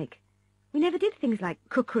academic. We never did things like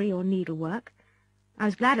cookery or needlework. I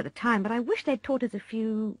was glad at the time, but I wish they'd taught us a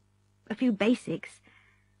few basics.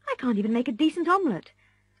 I can't even make a decent omelette.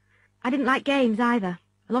 I didn't like games either.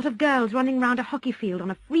 A lot of girls running round a hockey field on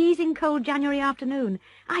a freezing cold January afternoon.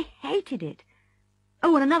 I hated it.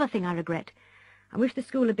 Oh, and another thing I regret. I wish the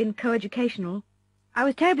school had been co-educational. I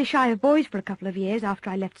was terribly shy of boys for a couple of years after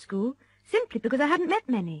I left school, simply because I hadn't met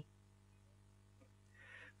many.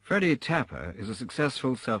 Freddie Tapper is a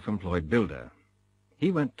successful self-employed builder.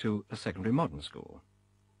 He went to a secondary modern school.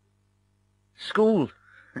 School?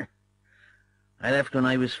 I left when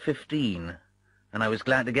I was 15, and I was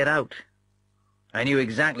glad to get out. I knew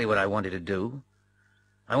exactly what I wanted to do.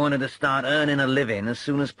 I wanted to start earning a living as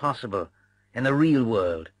soon as possible, in the real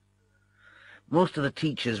world. Most of the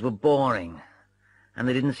teachers were boring, and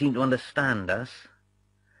they didn't seem to understand us.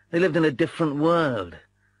 They lived in a different world.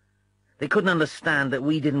 They couldn't understand that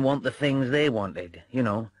we didn't want the things they wanted, you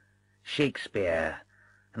know, Shakespeare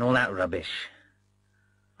and all that rubbish.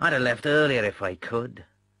 I'd have left earlier if I could.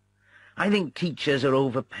 I think teachers are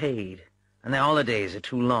overpaid, and their holidays are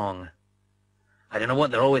too long. I don't know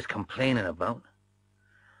what they're always complaining about.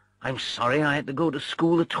 I'm sorry I had to go to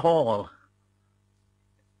school at all.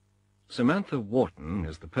 Samantha Wharton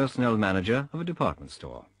is the personnel manager of a department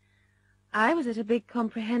store. I was at a big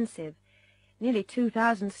comprehensive, nearly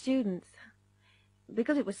 2,000 students.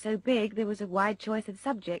 Because it was so big, there was a wide choice of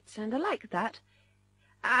subjects, and I liked that.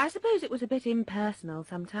 I suppose it was a bit impersonal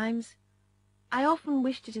sometimes. I often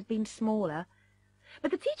wished it had been smaller,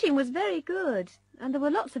 but the teaching was very good, and there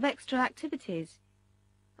were lots of extra activities.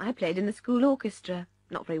 I played in the school orchestra,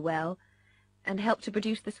 not very well, and helped to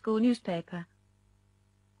produce the school newspaper.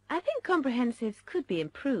 I think comprehensives could be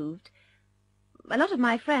improved. A lot of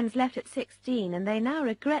my friends left at 16, and they now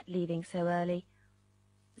regret leaving so early.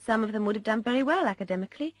 Some of them would have done very well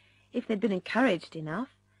academically, if they'd been encouraged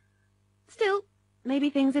enough. Still, maybe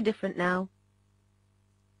things are different now.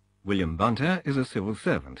 William Bunter is a civil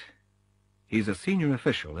servant. He's a senior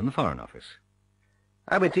official in the Foreign Office.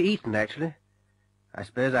 I went to Eton, actually. I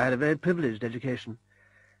suppose I had a very privileged education.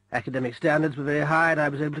 Academic standards were very high, and I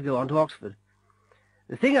was able to go on to Oxford.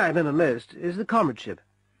 The thing I remember most is the comradeship.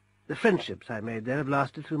 The friendships I made there have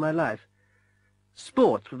lasted through my life.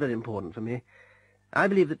 Sports were very important for me. I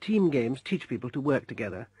believe that team games teach people to work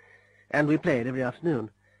together, and we played every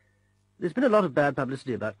afternoon. There's been a lot of bad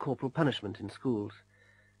publicity about corporal punishment in schools.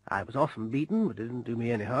 I was often beaten, but it didn't do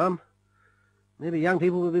me any harm. Maybe young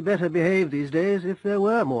people would be better behaved these days if there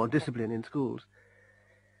were more discipline in schools.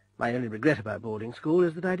 My only regret about boarding school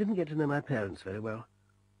is that I didn't get to know my parents very well.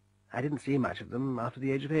 I didn't see much of them after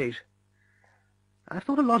the age of 8. I've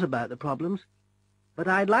thought a lot about the problems, but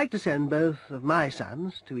I'd like to send both of my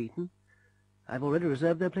sons to Eton. I've already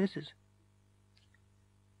reserved their places.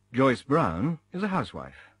 Joyce Brown is a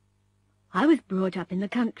housewife. I was brought up in the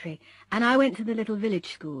country, and I went to the little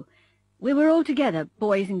village school. We were all together,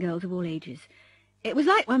 boys and girls of all ages. It was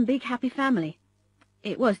like one big happy family.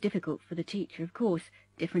 It was difficult for the teacher, of course,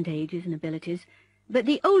 different ages and abilities, but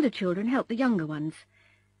the older children helped the younger ones.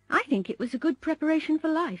 I think it was a good preparation for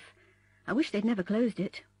life. I wish they'd never closed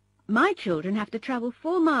it. My children have to travel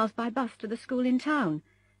 4 miles by bus to the school in town.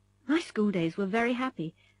 My school days were very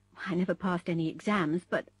happy. I never passed any exams,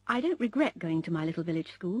 but I don't regret going to my little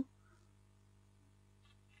village school.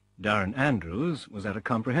 Darren Andrews was at a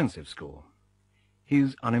comprehensive school.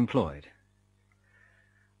 He's unemployed.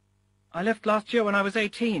 I left last year when I was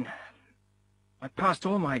 18. I passed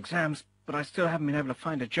all my exams, but I still haven't been able to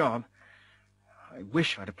find a job. I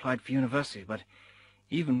wish I'd applied for university, but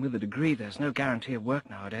even with a degree, there's no guarantee of work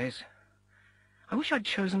nowadays. I wish I'd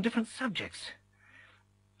chosen different subjects.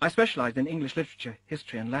 I specialized in English literature,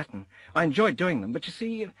 history, and Latin. I enjoyed doing them, but you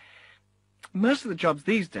see, most of the jobs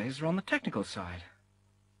these days are on the technical side.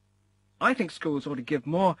 I think schools ought to give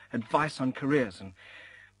more advice on careers, and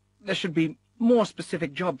there should be more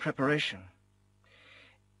specific job preparation.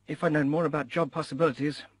 If I'd known more about job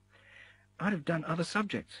possibilities, I'd have done other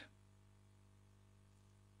subjects.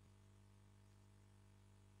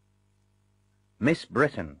 Miss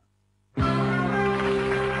Britain.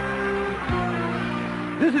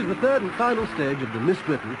 This is the third and final stage of the Miss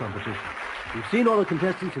Britain competition. We've seen all the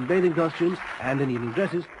contestants in bathing costumes and in evening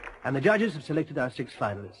dresses, and the judges have selected our 6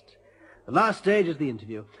 finalists. The last stage is the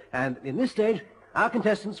interview, and in this stage, our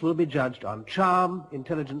contestants will be judged on charm,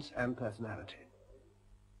 intelligence, and personality.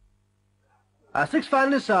 Our 6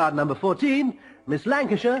 finalists are number 14, Miss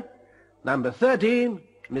Lancashire, number 13,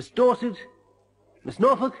 Miss Dorset, Miss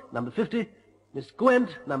Norfolk, number 50, Miss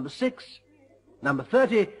Gwent, number 6, number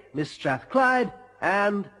 30, Miss Strathclyde,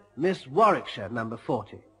 and Miss Warwickshire, number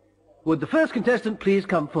 40. Would the first contestant please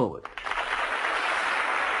come forward?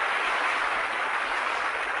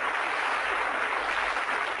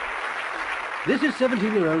 This is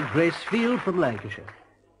 17-year-old Grace Field from Lancashire.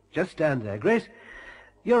 Just stand there, Grace.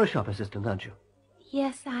 You're a shop assistant, aren't you?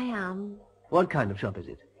 Yes, I am. What kind of shop is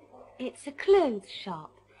it? It's a clothes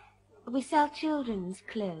shop. We sell children's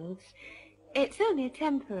clothes. It's only a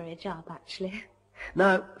temporary job, actually.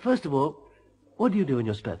 Now, first of all, what do you do in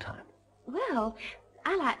your spare time? Well,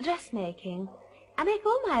 I like dressmaking. I make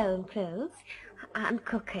all my own clothes and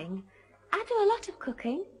cooking. I do a lot of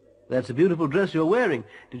cooking. That's a beautiful dress you're wearing.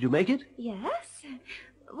 Did you make it? Yes,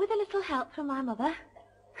 with a little help from my mother.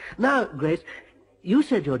 Now, Grace, you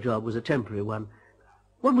said your job was a temporary one.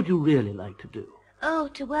 What would you really like to do? Oh,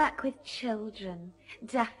 to work with children.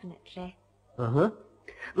 Definitely. Uh-huh.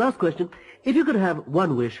 Last question. If you could have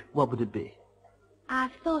one wish, what would it be?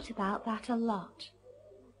 I've thought about that a lot.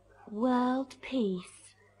 World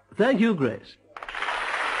peace. Thank you, Grace.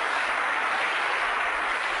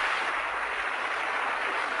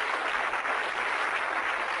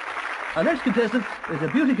 Our next contestant is a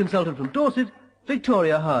beauty consultant from Dorset,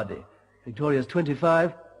 Victoria Hardy. Victoria's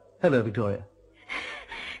 25. Hello, Victoria.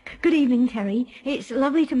 Good evening, Terry. It's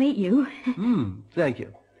lovely to meet you. Thank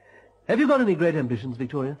you. Have you got any great ambitions,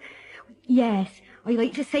 Victoria? Yes, I'd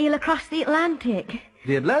like to sail across the Atlantic.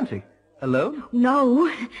 The Atlantic? Alone?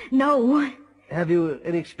 No. Have you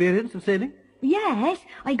any experience of sailing? Yes,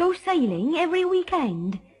 I go sailing every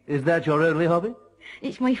weekend. Is that your only hobby?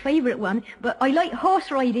 It's my favourite one, but I like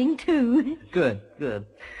horse riding too. Good.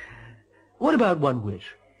 What about one wish?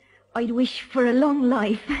 I'd wish for a long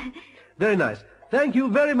life. Very nice. Thank you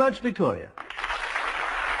very much, Victoria.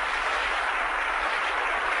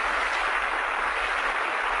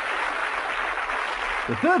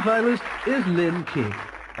 The third finalist is Lynn King,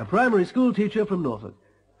 a primary school teacher from Norfolk.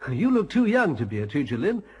 You look too young to be a teacher,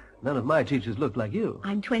 Lynn. None of my teachers look like you.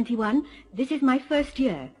 I'm 21. This is my first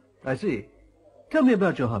year. I see. Tell me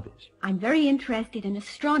about your hobbies. I'm very interested in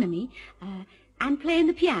astronomy and playing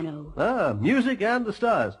the piano. Ah, music and the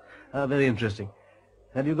stars. Very interesting.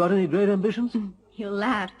 Have you got any great ambitions? You'll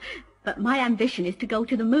laugh, but my ambition is to go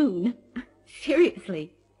to the moon.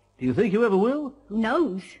 Seriously. Do you think you ever will? Who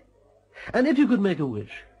knows? And if you could make a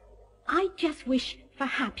wish? I just wish for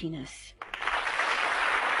happiness.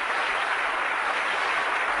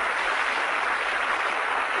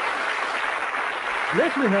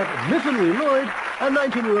 Next we have Myfanwy Lloyd, a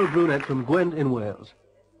 19-year-old brunette from Gwent in Wales.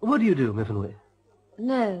 What do you do, Myfanwy?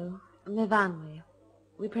 No, Myfanwy.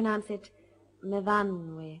 We pronounce it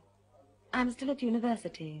Myfanwy. I'm still at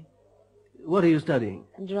university. What are you studying?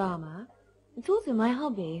 Drama. It's also my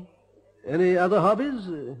hobby. Any other hobbies,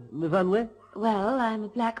 Myfanwy? Well, I'm a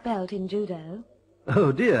black belt in judo.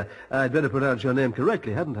 Oh, dear. I'd better pronounce your name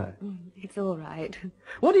correctly, hadn't I? It's all right.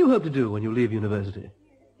 What do you hope to do when you leave university?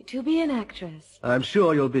 To be an actress. I'm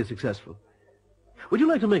sure you'll be successful. Would you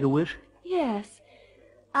like to make a wish? Yes.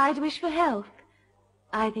 I'd wish for health.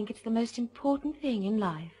 I think it's the most important thing in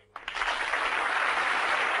life.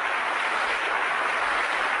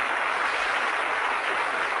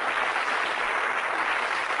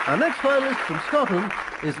 Our next finalist from Scotland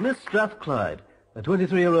is Miss Strathclyde, a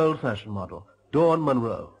 23-year-old fashion model, Dawn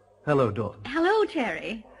Munro. Hello, Dawn. Hello,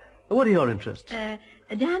 Terry. What are your interests?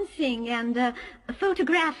 Dancing and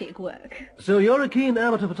photographic work. So you're a keen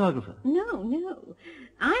amateur photographer? No.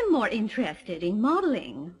 I'm more interested in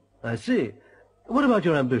modeling. I see. What about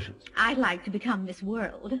your ambitions? I'd like to become Miss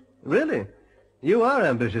World. Really? You are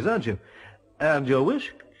ambitious, aren't you? And your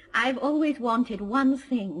wish? I've always wanted one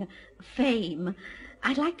thing, fame.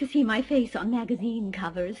 I'd like to see my face on magazine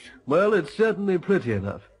covers. Well, it's certainly pretty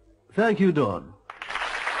enough. Thank you, Dawn.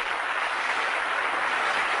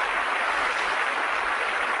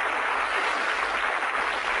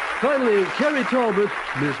 Finally, Kerry Talbot,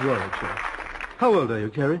 Miss Warwickshire. How old are you,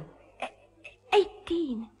 Kerry?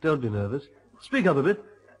 18. Don't be nervous. Speak up a bit.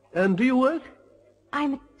 And do you work?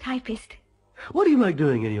 I'm a typist. What do you like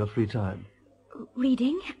doing in your free time?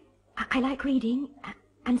 Reading. I like reading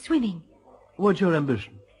and swimming. What's your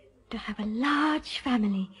ambition? To have a large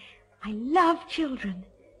family. I love children.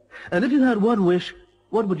 And if you had one wish,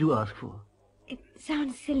 what would you ask for? It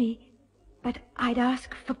sounds silly, but I'd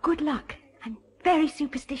ask for good luck. I'm very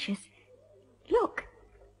superstitious. Look,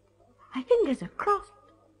 my fingers are crossed.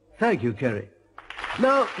 Thank you, Kerry.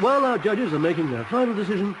 Now, while our judges are making their final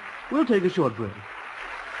decision, we'll take a short break.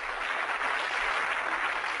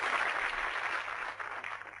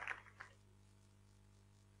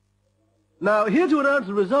 Now, here to announce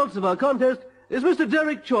the results of our contest is Mr.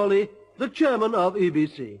 Derek Chorley, the chairman of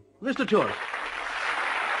EBC. Mr. Chorley.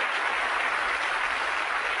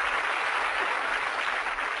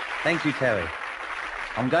 Thank you, Terry.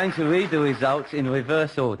 I'm going to read the results in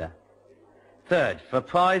reverse order. Third, for a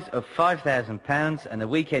prize of £5,000 and a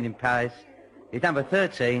weekend in Paris, is number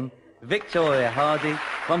 13, Victoria Hardy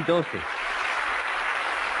from Dorset.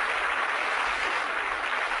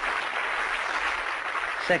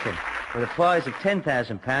 Second, for a prize of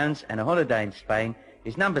 £10,000 and a holiday in Spain,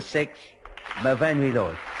 is number 6, Mavenry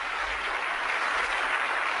Lloyd.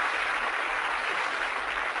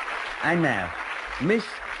 And now, Miss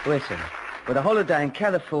Britain, with a holiday in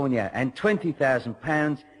California and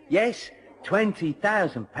 £20,000, yes,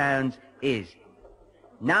 £20,000 is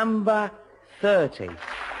number 30,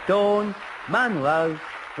 Dawn Munro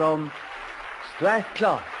from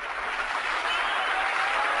Strathclyde.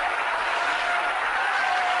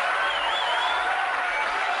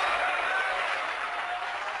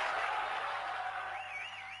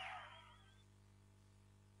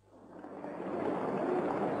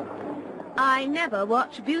 I never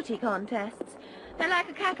watch beauty contests. They're like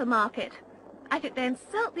a cattle market. I think they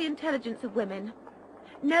insult the intelligence of women.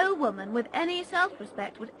 No woman with any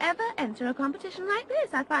self-respect would ever enter a competition like this.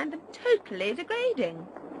 I find them totally degrading.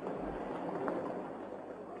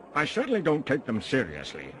 I certainly don't take them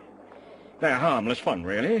seriously. They're harmless fun,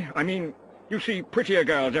 really. I mean, you see prettier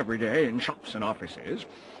girls every day in shops and offices,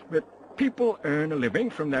 but people earn a living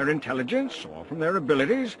from their intelligence or from their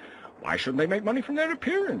abilities. Why shouldn't they make money from their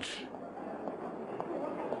appearance?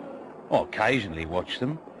 I occasionally watch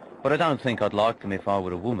them, but I don't think I'd like them if I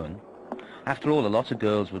were a woman. After all, a lot of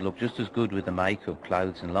girls would look just as good with the makeup,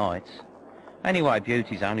 clothes and lights. Anyway,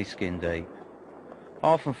 beauty's only skin deep. I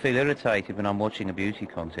often feel irritated when I'm watching a beauty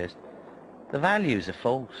contest. The values are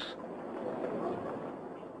false.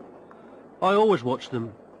 I always watch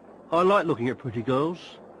them. I like looking at pretty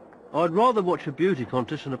girls. I'd rather watch a beauty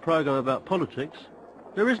contest than a program about politics.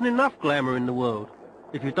 There isn't enough glamour in the world.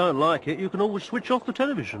 If you don't like it, you can always switch off the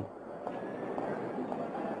television.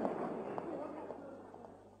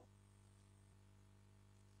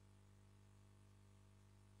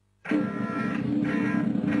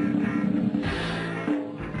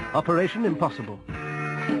 Operation Impossible.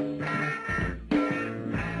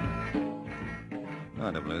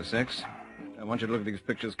 006. I want you to look at these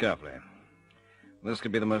pictures carefully. This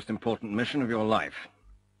could be the most important mission of your life.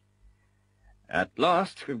 At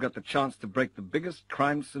last, we've got the chance to break the biggest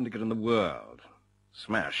crime syndicate in the world.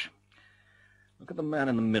 Smash. Look at the man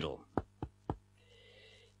in the middle.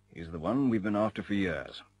 He's the one we've been after for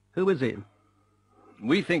years. Who is he?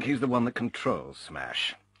 We think he's the one that controls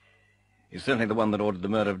Smash. He's certainly the one that ordered the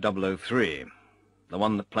murder of 003, the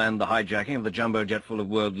one that planned the hijacking of the jumbo jet full of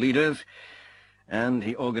world leaders, and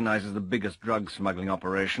he organizes the biggest drug smuggling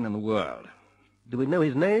operation in the world. Do we know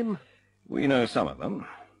his name? We know some of them.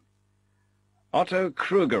 Otto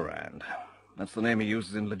Krugerrand. That's the name he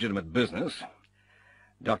uses in legitimate business.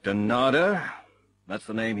 Dr. Nader. That's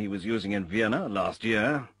the name he was using in Vienna last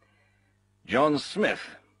year. John Smith.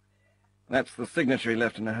 That's the signature he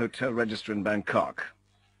left in a hotel register in Bangkok.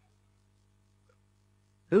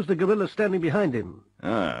 Who's the gorilla standing behind him?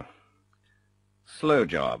 Slow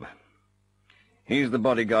Job. He's the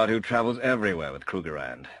bodyguard who travels everywhere with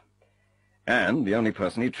Krugerrand. And the only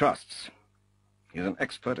person he trusts. He's an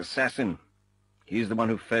expert assassin. He's the one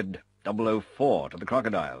who fed 004 to the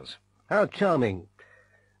crocodiles. How charming.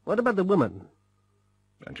 What about the woman?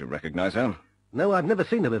 Don't you recognize her? No, I've never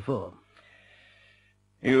seen her before.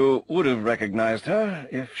 You would have recognized her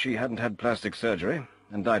if she hadn't had plastic surgery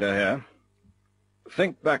and dyed her hair.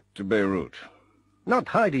 Think back to Beirut. Not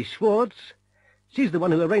Heidi Schwartz. She's the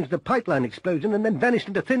one who arranged the pipeline explosion and then vanished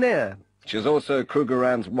into thin air. She's also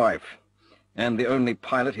Krugerrand's wife, and the only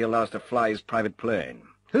pilot he allows to fly his private plane.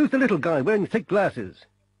 Who's the little guy wearing thick glasses?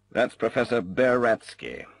 That's Professor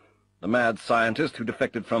Beratsky, the mad scientist who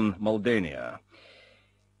defected from Moldania.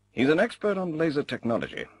 He's an expert on laser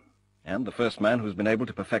technology, and the first man who's been able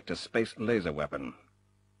to perfect a space laser weapon.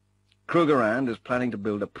 Krugerrand is planning to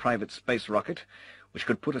build a private space rocket which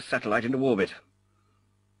could put a satellite into orbit.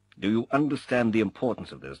 Do you understand the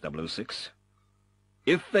importance of this, 006?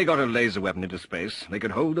 If they got a laser weapon into space, they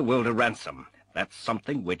could hold the world a ransom. That's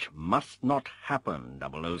something which must not happen,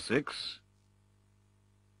 006.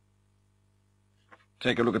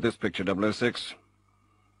 Take a look at this picture, 006.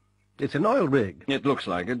 It's an oil rig. It looks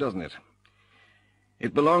like it, doesn't it?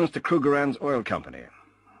 It belongs to Krugerrand's oil company.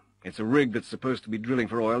 It's a rig that's supposed to be drilling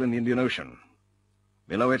for oil in the Indian Ocean.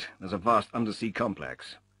 Below it, there's a vast undersea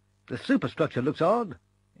complex. The superstructure looks odd.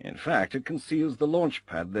 In fact, it conceals the launch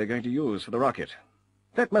pad they're going to use for the rocket.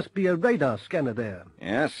 That must be a radar scanner there.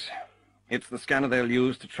 Yes. It's the scanner they'll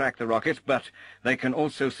use to track the rocket, but they can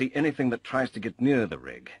also see anything that tries to get near the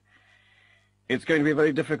rig. It's going to be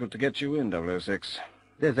very difficult to get you in, 006.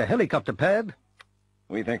 There's a helicopter pad.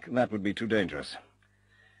 We think that would be too dangerous.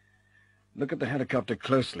 Look at the helicopter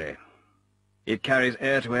closely. It carries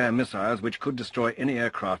air-to-air missiles which could destroy any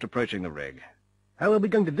aircraft approaching the rig. How are we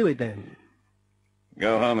going to do it, then?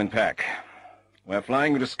 Go home and pack. We're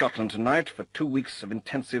flying you to Scotland tonight for 2 weeks of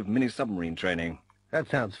intensive mini-submarine training. That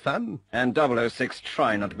sounds fun. And 006,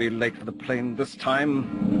 try not to be late for the plane this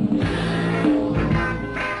time.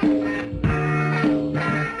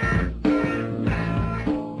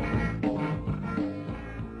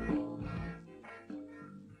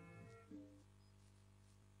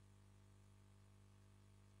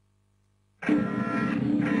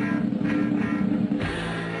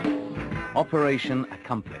 Operation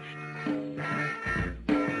accomplished.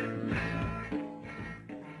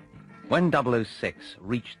 When 006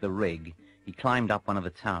 reached the rig, he climbed up one of the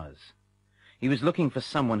towers. He was looking for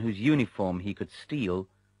someone whose uniform he could steal,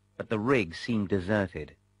 but the rig seemed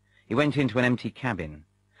deserted. He went into an empty cabin.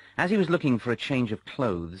 As he was looking for a change of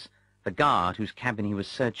clothes, the guard whose cabin he was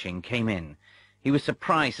searching came in. He was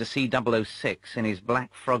surprised to see 006 in his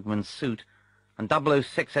black frogman suit, and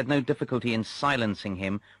 006 had no difficulty in silencing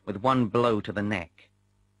him with one blow to the neck.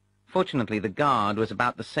 Fortunately, the guard was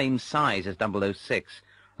about the same size as 006,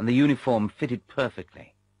 and the uniform fitted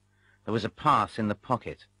perfectly. There was a pass in the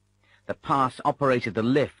pocket. The pass operated the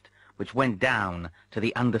lift which went down to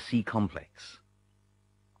the undersea complex.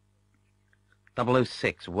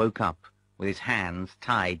 006 woke up with his hands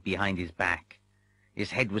tied behind his back. His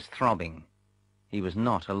head was throbbing. He was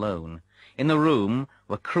not alone. In the room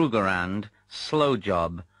were Krugerrand,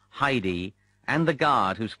 Slowjob, Heidi, and the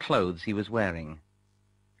guard whose clothes he was wearing.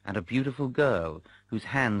 And a beautiful girl, whose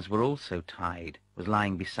hands were also tied, was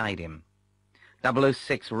lying beside him.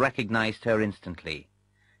 006 recognized her instantly.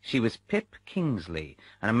 She was Pip Kingsley,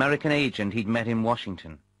 an American agent he'd met in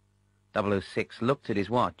Washington. 006 looked at his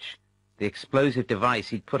watch. The explosive device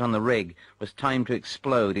he'd put on the rig was timed to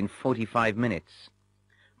explode in 45 minutes.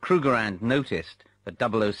 Krugerrand noticed that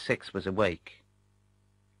 006 was awake.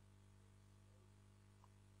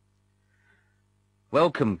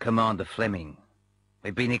 "Welcome, Commander Fleming.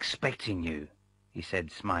 We've been expecting you," he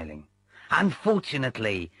said, smiling.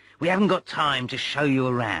 "Unfortunately, we haven't got time to show you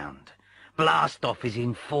around. Blast-off is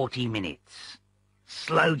in 40 minutes.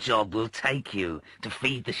 Slowjob will take you to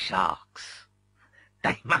feed the sharks.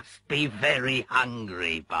 They must be very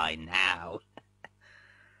hungry by now."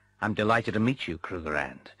 "I'm delighted to meet you,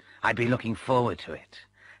 Krugerrand. I've been looking forward to it.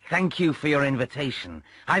 Thank you for your invitation.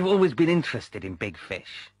 I've always been interested in big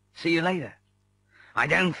fish. See you later." "I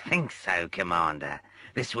don't think so, Commander.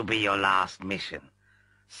 This will be your last mission.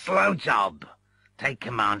 Slowjob, take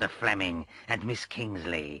Commander Fleming and Miss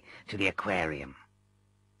Kingsley to the aquarium."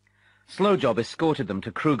 Slowjob escorted them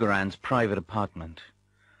to Krugerrand's private apartment.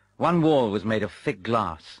 One wall was made of thick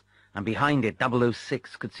glass, and behind it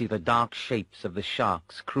 006 could see the dark shapes of the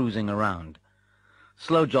sharks cruising around.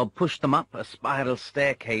 Slowjob pushed them up a spiral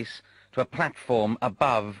staircase to a platform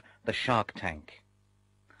above the shark tank.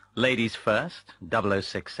 "Ladies first,"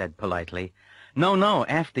 006 said politely. No,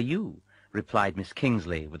 after you," replied Miss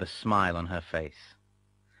Kingsley with a smile on her face.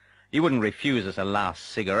 "You wouldn't refuse us a last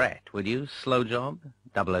cigarette, would you, Slowjob?"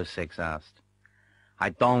 006 asked. "I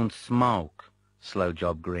don't smoke,"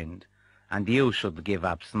 Slowjob grinned. and you should give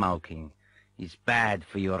up smoking. It's bad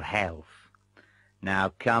for your health.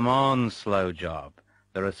 Now come on, slow job.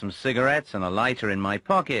 There are some cigarettes and a lighter in my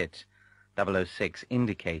pocket. 006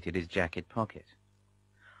 indicated his jacket pocket.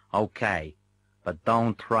 Okay, but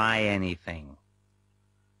don't try anything.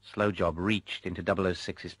 Slow job reached into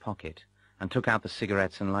 006's pocket and took out the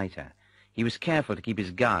cigarettes and lighter. He was careful to keep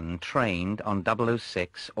his gun trained on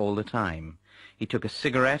 006 all the time. He took a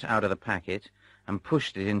cigarette out of the packet and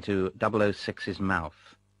pushed it into 006's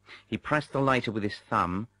mouth. He pressed the lighter with his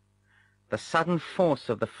thumb. The sudden force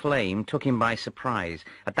of the flame took him by surprise.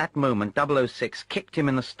 At that moment, 006 kicked him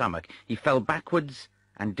in the stomach. He fell backwards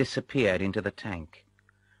and disappeared into the tank.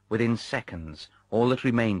 Within seconds, all that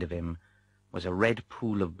remained of him was a red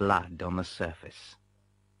pool of blood on the surface.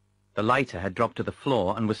 The lighter had dropped to the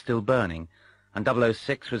floor and was still burning, and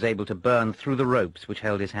 006 was able to burn through the ropes which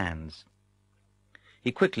held his hands.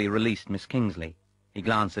 He quickly released Miss Kingsley. He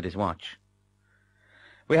glanced at his watch.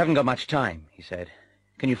 "We haven't got much time," he said.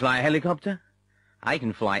 "Can you fly a helicopter?" "I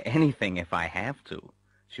can fly anything if I have to,"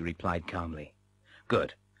 she replied calmly.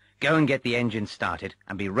 "Good. Go and get the engine started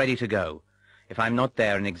and be ready to go. If I'm not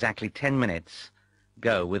there in exactly 10 minutes,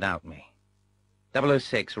 go without me."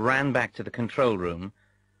 006 ran back to the control room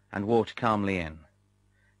and walked calmly in.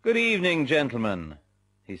 "Good evening, gentlemen,"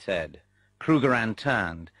 he said. Krugerrand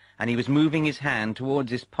turned, and he was moving his hand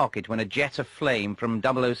towards his pocket when a jet of flame from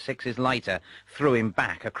 006's lighter threw him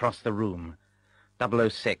back across the room.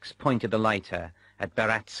 006 pointed the lighter at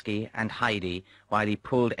Baratsky and Heidi while he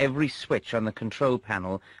pulled every switch on the control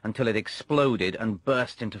panel until it exploded and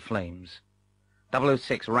burst into flames.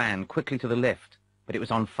 006 ran quickly to the lift, but it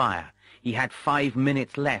was on fire. He had 5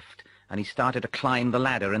 minutes left, and he started to climb the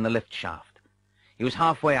ladder in the lift shaft. He was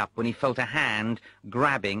halfway up when he felt a hand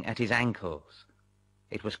grabbing at his ankles.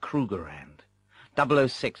 It was Krugerrand.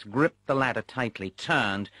 006 gripped the ladder tightly,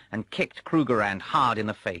 turned, and kicked Krugerrand hard in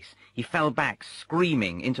the face. He fell back,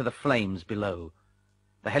 screaming, into the flames below.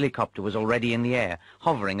 The helicopter was already in the air,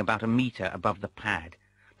 hovering about a meter above the pad.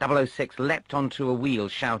 006 leapt onto a wheel,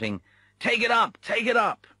 shouting, "Take it up! Take it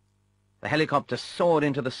up!" The helicopter soared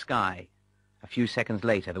into the sky. A few seconds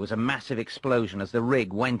later, there was a massive explosion as the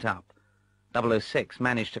rig went up. 006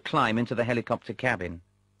 managed to climb into the helicopter cabin.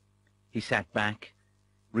 He sat back,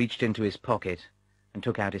 reached into his pocket, and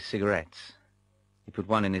took out his cigarettes. He put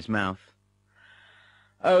one in his mouth.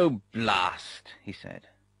 "Oh, blast," he said.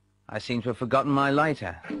 "I seem to have forgotten my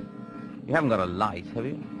lighter. You haven't got a light, have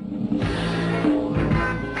you?"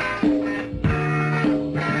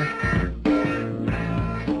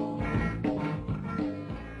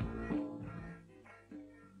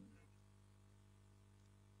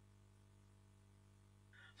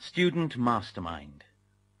 Student Mastermind.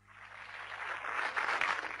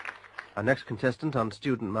 Our next contestant on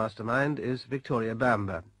Student Mastermind is Victoria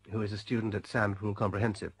Bamber, who is a student at Sandpool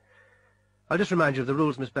Comprehensive. I'll just remind you of the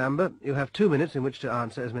rules, Miss Bamber. You have 2 minutes in which to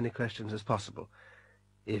answer as many questions as possible.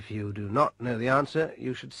 If you do not know the answer,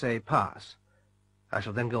 you should say pass. I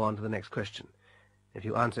shall then go on to the next question. If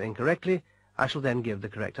you answer incorrectly, I shall then give the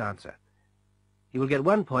correct answer. You will get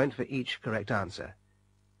 1 point for each correct answer.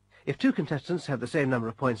 If 2 contestants have the same number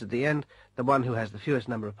of points at the end, the one who has the fewest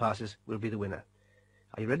number of passes will be the winner.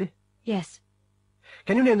 Are you ready? Yes.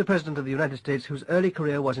 Can you name the President of the United States whose early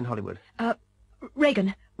career was in Hollywood?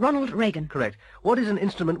 Reagan. Ronald Reagan. Correct. What is an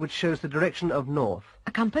instrument which shows the direction of north?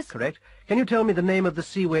 A compass. Correct. Can you tell me the name of the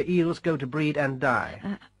sea where eels go to breed and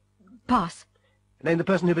die? Pass. Name the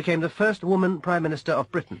person who became the first woman Prime Minister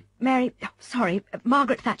of Britain.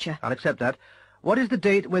 Margaret Thatcher. I'll accept that. What is the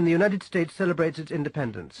date when the United States celebrates its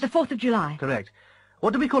independence? The 4th of July. Correct.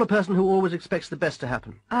 What do we call a person who always expects the best to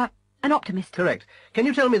happen? An optimist. Correct. Can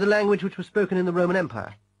you tell me the language which was spoken in the Roman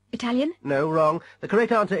Empire? Italian? No, wrong. The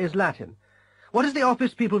correct answer is Latin. What is the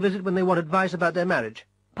office people visit when they want advice about their marriage?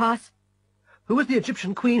 Pass. Who was the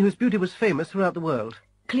Egyptian queen whose beauty was famous throughout the world?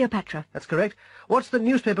 Cleopatra. That's correct. What's the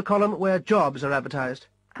newspaper column where jobs are advertised?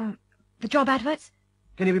 The job adverts?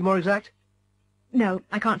 Can you be more exact? No,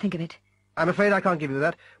 I can't think of it. I'm afraid I can't give you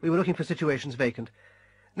that. We were looking for situations vacant.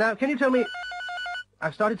 Now, can you tell me...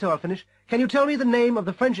 I've started, so I'll finish. Can you tell me the name of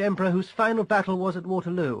the French emperor whose final battle was at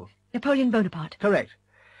Waterloo? Napoleon Bonaparte. Correct.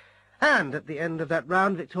 And at the end of that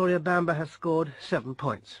round, Victoria Bamber has scored 7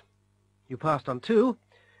 points. You passed on 2.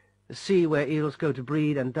 The sea where eels go to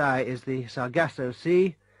breed and die is the Sargasso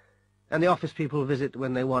Sea, and the office people visit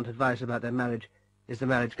when they want advice about their marriage is the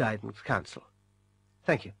Marriage Guidance Council.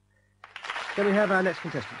 Thank you. Can we have our next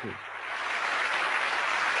contestant, please?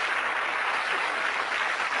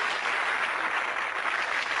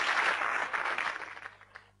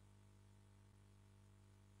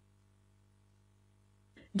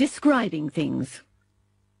 Describing things.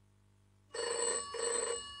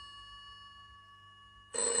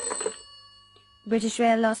 British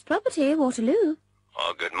Rail lost property, Waterloo.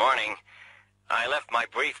 Oh, good morning. I left my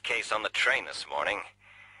briefcase on the train this morning.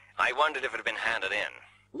 I wondered if it had been handed in.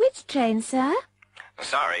 Which train, sir?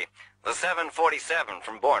 Sorry, the 747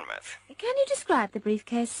 from Bournemouth. Can you describe the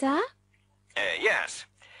briefcase, sir? Yes.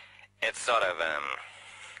 It's sort of,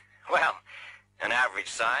 well, an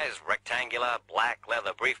average-size, rectangular, black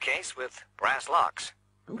leather briefcase with brass locks.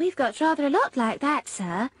 We've got rather a lot like that,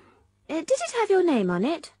 sir. Did it have your name on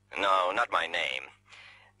it? No, not my name.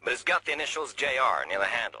 But it's got the initials JR near the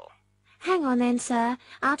handle. Hang on then, sir.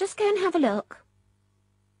 I'll just go and have a look.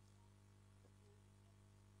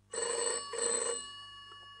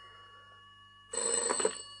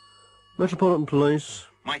 Metropolitan Police.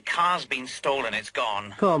 My car's been stolen. It's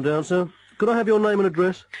gone. Calm down, sir. Could I have your name and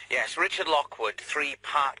address? Yes, Richard Lockwood, 3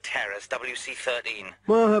 Park Terrace, WC13.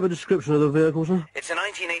 May I have a description of the vehicle, sir? It's a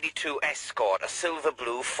 1982 Escort, a silver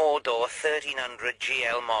blue 4-door 1300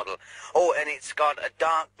 GL model. Oh, and it's got a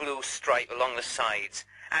dark blue stripe along the sides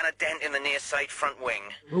and a dent in the near side front wing.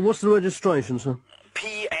 Well, what's the registration, sir?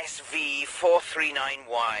 PSV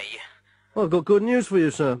 439Y. I've got good news for you,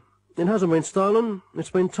 sir. It hasn't been stolen. It's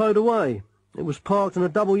been towed away. It was parked in a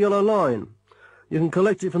double yellow line. You can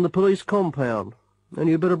collect it from the police compound, and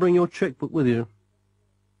you'd better bring your chequebook with you.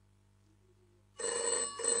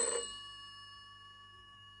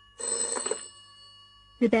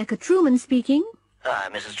 Rebecca Truman speaking. Ah,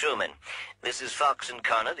 Mrs. Truman. This is Fox and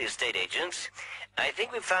Connor, the estate agents. I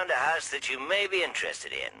think we've found a house that you may be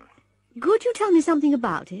interested in. Could you tell me something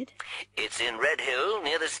about it? It's in Red Hill,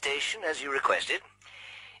 near the station, as you requested.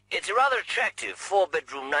 It's a rather attractive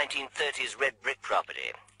 4-bedroom 1930s red brick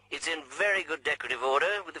property. It's in very good decorative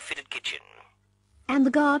order with a fitted kitchen. And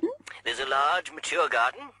the garden? There's a large, mature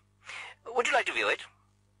garden. Would you like to view it?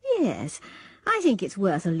 Yes, I think it's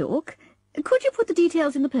worth a look. Could you put the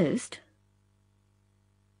details in the post?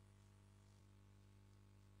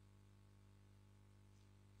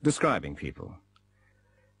 Describing people.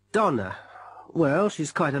 Donna. Well,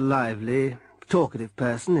 she's quite a lively, talkative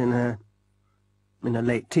person in her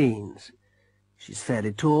late teens. She's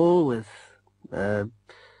fairly tall, with a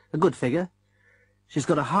good figure. She's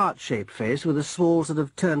got a heart-shaped face with a small sort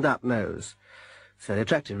of turned-up nose. It's very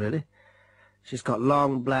attractive, really. She's got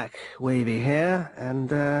long, black, wavy hair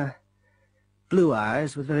and blue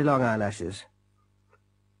eyes with very long eyelashes.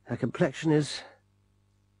 Her complexion is,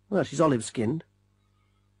 well, she's olive-skinned.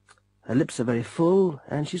 Her lips are very full,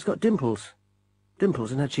 and she's got dimples.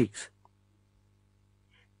 Dimples in her cheeks.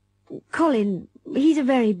 Colin, he's a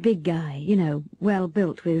very big guy, you know,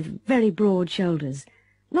 well-built with very broad shoulders.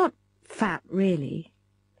 Not fat, really.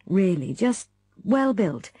 Really, just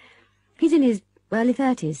well-built. He's in his early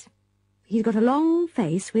 30s. He's got a long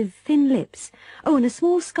face with thin lips. Oh, and a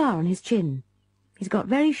small scar on his chin. He's got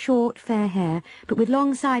very short, fair hair, but with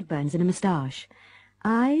long sideburns and a moustache.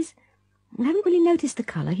 Eyes? I haven't really noticed the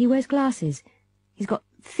colour. He wears glasses. He's got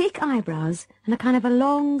thick eyebrows and a kind of a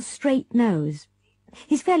long, straight nose.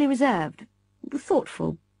 He's fairly reserved,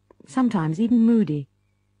 thoughtful, sometimes even moody.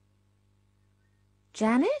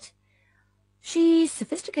 Janet? She's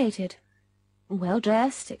sophisticated.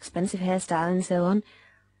 Well-dressed, expensive hairstyle and so on.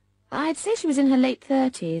 I'd say she was in her late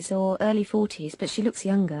 30s or early 40s, but she looks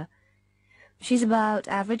younger. She's about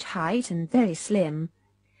average height and very slim.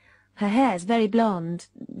 Her hair's very blonde,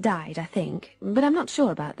 dyed, I think, but I'm not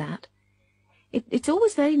sure about that. It's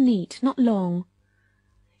always very neat, not long.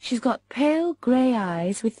 She's got pale grey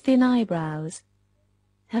eyes with thin eyebrows.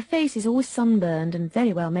 Her face is always sunburned and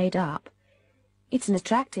very well made up. It's an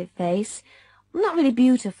attractive face. Not really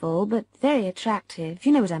beautiful, but very attractive,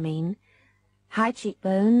 you know what I mean. High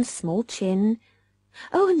cheekbones, small chin.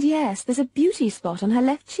 Oh, and yes, there's a beauty spot on her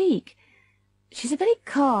left cheek. She's a very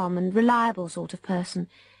calm and reliable sort of person,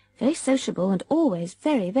 very sociable and always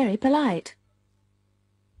very, very polite.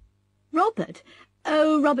 Robert?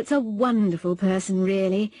 Oh, Robert's a wonderful person,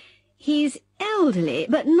 really. He's elderly,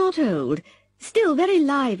 but not old. Still very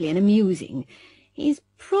lively and amusing. He's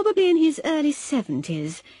probably in his early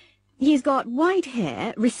 70s. He's got white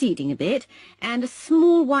hair, receding a bit, and a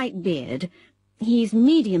small white beard. He's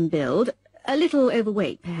medium build, a little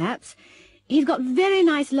overweight, perhaps. He's got very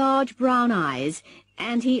nice large brown eyes,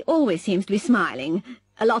 and he always seems to be smiling.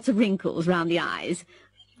 Lots of wrinkles round the eyes.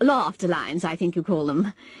 Laughter lines, I think you call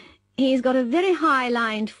them. He's got a very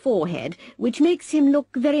high-lined forehead, which makes him look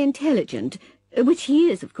very intelligent, which he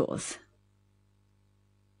is, of course.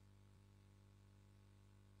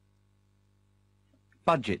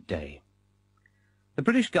 Budget Day. The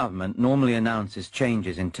British government normally announces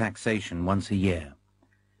changes in taxation once a year.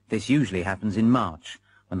 This usually happens in March,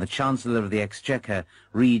 when the Chancellor of the Exchequer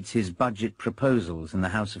reads his budget proposals in the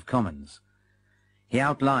House of Commons. He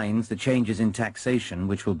outlines the changes in taxation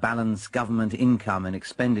which will balance government income and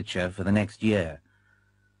expenditure for the next year.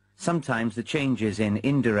 Sometimes the changes in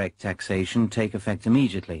indirect taxation take effect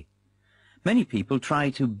immediately. Many people try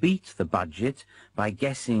to beat the budget by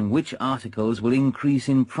guessing which articles will increase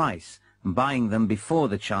in price and buying them before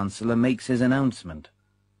the Chancellor makes his announcement.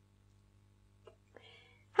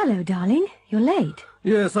 Hello, darling. You're late.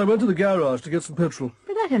 Yes, I went to the garage to get some petrol.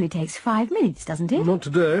 But that only takes 5 minutes, doesn't it? Not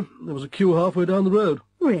today. There was a queue halfway down the road.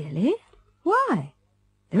 Really? Why?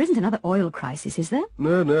 There isn't another oil crisis, is there?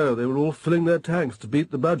 No, they were all filling their tanks to beat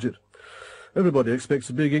the budget. Everybody expects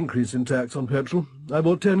a big increase in tax on petrol. I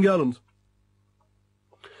bought 10 gallons.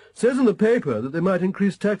 Says in the paper that they might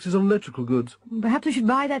increase taxes on electrical goods. Perhaps we should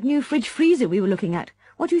buy that new fridge-freezer we were looking at.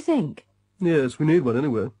 What do you think? Yes, we need one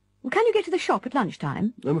anyway. Well, can you get to the shop at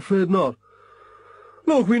lunchtime? I'm afraid not.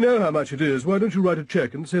 Look, we know how much it is. Why don't you write a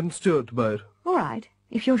cheque and send Stuart to buy it? All right,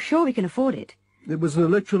 if you're sure we can afford it. It was an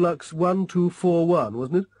Electrolux 1241,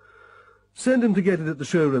 wasn't it? Send him to get it at the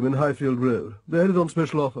showroom in Highfield Road. They had it on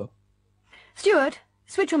special offer. Stuart,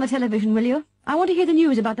 switch on the television, will you? I want to hear the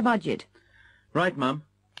news about the budget. Right, Mum.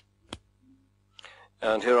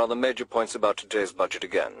 And here are the major points about today's budget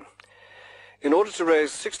again. In order to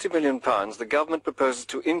raise £60 million, the government proposes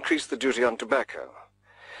to increase the duty on tobacco.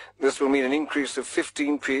 This will mean an increase of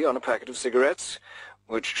 15p on a packet of cigarettes,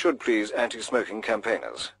 which should please anti-smoking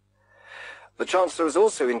campaigners. The Chancellor has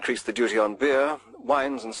also increased the duty on beer,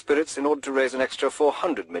 wines and spirits in order to raise an extra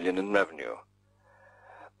 £400 million in revenue.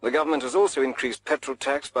 The government has also increased petrol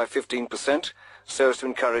tax by 15% so as to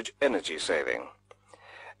encourage energy saving.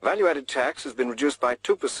 Value-added tax has been reduced by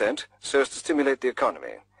 2% so as to stimulate the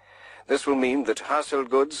economy. This will mean that household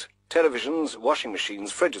goods, televisions, washing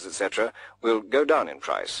machines, fridges, etc. will go down in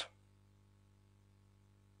price.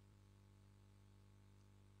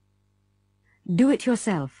 Do it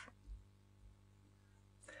yourself.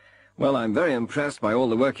 Well, I'm very impressed by all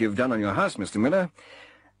the work you've done on your house, Mr. Miller.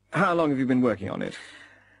 How long have you been working on it?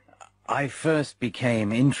 I first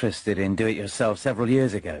became interested in do-it-yourself several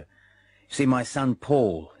years ago. See, my son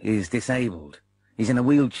Paul is disabled. He's in a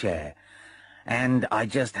wheelchair. And I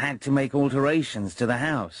just had to make alterations to the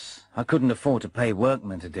house. I couldn't afford to pay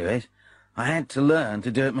workmen to do it. I had to learn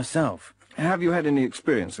to do it myself. Have you had any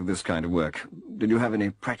experience of this kind of work? Did you have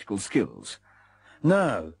any practical skills?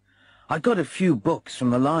 No. I got a few books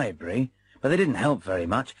from the library, but they didn't help very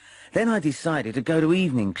much. Then I decided to go to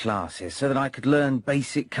evening classes so that I could learn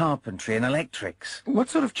basic carpentry and electrics. What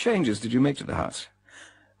sort of changes did you make to the house?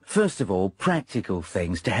 First of all, practical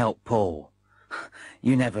things to help Paul.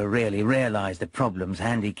 You never really realise the problems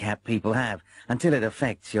handicapped people have until it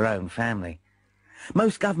affects your own family.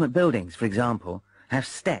 Most government buildings, for example, have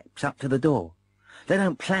steps up to the door. They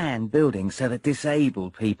don't plan buildings so that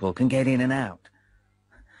disabled people can get in and out.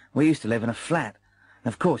 We used to live in a flat,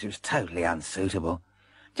 and of course it was totally unsuitable.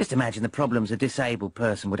 Just imagine the problems a disabled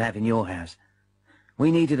person would have in your house.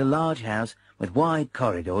 We needed a large house with wide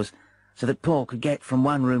corridors so that Paul could get from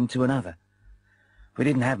one room to another. We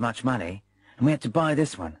didn't have much money, and we had to buy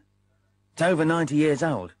this one. It's over 90 years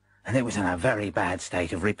old, and it was in a very bad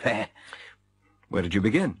state of repair. Where did you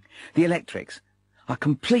begin? The electrics. I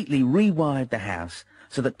completely rewired the house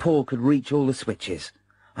so that Paul could reach all the switches.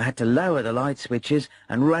 I had to lower the light switches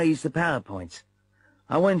and raise the power points.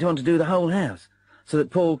 I went on to do the whole house so that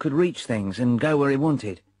Paul could reach things and go where he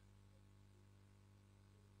wanted.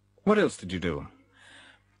 What else did you do?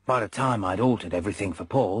 By the time I'd altered everything for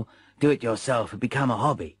Paul, do-it-yourself had become a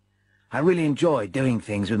hobby. I really enjoyed doing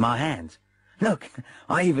things with my hands. Look,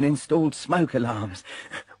 I even installed smoke alarms.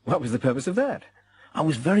 What was the purpose of that? I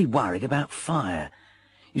was very worried about fire.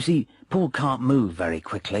 You see, Paul can't move very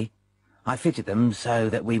quickly. I fitted them so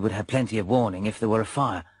that we would have plenty of warning if there were a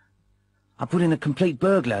fire. I put in a complete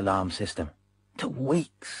burglar alarm system. It took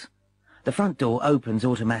weeks. The front door opens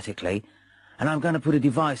automatically, and I'm going to put a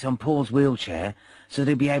device on Paul's wheelchair so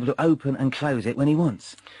that he'll be able to open and close it when he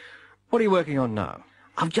wants. What are you working on now?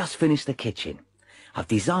 I've just finished the kitchen. I've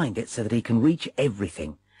designed it so that he can reach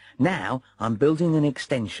everything. Now I'm building an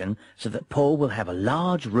extension so that Paul will have a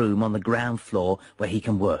large room on the ground floor where he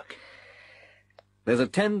can work. There's a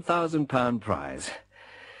 £10,000 prize.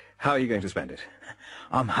 How are you going to spend it?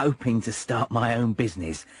 I'm hoping to start my own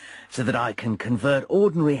business so that I can convert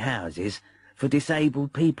ordinary houses for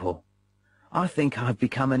disabled people. I think I've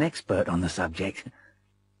become an expert on the subject.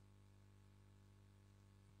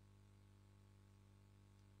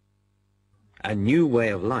 A new way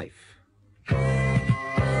of life.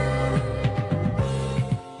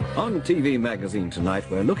 On TV Magazine tonight,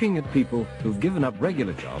 we're looking at people who've given up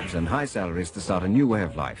regular jobs and high salaries to start a new way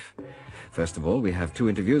of life. First of all, we have 2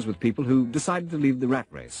 interviews with people who decided to leave the rat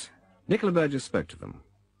race. Nicola Burgess spoke to them.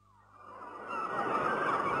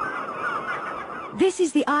 This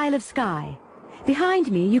is the Isle of Skye.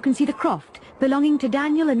 Behind me you can see the croft belonging to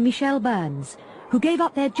Daniel and Michelle Burns, who gave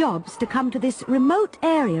up their jobs to come to this remote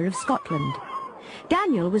area of Scotland.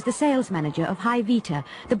 Daniel was the sales manager of High Vita,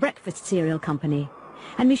 the breakfast cereal company,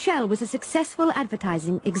 and Michelle was a successful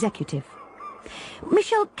advertising executive.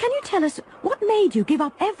 Michelle, can you tell us what made you give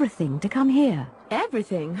up everything to come here?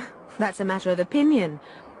 Everything? That's a matter of opinion.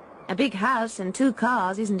 A big house and 2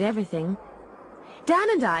 cars isn't everything. Dan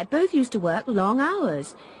and I both used to work long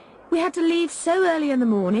hours. We had to leave so early in the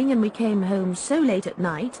morning and we came home so late at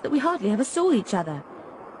night that we hardly ever saw each other.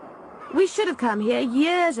 We should have come here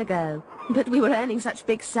years ago, but we were earning such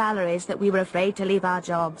big salaries that we were afraid to leave our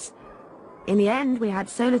jobs. In the end, we had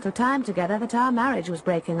so little time together that our marriage was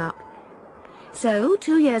breaking up. So,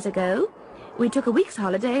 2 years ago, we took a week's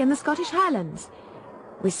holiday in the Scottish Highlands.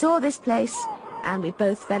 We saw this place, and we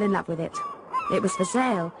both fell in love with it. It was for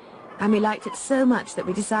sale, and we liked it so much that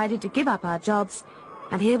we decided to give up our jobs,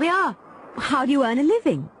 and here we are. How do you earn a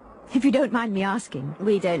living, if you don't mind me asking?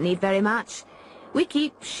 We don't need very much. We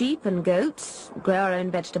keep sheep and goats, grow our own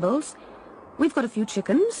vegetables. We've got a few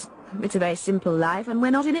chickens. It's a very simple life, and we're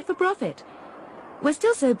not in it for profit. We're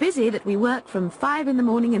still so busy that we work from 5 in the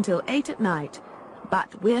morning until 8 at night.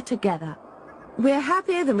 But we're together. We're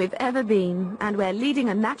happier than we've ever been, and we're leading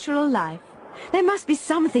a natural life. There must be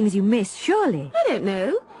some things you miss, surely. I don't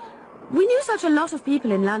know. We knew such a lot of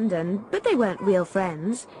people in London, but they weren't real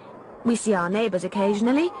friends. We see our neighbours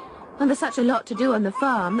occasionally, and there's such a lot to do on the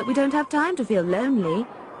farm that we don't have time to feel lonely.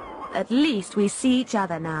 At least we see each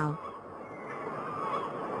other now.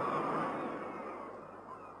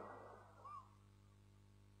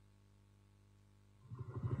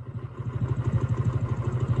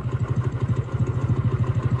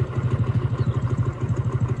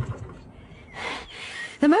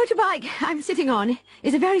 The motorbike I'm sitting on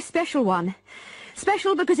is a very special one.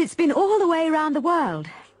 Special because it's been all the way around the world.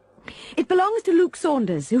 It belongs to Luke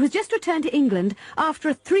Saunders, who has just returned to England after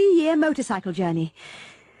a 3-year motorcycle journey.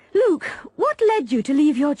 Luke, what led you to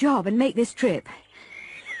leave your job and make this trip?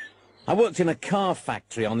 I worked in a car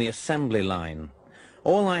factory on the assembly line.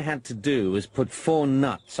 All I had to do was put 4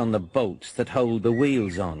 nuts on the bolts that hold the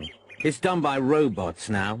wheels on. It's done by robots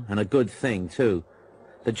now, and a good thing, too.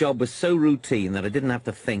 The job was so routine that I didn't have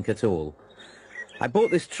to think at all. I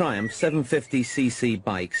bought this Triumph 750cc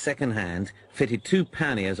bike second-hand, fitted 2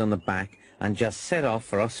 panniers on the back, and just set off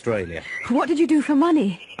for Australia. What did you do for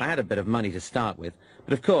money? I had a bit of money to start with,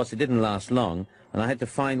 but of course it didn't last long, and I had to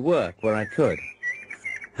find work where I could.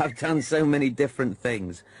 I've done so many different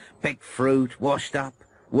things. Picked fruit, washed up,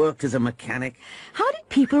 worked as a mechanic. How did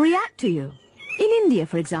people react to you? In India,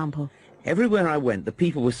 for example. Everywhere I went, the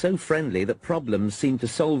people were so friendly that problems seemed to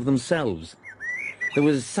solve themselves. There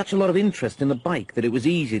was such a lot of interest in the bike that it was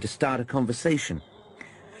easy to start a conversation.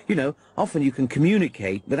 You know, often you can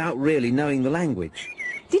communicate without really knowing the language.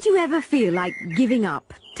 Did you ever feel like giving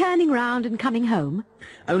up, turning round and coming home?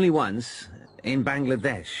 Only once, in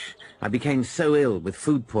Bangladesh. I became so ill with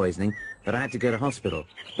food poisoning that I had to go to hospital,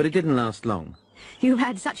 but it didn't last long. You've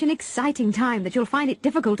had such an exciting time that you'll find it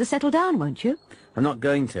difficult to settle down, won't you? I'm not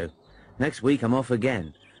going to. Next week I'm off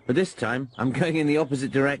again, but this time I'm going in the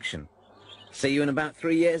opposite direction. See you in about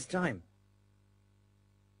 3 years' time.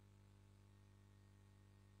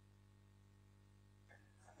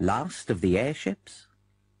 Last of the airships?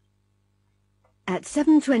 At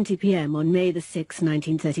 7:20 p.m. on May the 6th,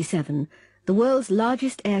 1937, the world's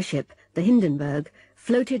largest airship, the Hindenburg,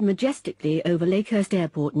 floated majestically over Lakehurst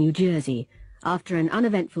Airport, New Jersey, after an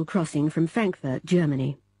uneventful crossing from Frankfurt,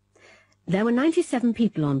 Germany. There were 97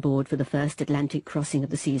 people on board for the first Atlantic crossing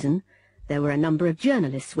of the season. There were a number of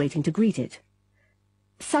journalists waiting to greet it.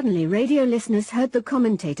 Suddenly, radio listeners heard the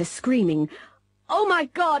commentator screaming, "Oh my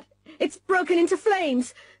God! It's broken into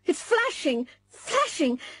flames! It's flashing!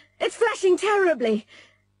 Flashing! It's flashing terribly!"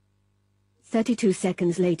 32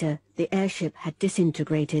 seconds later, the airship had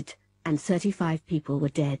disintegrated, and 35 people were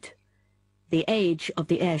dead. The age of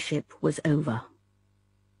the airship was over.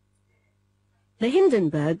 The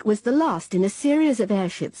Hindenburg was the last in a series of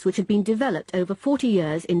airships which had been developed over 40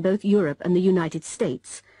 years in both Europe and the United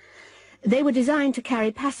States. They were designed to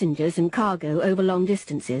carry passengers and cargo over long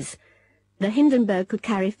distances. The Hindenburg could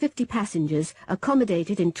carry 50 passengers,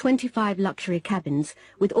 accommodated in 25 luxury cabins,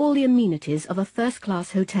 with all the amenities of a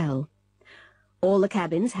first-class hotel. All the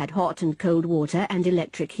cabins had hot and cold water and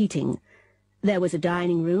electric heating. There was a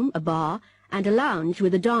dining room, a bar, and a lounge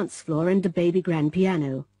with a dance floor and a baby grand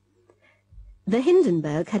piano. The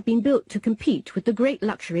Hindenburg had been built to compete with the great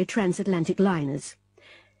luxury transatlantic liners.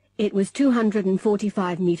 It was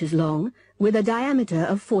 245 meters long, with a diameter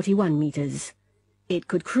of 41 meters. It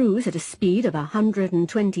could cruise at a speed of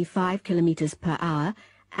 125 kilometers per hour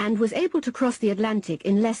and was able to cross the Atlantic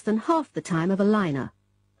in less than half the time of a liner.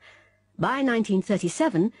 By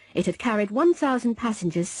 1937, it had carried 1,000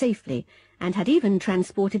 passengers safely and had even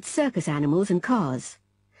transported circus animals and cars.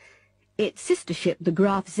 Its sister ship, the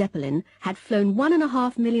Graf Zeppelin, had flown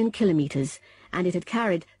 1.5 million kilometers, and it had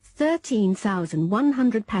carried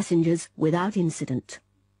 13,100 passengers without incident.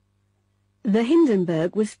 The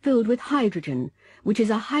Hindenburg was filled with hydrogen, which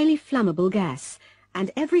is a highly flammable gas,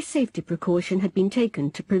 and every safety precaution had been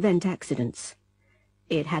taken to prevent accidents.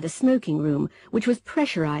 It had a smoking room, which was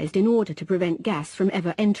pressurized in order to prevent gas from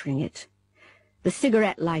ever entering it. The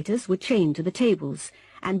cigarette lighters were chained to the tables,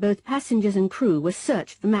 and both passengers and crew were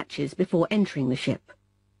searched for matches before entering the ship.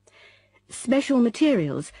 Special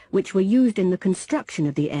materials, which were used in the construction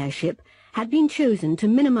of the airship, had been chosen to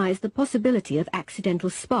minimize the possibility of accidental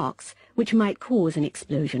sparks, which might cause an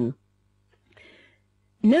explosion.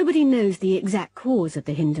 Nobody knows the exact cause of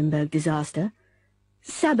the Hindenburg disaster.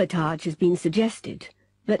 Sabotage has been suggested,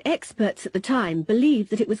 but experts at the time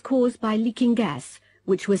believed that it was caused by leaking gas,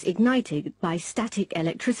 which was ignited by static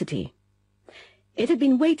electricity. It had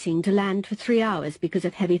been waiting to land for 3 hours because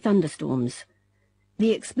of heavy thunderstorms.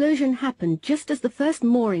 The explosion happened just as the first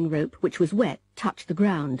mooring rope, which was wet, touched the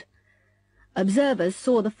ground. Observers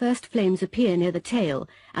saw the first flames appear near the tail,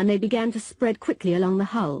 and they began to spread quickly along the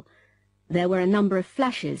hull. There were a number of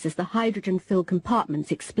flashes as the hydrogen-filled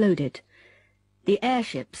compartments exploded. The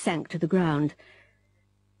airship sank to the ground.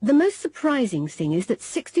 The most surprising thing is that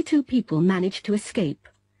 62 people managed to escape.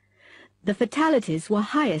 The fatalities were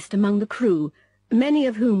highest among the crew, many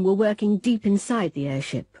of whom were working deep inside the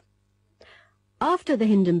airship. After the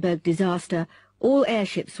Hindenburg disaster, all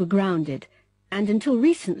airships were grounded, and until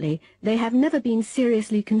recently they have never been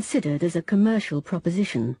seriously considered as a commercial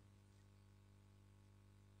proposition.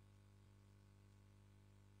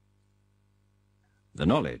 The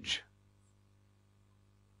knowledge.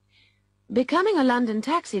 Becoming a London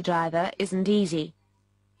taxi driver isn't easy.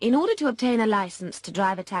 In order to obtain a license to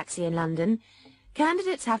drive a taxi in London,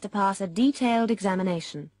 candidates have to pass a detailed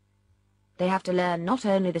examination. They have to learn not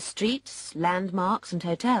only the streets, landmarks and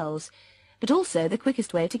hotels, but also the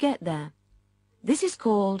quickest way to get there. This is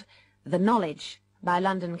called the knowledge by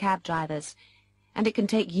London cab drivers, and it can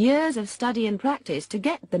take years of study and practice to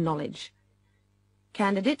get the knowledge.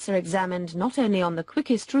 Candidates are examined not only on the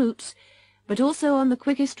quickest routes, but also on the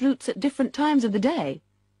quickest routes at different times of the day.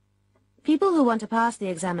 People who want to pass the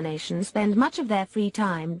examination spend much of their free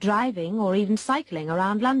time driving or even cycling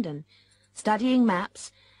around London, studying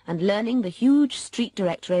maps and learning the huge street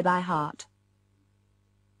directory by heart.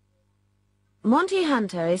 Monty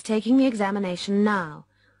Hunter is taking the examination now.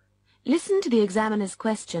 Listen to the examiner's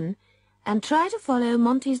question and try to follow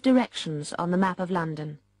Monty's directions on the map of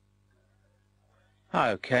London.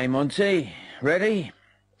 Okay, Monty. Ready?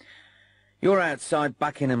 You're outside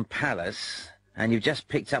Buckingham Palace, and you've just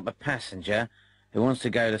picked up a passenger who wants to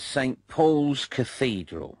go to St. Paul's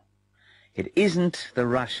Cathedral. It isn't the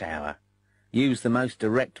rush hour. Use the most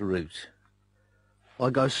direct route. I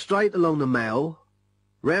go straight along the Mall,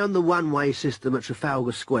 round the one-way system at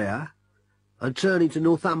Trafalgar Square, and turn into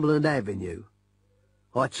Northumberland Avenue.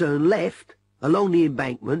 I turn left along the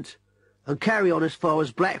embankment and carry on as far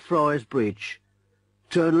as Blackfriars Bridge.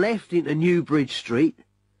 Turn left into Newbridge Street,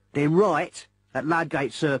 then right at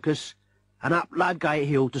Ludgate Circus, and up Ludgate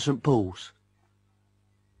Hill to St. Paul's.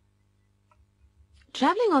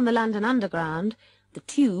 Travelling on the London Underground, the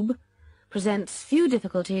Tube, presents few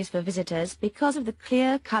difficulties for visitors because of the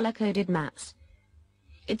clear, colour-coded maps.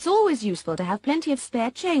 It's always useful to have plenty of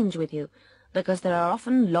spare change with you, because there are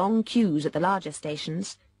often long queues at the larger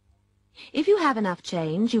stations. If you have enough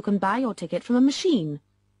change, you can buy your ticket from a machine.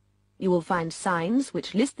 You will find signs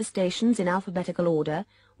which list the stations in alphabetical order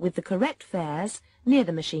with the correct fares near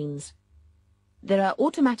the machines. There are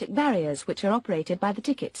automatic barriers which are operated by the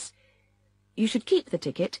tickets. You should keep the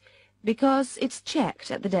ticket because it's checked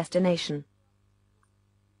at the destination.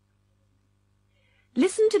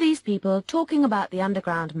 Listen to these people talking about the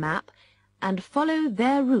underground map and follow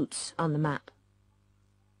their routes on the map.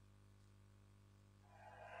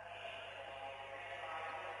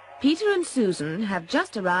 Peter and Susan have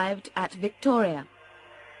just arrived at Victoria.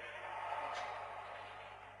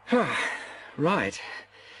 Right.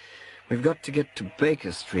 We've got to get to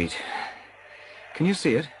Baker Street. Can you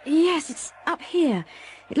see it? Yes, it's up here.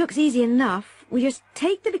 It looks easy enough. We just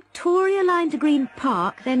take the Victoria line to Green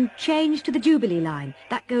Park, then change to the Jubilee line.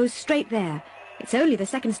 That goes straight there. It's only the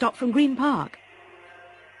second stop from Green Park.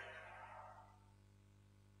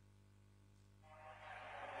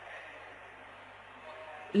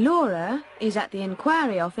 Laura is at the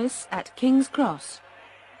inquiry office at King's Cross.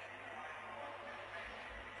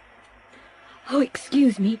 Oh,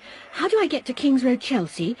 excuse me. How do I get to King's Road,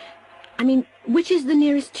 Chelsea? I mean, which is the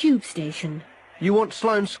nearest tube station? You want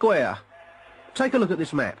Sloane Square? Take a look at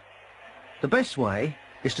this map. The best way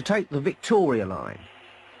is to take the Victoria line.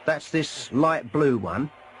 That's this light blue one,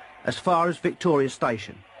 as far as Victoria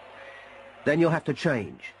Station. Then you'll have to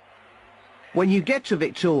change. When you get to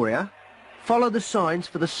Victoria, follow the signs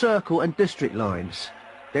for the Circle and District lines.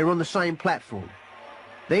 They're on the same platform.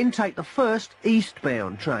 Then take the first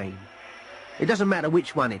eastbound train. It doesn't matter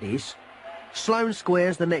which one it is. Sloane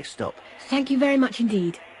Square's the next stop. Thank you very much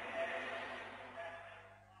indeed.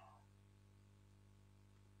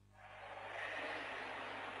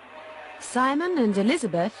 Simon and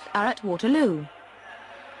Elizabeth are at Waterloo.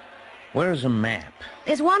 Where's a map?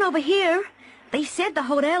 There's one over here. They said the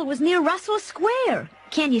hotel was near Russell Square.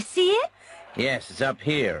 Can you see it? Yes, it's up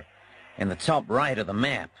here, in the top right of the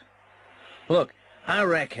map. Look, I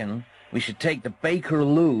reckon we should take the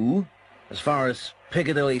Bakerloo as far as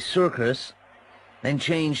Piccadilly Circus, then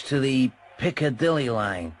change to the Piccadilly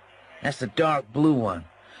line. That's the dark blue one.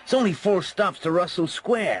 It's only 4 stops to Russell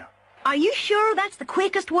Square. Are you sure that's the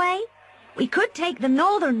quickest way? We could take the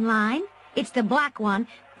Northern line, it's the black one,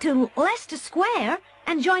 to Leicester Square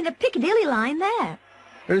and join the Piccadilly line there.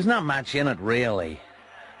 There's not much in it, really.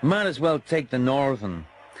 Might as well take the Northern.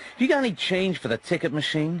 You got any change for the ticket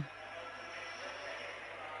machine?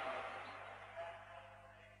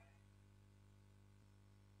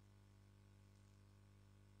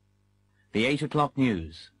 The 8 o'clock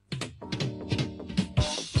news.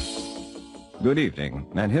 Good evening,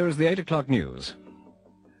 and here is the 8 o'clock news.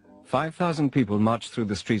 5,000 people marched through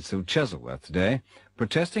the streets of Chesilworth today,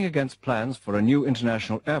 protesting against plans for a new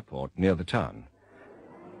international airport near the town.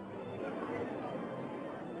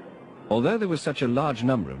 Although there was such a large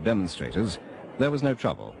number of demonstrators, there was no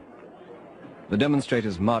trouble. The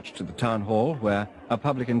demonstrators marched to the town hall, where a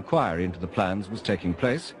public inquiry into the plans was taking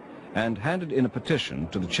place, and handed in a petition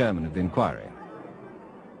to the chairman of the inquiry.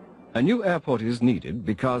 A new airport is needed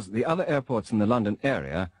because the other airports in the London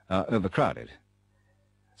area are overcrowded.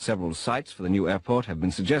 Several sites for the new airport have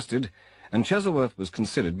been suggested, and Chesilworth was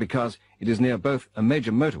considered because it is near both a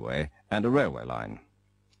major motorway and a railway line.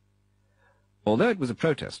 Although it was a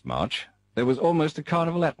protest march, there was almost a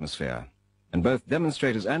carnival atmosphere, and both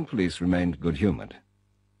demonstrators and police remained good-humoured.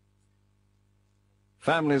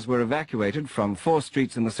 Families were evacuated from 4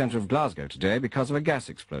 streets in the centre of Glasgow today because of a gas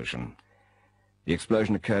explosion. The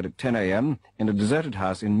explosion occurred at 10 a.m. in a deserted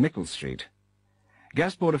house in Mickle Street.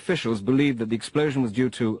 Gas board officials believe that the explosion was due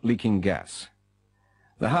to leaking gas.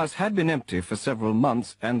 The house had been empty for several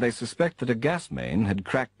months, and they suspect that a gas main had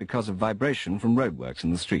cracked because of vibration from roadworks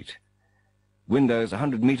in the street. Windows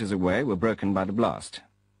 100 meters away were broken by the blast.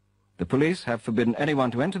 The police have forbidden anyone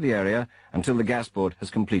to enter the area until the gas board has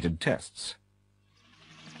completed tests.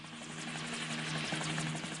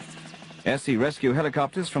 SC rescue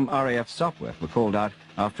helicopters from RAF Sopwith were called out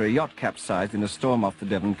after a yacht capsized in a storm off the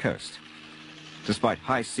Devon coast. Despite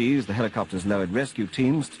high seas, the helicopters lowered rescue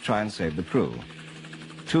teams to try and save the crew.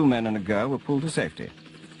 2 men and a girl were pulled to safety.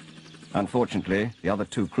 Unfortunately, the other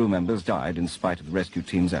 2 crew members died in spite of the rescue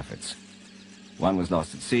team's efforts. One was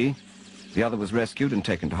lost at sea, the other was rescued and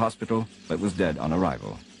taken to hospital, but was dead on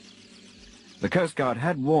arrival. The Coast Guard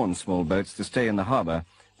had warned small boats to stay in the harbour,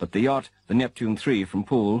 but the yacht, the Neptune III from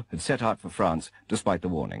Poole, had set out for France despite the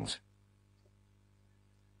warnings.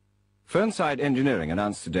 Fernside Engineering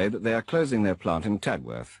announced today that they are closing their plant in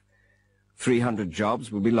Tadworth. 300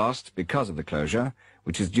 jobs will be lost because of the closure,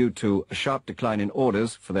 which is due to a sharp decline in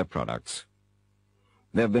orders for their products.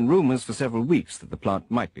 There have been rumours for several weeks that the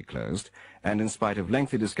plant might be closed, and in spite of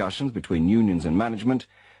lengthy discussions between unions and management,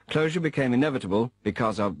 closure became inevitable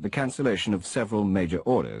because of the cancellation of several major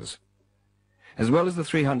orders. As well as the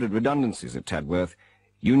 300 redundancies at Tadworth,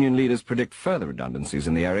 union leaders predict further redundancies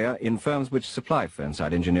in the area in firms which supply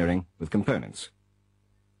Fernside Engineering with components.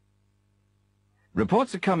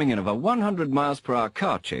 Reports are coming in of a 100 miles-per-hour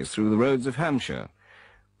car chase through the roads of Hampshire.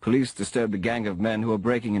 Police disturbed a gang of men who were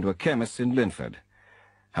breaking into a chemist's in Linford.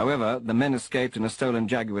 However, the men escaped in a stolen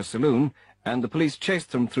Jaguar saloon, and the police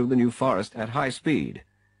chased them through the New Forest at high speed.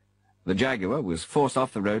 The Jaguar was forced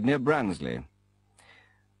off the road near Bransley.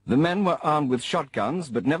 The men were armed with shotguns,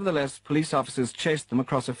 but nevertheless police officers chased them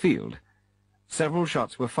across a field. Several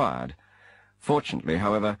shots were fired. Fortunately,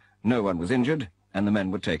 however, no one was injured, and the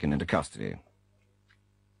men were taken into custody.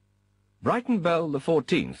 Brighton Belle the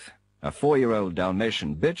 14th, a 4-year-old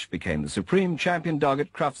Dalmatian bitch, became the supreme champion dog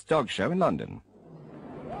at Crufts Dog Show in London.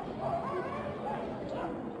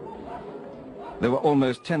 There were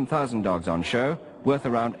almost 10,000 dogs on show, worth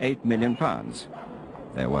around £8 million.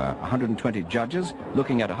 There were 120 judges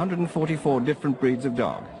looking at 144 different breeds of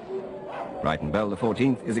dog. Brighton Bell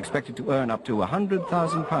XIV is expected to earn up to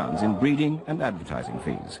 £100,000 in breeding and advertising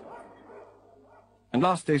fees. And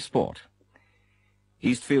last day's sport.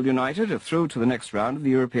 Eastfield United are through to the next round of the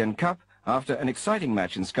European Cup after an exciting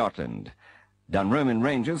match in Scotland. Dunroman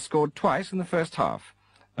Rangers scored twice in the first half,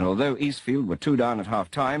 and although Eastfield were 2 down at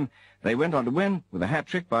half-time, they went on to win with a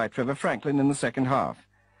hat-trick by Trevor Franklin in the second half.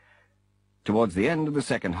 Towards the end of the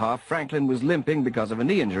second half, Franklin was limping because of a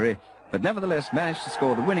knee injury, but nevertheless managed to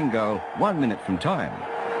score the winning goal 1 minute from time.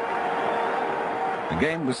 The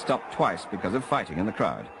game was stopped twice because of fighting in the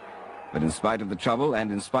crowd, but in spite of the trouble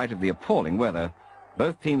and in spite of the appalling weather,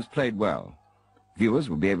 both teams played well. Viewers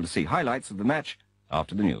will be able to see highlights of the match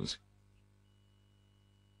after the news.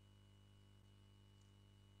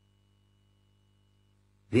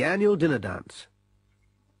 The annual dinner dance.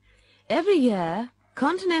 Every year,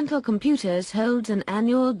 Continental Computers holds an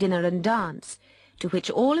annual dinner and dance, to which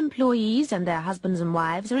all employees and their husbands and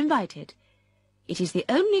wives are invited. It is the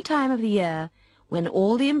only time of the year when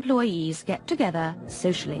all the employees get together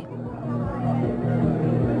socially.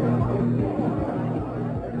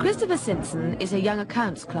 Christopher Simpson is a young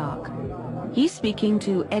accounts clerk. He's speaking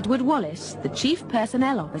to Edward Wallace, the Chief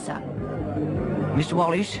Personnel Officer. Mr.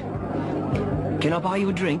 Wallace, can I buy you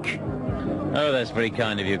a drink? Oh, that's very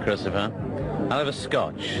kind of you, Christopher. I'll have a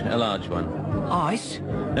scotch, a large one. Ice?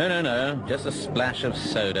 No, just a splash of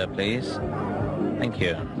soda, please. Thank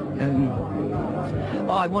you.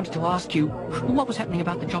 I wanted to ask you, what was happening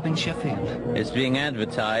about the job in Sheffield? It's being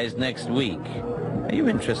advertised next week. Are you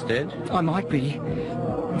interested? I might be.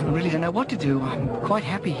 I really don't know what to do. I'm quite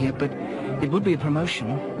happy here, but it would be a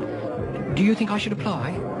promotion. Do you think I should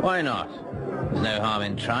apply? Why not? There's no harm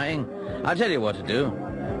in trying. I'll tell you what to do.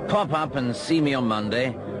 Pop up and see me on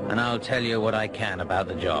Monday, and I'll tell you what I can about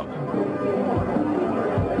the job.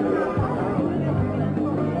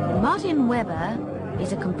 Martin Webber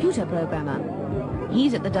is a computer programmer.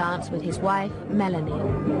 He's at the dance with his wife, Melanie.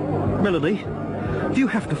 Melanie, do you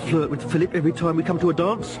have to flirt with Philip every time we come to a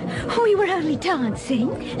dance? We were only dancing.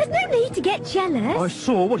 There's no need to get jealous. I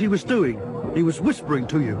saw what he was doing. He was whispering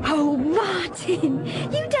to you. Oh, Martin,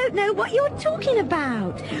 you don't know what you're talking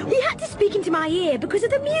about. He had to speak into my ear because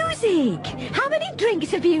of the music. How many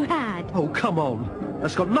drinks have you had? Oh, come on.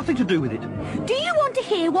 That's got nothing to do with it. Do you want to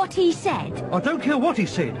hear what he said? I don't care what he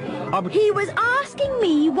said. He was asking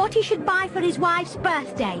me what he should buy for his wife's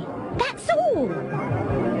birthday. That's all.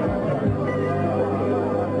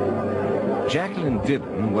 Jacqueline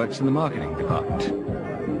Dibben works in the marketing department.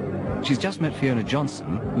 She's just met Fiona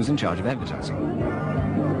Johnson, who's in charge of advertising.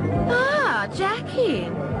 Ah, Jackie.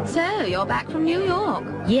 So, you're back from New York?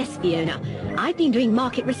 Yes, Fiona. I've been doing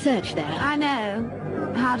market research there. I know.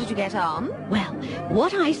 How did you get on? Well,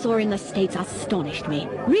 what I saw in the States astonished me.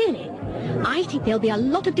 Really. I think there'll be a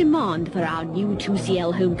lot of demand for our new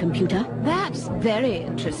 2CL home computer. That's very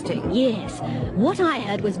interesting. Yes. What I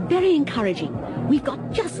heard was very encouraging. We've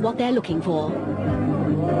got just what they're looking for.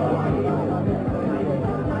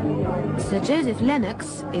 Sir Joseph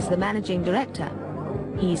Lennox is the managing director.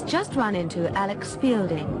 He's just run into Alex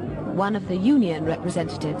Fielding, one of the union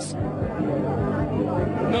representatives.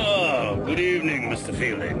 Oh, good evening, Mr.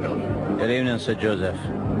 Fielding. Good evening, Sir Joseph.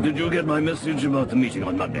 Did you get my message about the meeting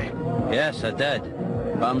on Monday? Yes, I did.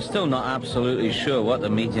 But I'm still not absolutely sure what the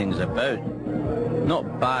meeting's about.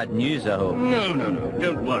 Not bad news, I hope. No.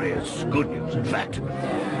 Don't worry. It's good news, in fact.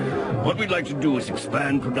 What we'd like to do is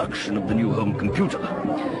expand production of the new home computer.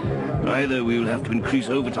 Either we'll have to increase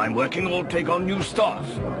overtime working or take on new staff.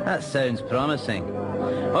 That sounds promising.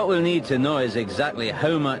 What we'll need to know is exactly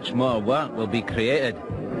how much more work will be created.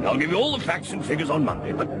 I'll give you all the facts and figures on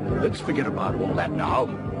Monday, but let's forget about all that now.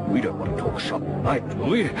 We don't want to talk shop all night, do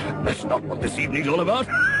we? That's not what this evening's all about.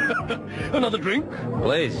 Another drink?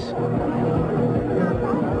 Please.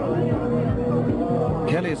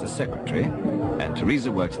 Kelly is a secretary, and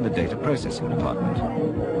Teresa works in the data processing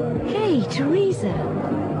department. Hey, Teresa.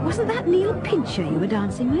 Wasn't that Neil Pincher you were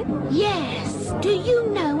dancing with? Yes. Do you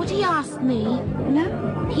know what he asked me?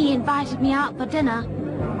 No. He invited me out for dinner.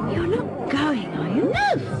 You're not going, are you?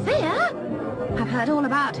 No fear. I've heard all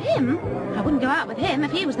about him. I wouldn't go out with him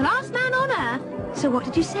if he was the last man on earth. So what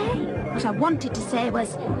did you say? What I wanted to say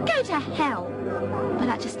was, go to hell. But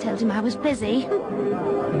I just told him I was busy.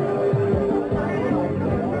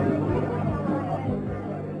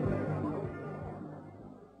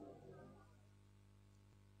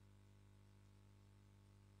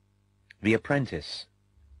 The Apprentice.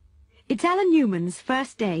 It's Alan Newman's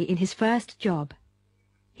first day in his first job.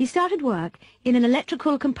 He started work in an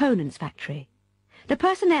electrical components factory. The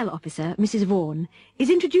personnel officer, Mrs. Vaughan, is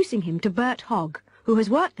introducing him to Bert Hogg, who has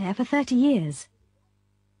worked there for 30 years.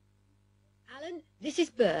 Alan, this is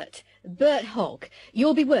Bert. Bert Hogg.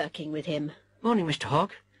 You'll be working with him. Morning, Mr.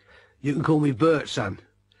 Hogg. You can call me Bert, son.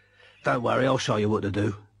 Don't worry, I'll show you what to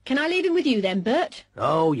do. Can I leave him with you then, Bert?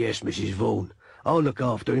 Oh, yes, Mrs. Vaughan. I'll look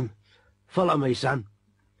after him. Follow me, son.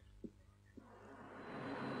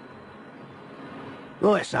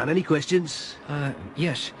 Right, son, any questions?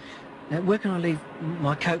 Yes. Where can I leave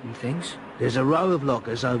my coat and things? There's a row of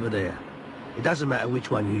lockers over there. It doesn't matter which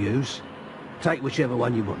one you use. Take whichever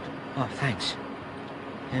one you want. Oh, thanks.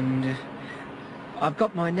 And, I've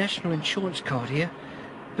got my national insurance card here.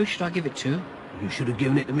 Who should I give it to? You should have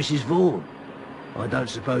given it to Mrs. Vaughan. I don't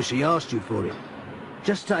suppose she asked you for it.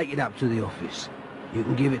 Just take it up to the office. You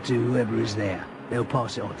can give it to whoever is there. They'll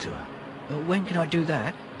pass it on to her. When can I do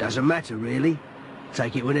that? Doesn't matter, really.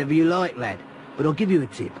 Take it whenever you like, lad. But I'll give you a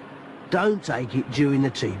tip. Don't take it during the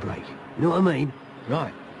tea break. You know what I mean?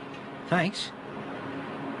 Right. Thanks.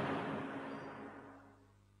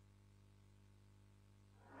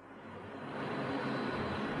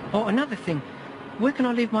 Oh, another thing. Where can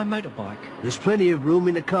I leave my motorbike? There's plenty of room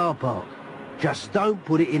in the car park. Just don't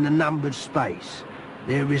put it in a numbered space.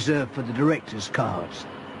 They're reserved for the directors' cars.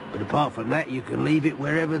 But apart from that, you can leave it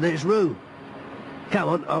wherever there's room. Come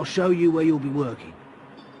on, I'll show you where you'll be working.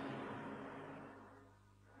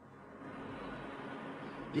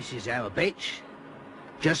 This is our bench.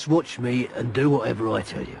 Just watch me and do whatever I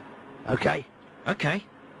tell you. Okay? Okay.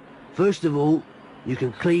 First of all, you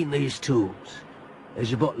can clean these tools.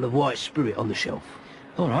 There's a bottle of white spirit on the shelf.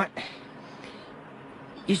 All right.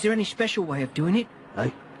 Is there any special way of doing it?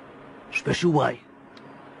 Eh? Special way?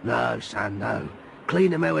 No, son, no.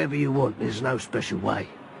 Clean them however you want. There's no special way.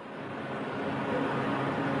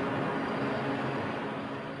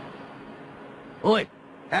 Oi,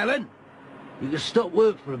 Alan. You can stop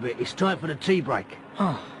work for a bit. It's time for the tea break.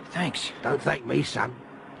 Oh, thanks. Don't thank me, son.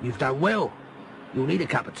 You've done well. You'll need a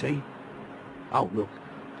cup of tea. Oh, look.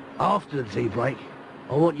 After the tea break,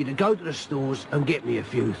 I want you to go to the stores and get me a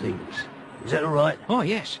few things. Is that all right? Oh,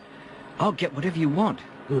 yes. I'll get whatever you want.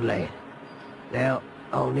 Good lad. Now,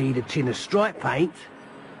 I'll need a tin of striped paint,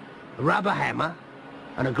 a rubber hammer,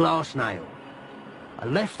 and a glass nail, a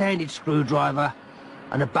left-handed screwdriver,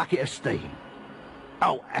 and a bucket of steam.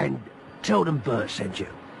 Oh, and tell them Bert sent you.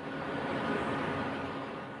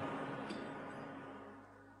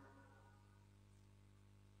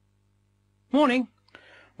 Morning.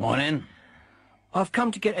 Morning. I've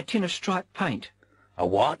come to get a tin of striped paint. A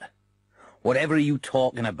what? Whatever are you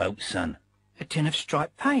talking about, son? A tin of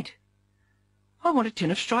striped paint. I want a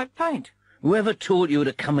tin of striped paint. Whoever told you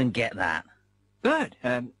to come and get that? Bert.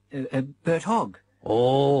 Bert Hogg.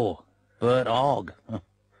 Oh, Bert Hogg.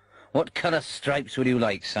 What colour stripes would you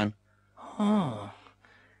like, son? Oh,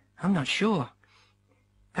 I'm not sure.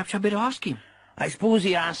 Perhaps I'd better ask him. I suppose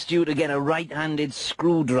he asked you to get a right-handed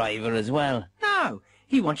screwdriver as well. No,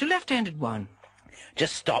 he wants a left-handed one.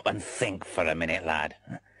 Just stop and think for a minute, lad.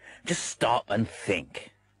 Just stop and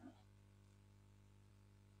think.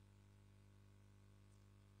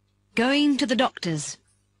 Going to the doctor's.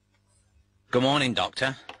 Good morning,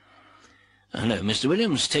 Doctor. Hello, Mr.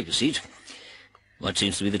 Williams. Take a seat. What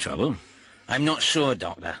seems to be the trouble? I'm not sure,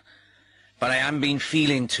 Doctor, but I haven't been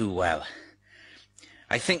feeling too well.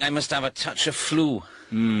 I think I must have a touch of flu.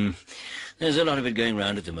 There's a lot of it going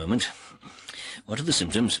round at the moment. What are the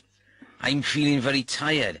symptoms? I'm feeling very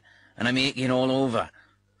tired, and I'm aching all over.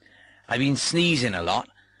 I've been sneezing a lot,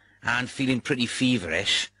 and feeling pretty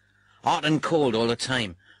feverish. Hot and cold all the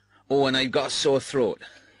time. Oh, and I've got a sore throat.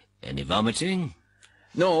 Any vomiting?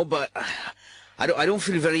 No, but I don't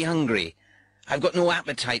feel very hungry. I've got no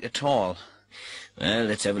appetite at all. Well,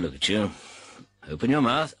 let's have a look at you. Open your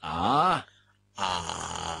mouth. Ah.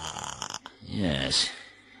 Ah. Yes.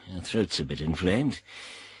 Your throat's a bit inflamed.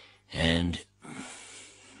 And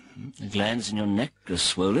the glands in your neck are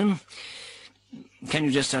swollen. Can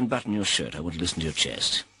you just unbutton your shirt? I want to listen to your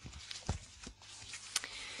chest.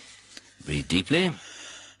 Breathe deeply.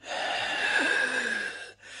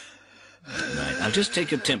 Right, I'll just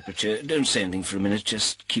take your temperature. Don't say anything for a minute.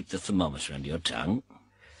 Just keep the thermometer under your tongue.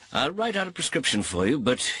 I'll write out a prescription for you,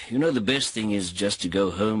 but you know the best thing is just to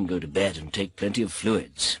go home, go to bed, and take plenty of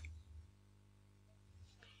fluids.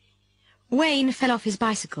 Wayne fell off his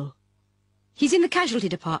bicycle. He's in the casualty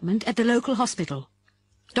department at the local hospital.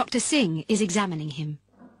 Dr. Singh is examining him.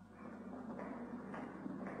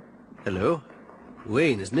 Hello.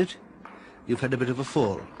 Wayne, isn't it? You've had a bit of a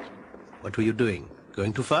fall. What were you doing?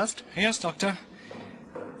 Going too fast? Yes, Doctor.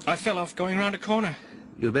 I fell off going round a corner.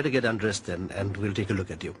 You'd better get undressed then, and we'll take a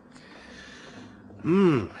look at you.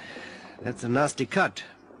 That's a nasty cut.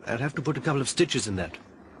 I'll have to put a couple of stitches in that.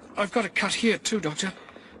 I've got a cut here too, Doctor.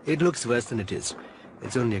 It looks worse than it is.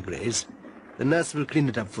 It's only a graze. The nurse will clean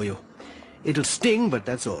it up for you. It'll sting, but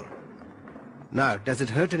that's all. Now, does it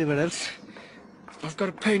hurt anywhere else? I've got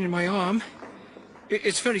a pain in my arm.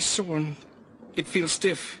 It's very sore and it feels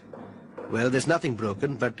stiff. Well, there's nothing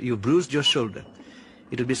broken, but you bruised your shoulder.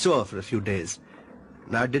 It'll be sore for a few days.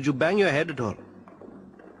 Now, did you bang your head at all?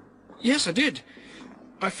 Yes, I did.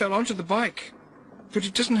 I fell onto the bike, but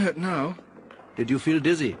it doesn't hurt now. Did you feel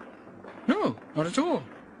dizzy? No, not at all.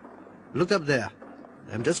 Look up there.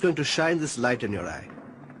 I'm just going to shine this light in your eye.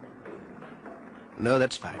 No,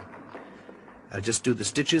 that's fine. I'll just do the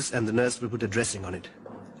stitches and the nurse will put a dressing on it.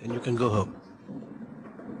 And you can go home.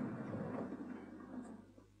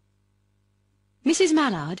 Mrs.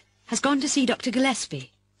 Mallard has gone to see Dr.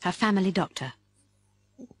 Gillespie, her family doctor.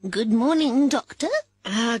 Good morning, Doctor.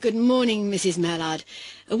 Good morning, Mrs. Mallard.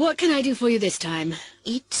 What can I do for you this time?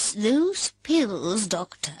 It's those pills,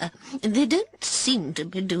 Doctor. They don't seem to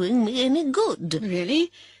be doing me any good.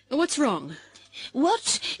 Really? What's wrong?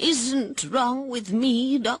 What isn't wrong with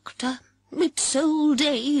me, Doctor? It's old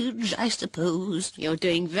age, I suppose. You're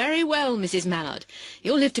doing very well, Mrs. Mallard.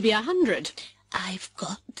 You'll live to be 100. I've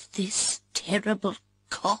got this terrible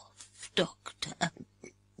cough, Doctor.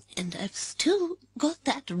 And I've still got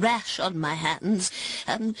that rash on my hands,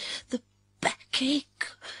 and the backache.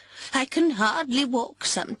 I can hardly walk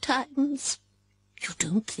sometimes. You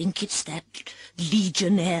don't think it's that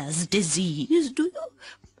Legionnaire's disease, do you?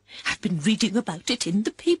 I've been reading about it in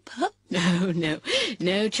the paper.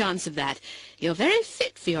 No chance of that. You're very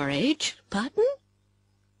fit for your age. Pardon?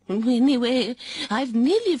 Anyway, I've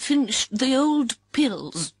nearly finished the old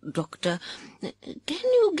pills, Doctor. Can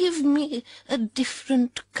you give me a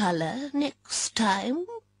different colour next time?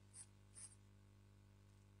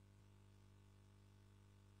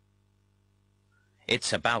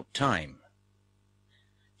 It's about time.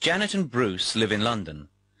 Janet and Bruce live in London.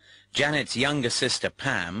 Janet's younger sister,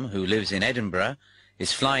 Pam, who lives in Edinburgh,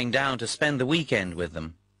 is flying down to spend the weekend with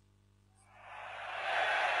them.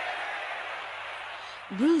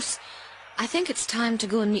 Bruce, I think it's time to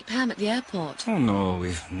go and meet Pam at the airport. Oh, no,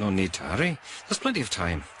 we've no need to hurry. There's plenty of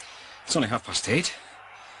time. It's only 8:30.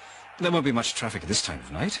 There won't be much traffic at this time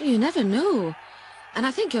of night. You never know. And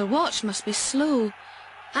I think your watch must be slow.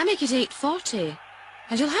 I make it 8:40,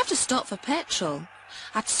 and you'll have to stop for petrol.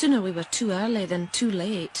 I'd sooner we were too early than too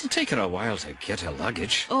late. It'll take her a while to get her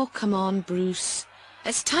luggage. Oh, come on, Bruce.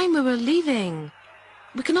 It's time we were leaving.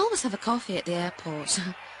 We can always have a coffee at the airport.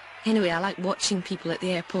 Anyway, I like watching people at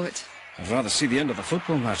the airport. I'd rather see the end of the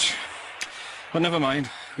football match. But never mind,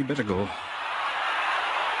 we'd better go.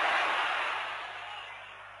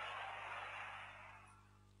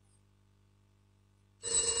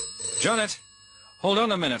 Janet, hold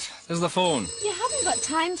on a minute. There's the phone. You haven't got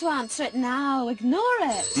time to answer it now. Ignore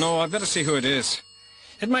it. No, I'd better see who it is.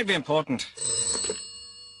 It might be important.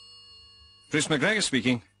 Bruce McGregor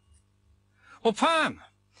speaking. Oh, Pam!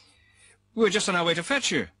 We were just on our way to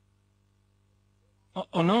fetch you.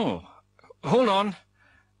 Oh, no. Hold on.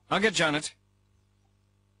 I'll get Janet.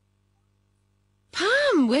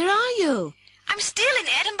 Pam, where are you? I'm still in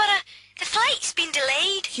Edinburgh. The flight's been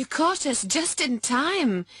delayed. You caught us just in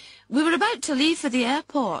time. We were about to leave for the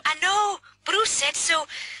airport. I know. Bruce said so.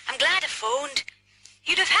 I'm glad I phoned.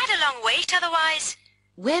 You'd have had a long wait otherwise.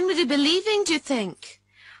 When would you be leaving, do you think?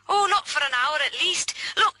 Oh, not for an hour at least.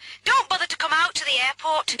 Look, don't bother to come out to the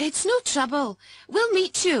airport. It's no trouble. We'll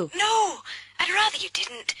meet you. No, I'd rather you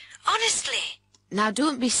didn't. Honestly. Now,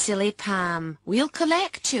 don't be silly, Pam. We'll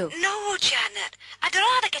collect you. No, Janet. I'd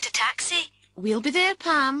rather get a taxi. We'll be there,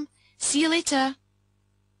 Pam. See you later.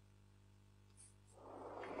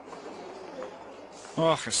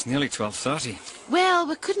 Oh, it's nearly 12:30. Well,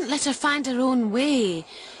 we couldn't let her find her own way.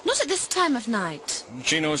 Not at this time of night.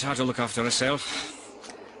 She knows how to look after herself.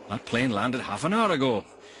 That plane landed half an hour ago.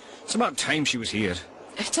 It's about time she was here.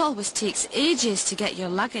 It always takes ages to get your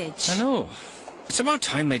luggage. I know. It's about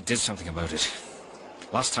time they did something about it.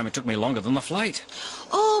 Last time it took me longer than the flight.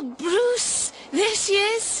 Oh, Bruce! There she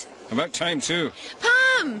is! About time, too.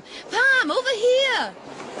 Pam! Pam, over here!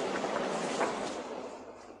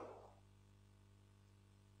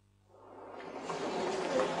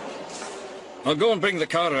 I'll go and bring the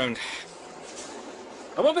car round.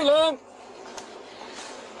 I won't be long.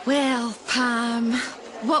 Well, Pam,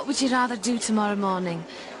 what would you rather do tomorrow morning?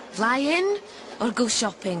 Fly in or go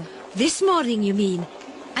shopping? This morning, you mean?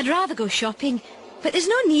 I'd rather go shopping, but there's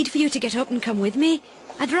no need for you to get up and come with me.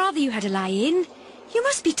 I'd rather you had a lie in. You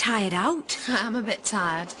must be tired out. I'm a bit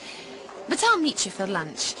tired, but I'll meet you for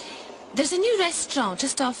lunch. There's a new restaurant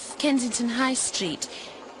just off Kensington High Street.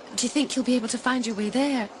 Do you think you'll be able to find your way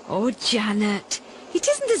there? Oh, Janet, it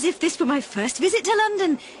isn't as if this were my first visit to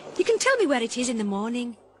London. You can tell me where it is in the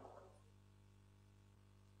morning.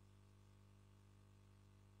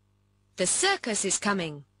 The circus is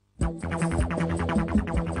coming.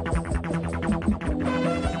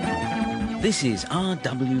 This is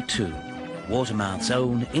RW2, Watermouth's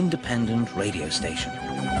own independent radio station.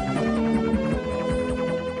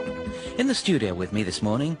 In the studio with me this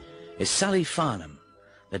morning is Sally Farnham,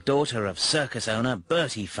 the daughter of circus owner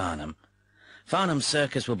Bertie Farnham. Farnham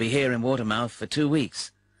Circus will be here in Watermouth for 2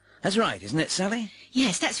 weeks. That's right, isn't it, Sally?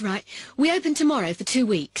 Yes, that's right. We open tomorrow for 2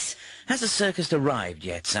 weeks. Has the circus arrived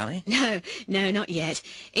yet, Sally? No, not yet.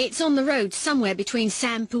 It's on the road somewhere between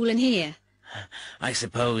Sandpool and here. I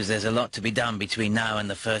suppose there's a lot to be done between now and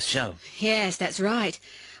the first show. Yes, that's right.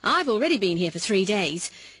 I've already been here for 3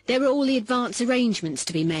 days. There are all the advance arrangements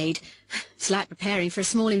to be made. It's like preparing for a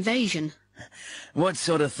small invasion. What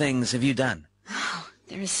sort of things have you done? Oh,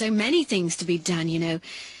 there are so many things to be done, you know.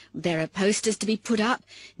 There are posters to be put up,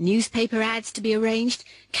 newspaper ads to be arranged,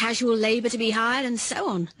 casual labour to be hired, and so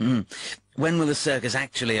on. When will the circus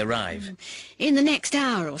actually arrive? In the next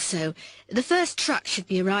hour or so. The first truck should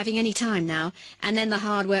be arriving any time now, and then the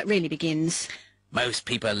hard work really begins. Most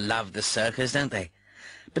people love the circus, don't they?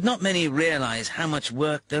 But not many realise how much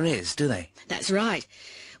work there is, do they? That's right.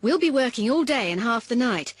 We'll be working all day and half the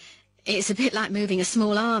night. It's a bit like moving a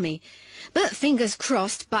small army. But fingers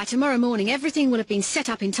crossed, by tomorrow morning everything will have been set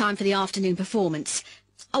up in time for the afternoon performance.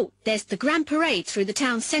 Oh, there's the grand parade through the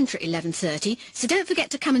town centre at 11:30, so don't forget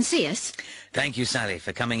to come and see us. Thank you, Sally,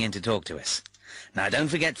 for coming in to talk to us. Now, don't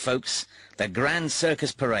forget, folks, the grand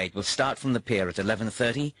circus parade will start from the pier at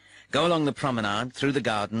 11:30, go along the promenade, through the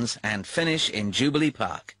gardens, and finish in Jubilee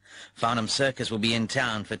Park. Farnham Circus will be in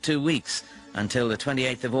town for 2 weeks, until the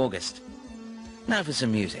 28th of August. Now for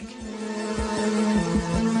some music.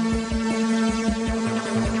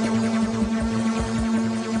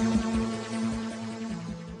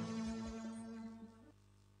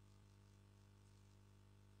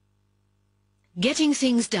 Getting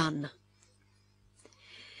things done.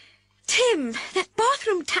 Tim, that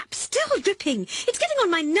bathroom tap's still dripping. It's getting on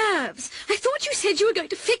my nerves. I thought you said you were going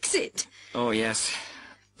to fix it. Oh, yes.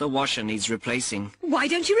 The washer needs replacing. Why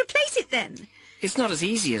don't you replace it then? It's not as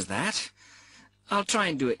easy as that. I'll try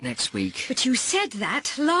and do it next week. But you said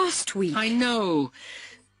that last week. I know.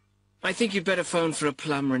 I think you'd better phone for a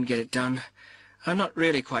plumber and get it done. I'm not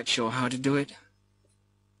really quite sure how to do it.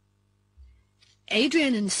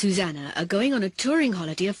 Adrian and Susanna are going on a touring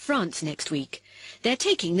holiday of France next week. They're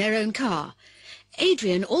taking their own car.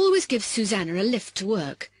 Adrian always gives Susanna a lift to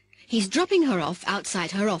work. He's dropping her off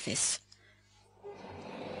outside her office.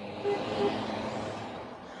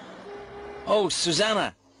 Oh,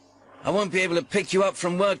 Susanna, I won't be able to pick you up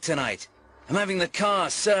from work tonight. I'm having the car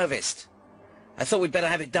serviced. I thought we'd better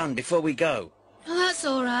have it done before we go. Oh, that's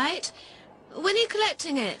all right. When are you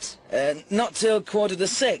collecting it? Not till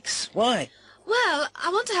 5:45. Why? Well,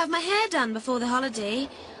 I want to have my hair done before the holiday.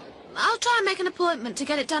 I'll try and make an appointment to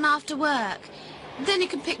get it done after work. Then you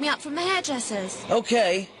can pick me up from the hairdresser's.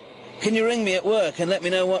 Okay. Can you ring me at work and let me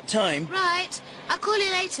know what time? Right. I'll call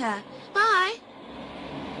you later. Bye.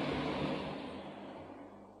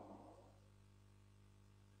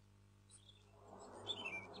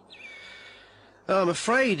 I'm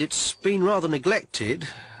afraid it's been rather neglected.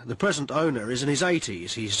 The present owner is in his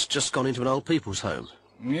 80s. He's just gone into an old people's home.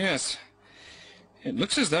 Yes. It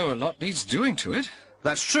looks as though a lot needs doing to it.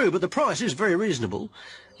 That's true, but the price is very reasonable.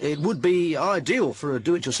 It would be ideal for a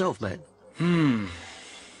do-it-yourself man.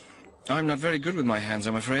 I'm not very good with my hands,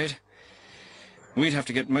 I'm afraid. We'd have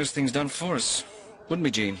to get most things done for us, wouldn't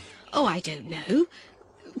we, Jean? Oh, I don't know.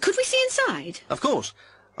 Could we see inside? Of course.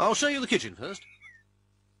 I'll show you the kitchen first.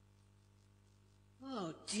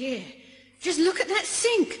 Oh, dear. Just look at that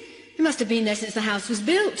sink. It must have been there since the house was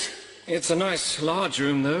built. It's a nice, large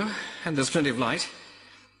room, though, and there's plenty of light.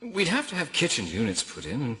 We'd have to have kitchen units put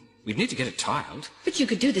in, and we'd need to get it tiled. But you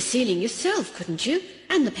could do the ceiling yourself, couldn't you?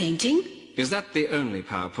 And the painting. Is that the only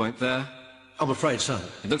PowerPoint there? I'm afraid so.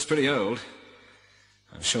 It looks pretty old.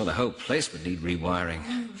 I'm sure the whole place would need rewiring.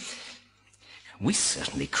 We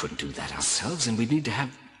certainly couldn't do that ourselves, and we'd need to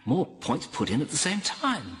have more points put in at the same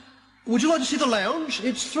time. Would you like to see the lounge?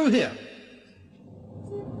 It's through here.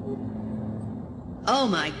 Oh,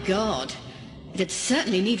 my God. It'd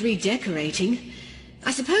certainly need redecorating.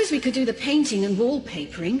 I suppose we could do the painting and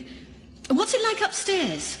wallpapering. What's it like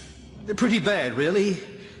upstairs? Pretty bad, really.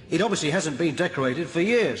 It obviously hasn't been decorated for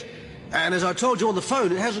years. And as I told you on the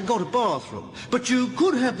phone, it hasn't got a bathroom. But you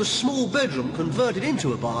could have the small bedroom converted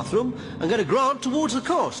into a bathroom and get a grant towards the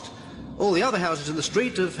cost. All the other houses in the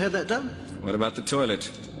street have had that done. What about the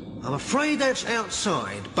toilet? I'm afraid that's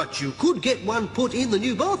outside, but you could get one put in the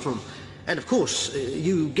new bathroom. And, of course,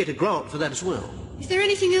 you get a grant for that as well. Is there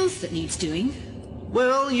anything else that needs doing?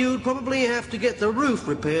 Well, you'd probably have to get the roof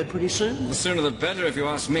repaired pretty soon. The sooner the better, if you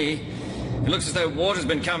ask me. It looks as though water's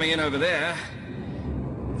been coming in over there.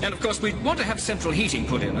 And, of course, we'd want to have central heating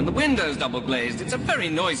put in, and the windows double-glazed. It's a very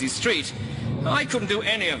noisy street. I couldn't do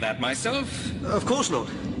any of that myself. Of course not.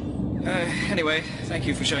 Anyway, thank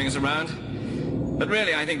you for showing us around. But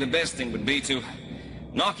really, I think the best thing would be to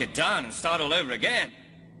knock it down and start all over again.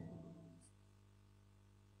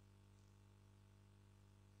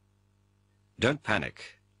 Don't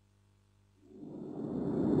panic.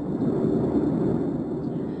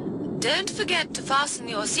 Don't forget to fasten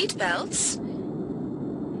your seatbelts.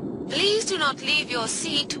 Please do not leave your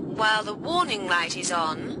seat while the warning light is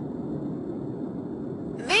on.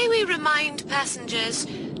 May we remind passengers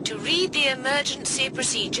to read the emergency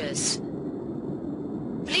procedures.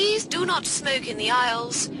 Please do not smoke in the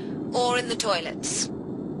aisles or in the toilets.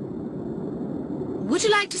 Would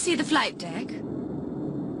you like to see the flight deck?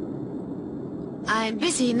 I'm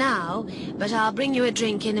busy now, but I'll bring you a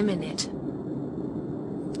drink in a minute.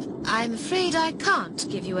 I'm afraid I can't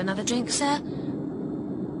give you another drink, sir.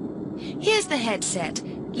 Here's the headset.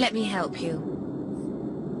 Let me help you.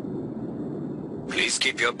 Please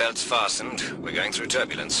keep your belts fastened. We're going through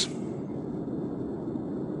turbulence.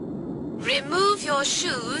 Remove your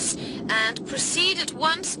shoes and proceed at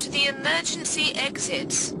once to the emergency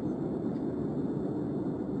exits.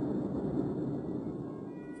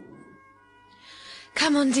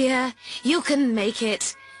 Come on, dear. You can make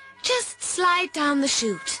it. Just slide down the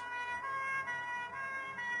chute.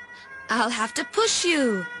 I'll have to push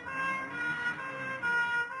you.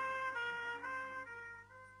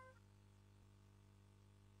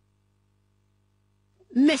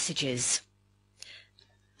 Messages.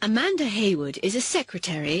 Amanda Hayward is a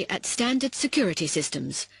secretary at Standard Security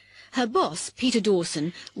Systems. Her boss, Peter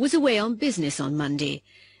Dawson, was away on business on Monday.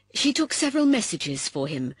 She took several messages for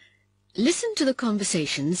him. Listen to the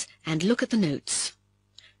conversations and look at the notes.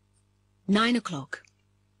 9 o'clock.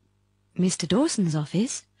 Mr. Dawson's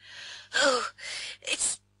office? Oh,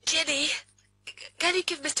 it's Jenny. Can you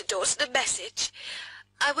give Mr. Dawson a message?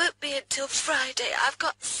 I won't be until Friday. I've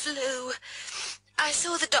got flu. I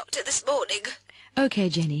saw the doctor this morning. OK,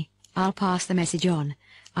 Jenny. I'll pass the message on.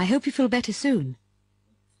 I hope you feel better soon.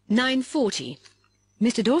 9:40.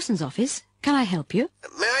 Mr. Dawson's office. Can I help you?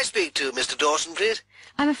 May I speak to Mr. Dawson, please?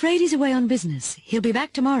 I'm afraid he's away on business. He'll be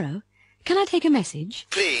back tomorrow. Can I take a message?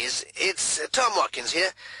 Please, it's Tom Watkins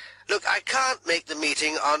here. Look, I can't make the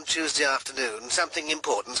meeting on Tuesday afternoon. Something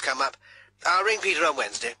important's come up. I'll ring Peter on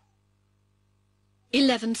Wednesday.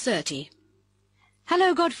 11:30.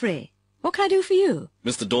 Hello, Godfrey. What can I do for you?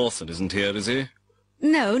 Mr. Dawson isn't here, is he?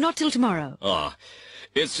 No, not till tomorrow. Ah,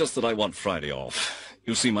 it's just that I want Friday off.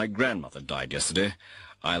 You see, my grandmother died yesterday.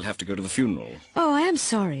 I'll have to go to the funeral. Oh, I am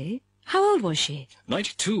sorry. How old was she?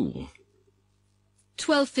 92.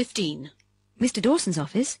 12:15. Mr. Dawson's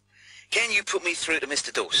office. Can you put me through to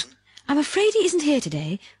Mr. Dawson? I'm afraid he isn't here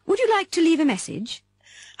today. Would you like to leave a message?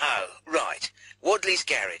 Oh, right. Wadley's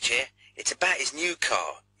garage here. It's about his new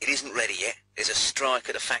car. It isn't ready yet. There's a strike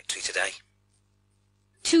at the factory today.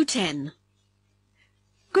 2:10.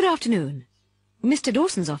 Good afternoon. Mr.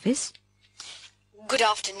 Dawson's office. Good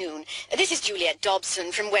afternoon. This is Juliet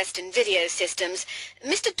Dobson from Western Video Systems.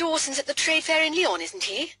 Mr. Dawson's at the trade fair in Lyon, isn't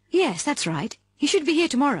he? Yes, that's right. He should be here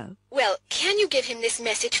tomorrow. Well, can you give him this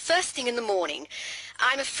message first thing in the morning?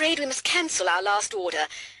 I'm afraid we must cancel our last order.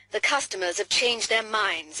 The customers have changed their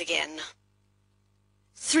minds again.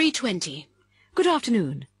 3:20. Good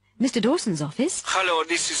afternoon. Mr. Dawson's office. Hello,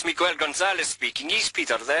 this is Miguel Gonzalez speaking. Is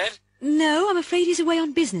Peter there? No, I'm afraid he's away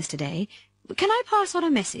on business today. Can I pass on a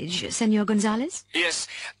message, Senor Gonzalez? Yes,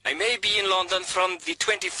 I may be in London from the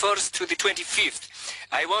 21st to the 25th.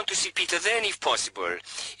 I want to see Peter then if possible.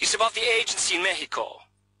 It's about the agency in Mexico.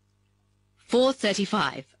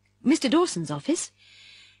 4:35. Mr. Dawson's office.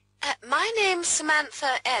 My name's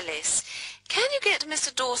Samantha Ellis. Can you get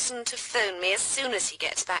Mr. Dawson to phone me as soon as he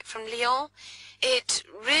gets back from Lyon? It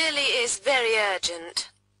really is very urgent.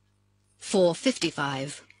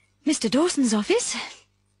 4:55. Mr. Dawson's office.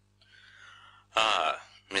 Ah,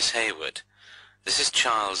 Miss Hayward. This is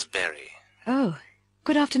Charles Berry. Oh,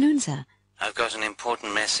 good afternoon, sir. I've got an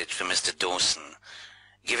important message for Mr. Dawson.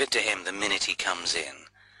 Give it to him the minute he comes in.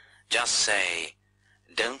 Just say,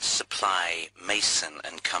 don't supply Mason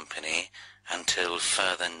and Company until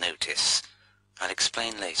further notice. I'll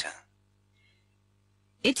explain later.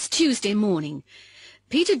 It's Tuesday morning.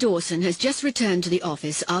 Peter Dawson has just returned to the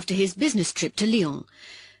office after his business trip to Lyon.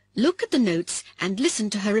 Look at the notes and listen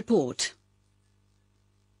to her report.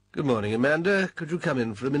 Good morning, Amanda. Could you come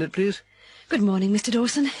in for a minute, please? Good morning, Mr.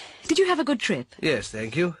 Dawson. Did you have a good trip? Yes,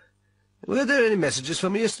 thank you. Were there any messages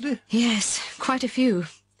from me yesterday? Yes, quite a few.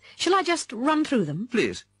 Shall I just run through them?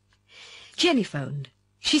 Please. Jenny phoned.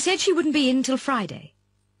 She said she wouldn't be in till Friday.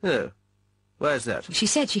 Oh. Why's that? She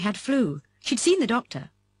said she had flu. She'd seen the doctor.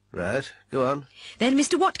 Right, go on. Then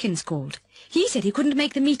Mr. Watkins called. He said he couldn't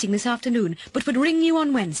make the meeting this afternoon, but would ring you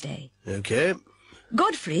on Wednesday. Okay.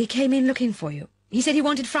 Godfrey came in looking for you. He said he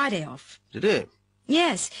wanted Friday off. Did he?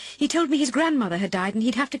 Yes, he told me his grandmother had died and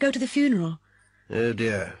he'd have to go to the funeral. Oh,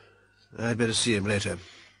 dear. I'd better see him later.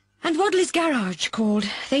 And Wadley's garage called.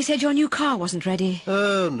 They said your new car wasn't ready.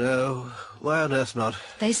 Oh, no. Why on earth not?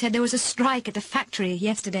 They said there was a strike at the factory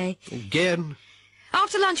yesterday. Again?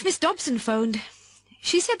 After lunch, Miss Dobson phoned.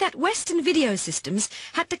 She said that Western Video Systems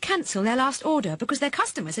had to cancel their last order because their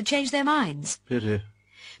customers had changed their minds. Pity.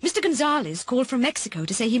 Mr. Gonzales called from Mexico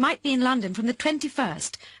to say he might be in London from the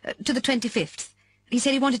 21st to the 25th. He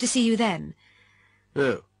said he wanted to see you then.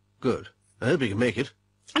 Oh, good. I hope he can make it.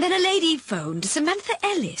 And then a lady phoned, Samantha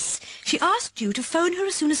Ellis. She asked you to phone her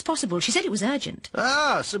as soon as possible. She said it was urgent.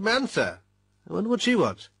 Ah, Samantha. I wonder what she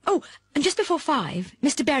wants. Oh, and just before 5,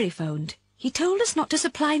 Mr. Berry phoned. He told us not to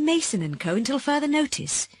supply Mason & Co. until further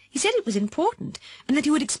notice. He said it was important, and that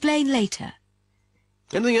he would explain later.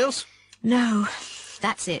 Anything else? No,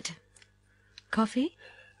 that's it. Coffee?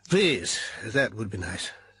 Please, that would be nice.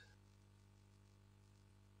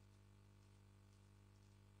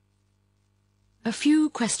 A few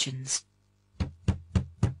questions.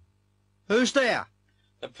 Who's there?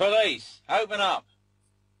 The police. Open up.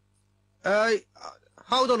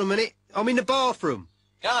 Hold on a minute. I'm in the bathroom.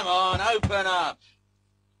 Come on, open up.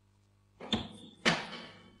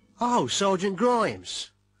 Oh, Sergeant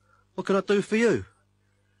Grimes. What can I do for you?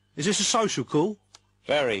 Is this a social call?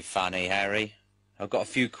 Very funny, Harry. I've got a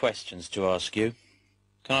few questions to ask you.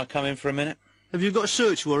 Can I come in for a minute? Have you got a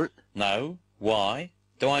search warrant? No. Why?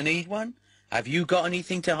 Do I need one? Have you got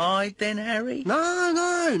anything to hide then, Harry?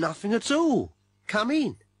 No, nothing at all. Come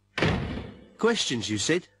in. Questions, you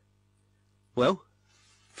said? Well,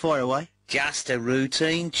 fire away. Just a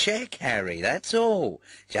routine check, Harry, that's all.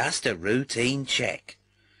 Just a routine check.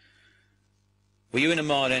 Were you in a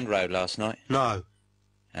Mile End Road last night? No.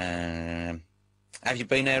 Have you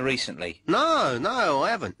been there recently? No, I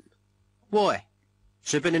haven't. Why?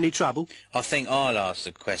 Has there been any trouble? I think I'll ask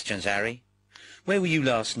the questions, Harry. Where were you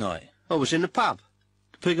last night? I was in the pub.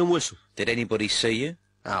 The Pig and Whistle. Did anybody see you?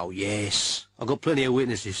 Oh, yes. I've got plenty of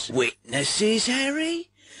witnesses. Witnesses, Harry?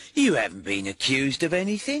 You haven't been accused of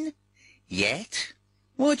anything? Yet?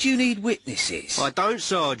 Why do you need witnesses? I don't,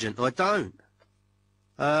 Sergeant, I don't.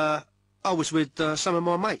 I was with some of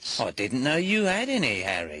my mates. I didn't know you had any,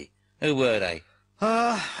 Harry. Who were they?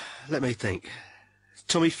 Let me think.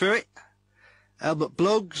 Tommy Ferret, Albert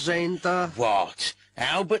Bloggs and, What?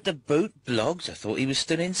 Albert the Boot Bloggs? I thought he was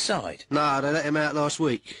still inside. No, they let him out last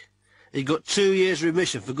week. He got 2 years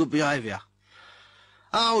remission for good behaviour.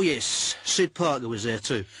 Oh, yes, Sid Parker was there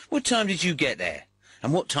too. What time did you get there?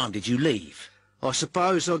 And what time did you leave? I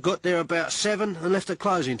suppose I got there about 7 and left at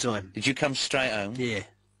closing time. Did you come straight home? Yeah.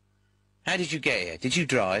 How did you get here? Did you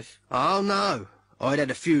drive? Oh, no. I'd had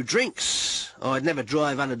a few drinks. I'd never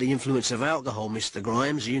drive under the influence of alcohol, Mr.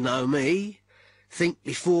 Grimes. You know me. Think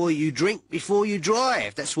before you drink, before you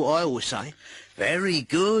drive. That's what I always say. Very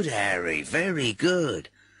good, Harry. Very good.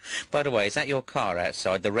 By the way, is that your car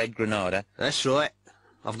outside, the Red Granada? That's right.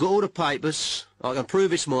 I've got all the papers. I can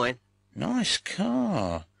prove it's mine. Nice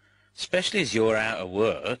car. Especially as you're out of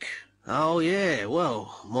work. Oh, yeah.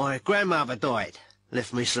 Well, my grandmother died.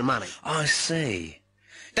 Left me some money. I see.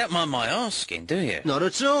 Don't mind my asking, do you? Not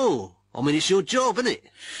at all. I mean, it's your job, isn't it?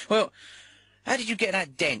 Well, how did you get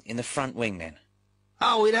that dent in the front wing, then?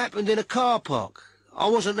 Oh, it happened in a car park. I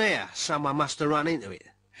wasn't there. Someone must have run into it.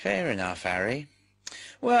 Fair enough, Harry.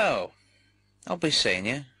 Well, I'll be seeing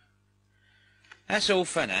you. That's all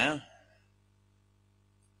for now.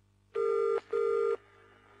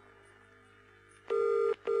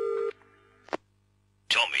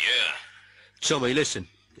 Tommy here. Tommy, listen.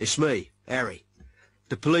 It's me, Harry.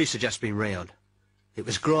 The police have just been round. It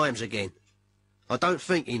was Grimes again. I don't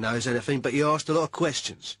think he knows anything, but he asked a lot of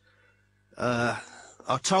questions.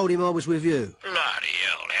 I told him I was with you. Bloody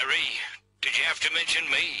hell, Harry. Did you have to mention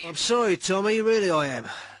me? I'm sorry, Tommy, really I am.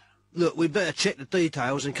 Look, we'd better check the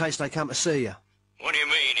details in case they come to see you. What do you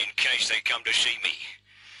mean, in case they come to see me?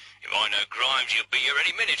 If I know Grimes, he'll be here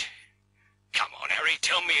any minute. Come on, Harry,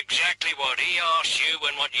 tell me exactly what he asked you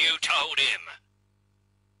and what you told him.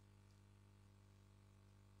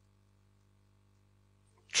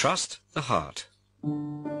 Trust the heart.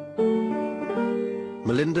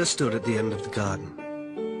 Melinda stood at the end of the garden.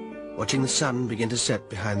 watching the sun begin to set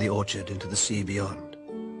behind the orchard into the sea beyond.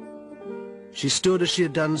 She stood as she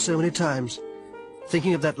had done so many times,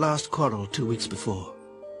 thinking of that last quarrel 2 weeks before.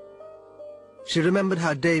 She remembered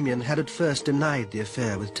how Damien had at first denied the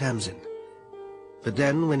affair with Tamsin. But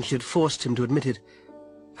then, when she had forced him to admit it,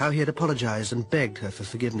 how he had apologized and begged her for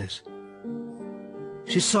forgiveness.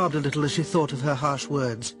 She sobbed a little as she thought of her harsh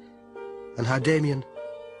words, and how Damien,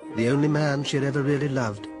 the only man she had ever really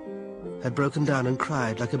loved, had broken down and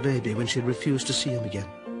cried like a baby when she had refused to see him again.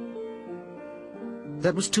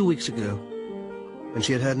 That was 2 weeks ago, and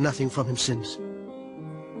she had heard nothing from him since.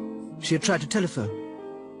 She had tried to telephone.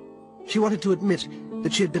 She wanted to admit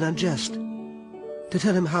that she had been unjust, to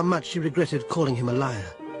tell him how much she regretted calling him a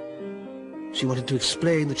liar. She wanted to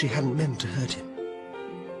explain that she hadn't meant to hurt him.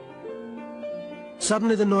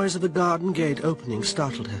 Suddenly the noise of the garden gate opening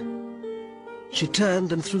startled her. She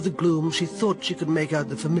turned, and through the gloom she thought she could make out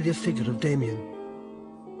the familiar figure of Damien.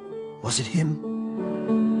 Was it him?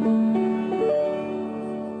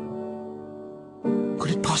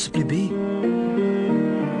 Could it possibly be?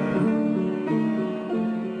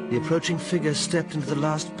 The approaching figure stepped into the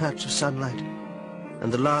last patch of sunlight,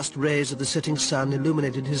 and the last rays of the setting sun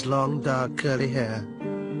illuminated his long, dark, curly hair.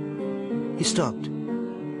 He stopped,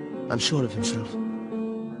 unsure of himself.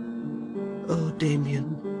 "Oh,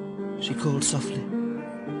 Damien," she called softly.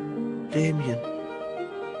 "Damien,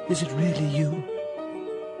 is it really you?"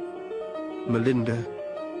 "Melinda,"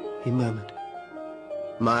 he murmured.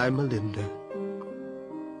 "My Melinda."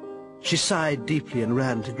 She sighed deeply and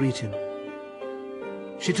ran to greet him.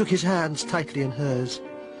 She took his hands tightly in hers.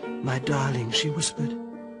 "My darling," she whispered,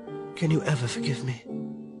 "can you ever forgive me?"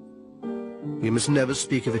 "We must never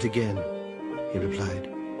speak of it again," he replied.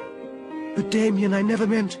 "But Damien, I never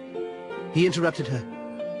meant—" He interrupted her.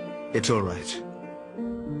 "It's all right.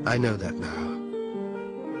 I know that now.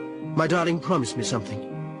 My darling, promise me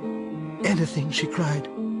something." "Anything," she cried.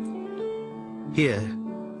 "Here,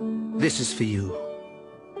 this is for you.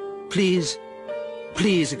 Please,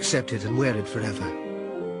 please accept it and wear it forever."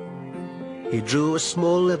 He drew a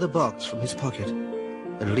small leather box from his pocket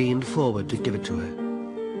and leaned forward to give it to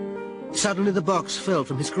her. Suddenly the box fell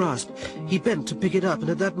from his grasp. He bent to pick it up, and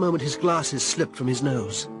at that moment his glasses slipped from his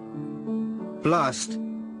nose. "Blast!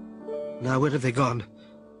 Now where have they gone?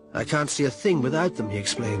 I can't see a thing without them," he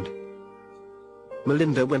explained.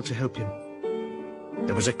 Melinda went to help him.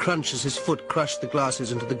 There was a crunch as his foot crushed the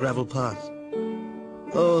glasses into the gravel path.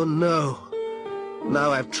 "Oh, no!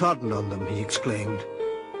 Now I've trodden on them," he exclaimed.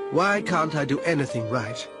 "Why can't I do anything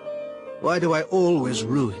right? Why do I always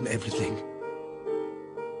ruin everything?"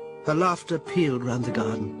 Her laughter pealed round the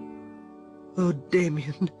garden. "Oh,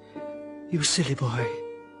 Damien, you silly boy.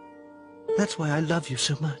 That's why I love you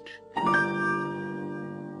so much."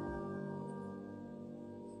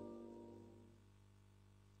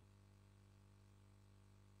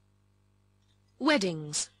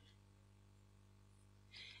 Weddings.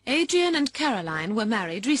 Adrian and Caroline were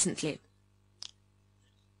married recently.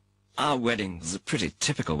 Our wedding was a pretty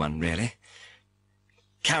typical one, really.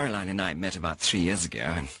 Caroline and I met about 3 years ago,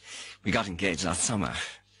 and we got engaged last summer.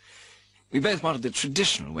 We both wanted the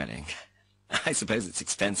traditional wedding. I suppose it's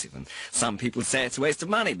expensive, and some people say it's a waste of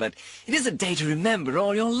money, but it is a day to remember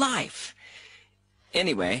all your life.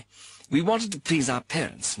 Anyway, we wanted to please our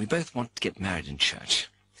parents, and we both wanted to get married in church.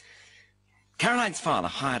 Caroline's father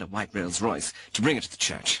hired a white Rolls Royce to bring her to the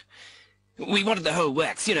church. We wanted the whole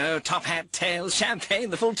works, you know, top hat, tails, champagne,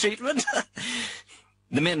 the full treatment.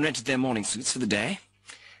 The men rented their morning suits for the day.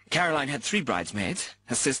 Caroline had 3 bridesmaids,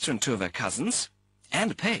 her sister and 2 of her cousins,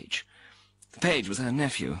 and a page. The page was her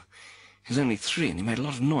nephew. He was only 3, and he made a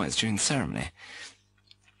lot of noise during the ceremony.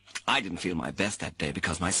 I didn't feel my best that day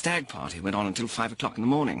because my stag party went on until 5 o'clock in the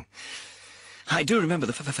morning. I do remember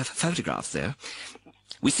the photographs, though.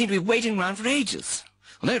 We seemed to be waiting around for ages.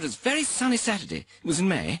 Although it was a very sunny Saturday, it was in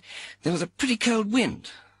May, there was a pretty cold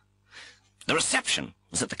wind. The reception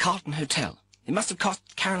was at the Carlton Hotel. It must have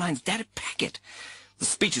cost Caroline's dad a packet. The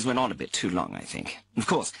speeches went on a bit too long, I think. Of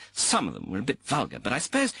course, some of them were a bit vulgar, but I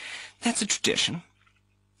suppose that's a tradition.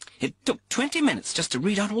 It took 20 minutes just to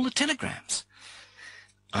read out all the telegrams.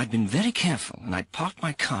 I'd been very careful, and I'd parked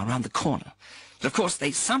my car around the corner. But of course,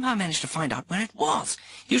 they somehow managed to find out where it was.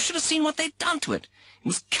 You should have seen what they'd done to it. It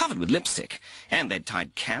was covered with lipstick, and they'd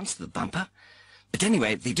tied cans to the bumper. But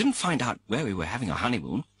anyway, they didn't find out where we were having our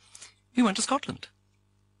honeymoon. We went to Scotland.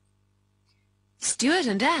 Stuart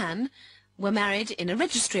and Anne were married in a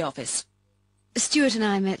registry office. Stuart and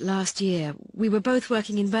I met last year. We were both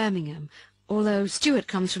working in Birmingham, although Stuart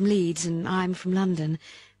comes from Leeds and I'm from London.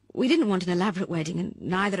 We didn't want an elaborate wedding, and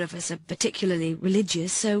neither of us are particularly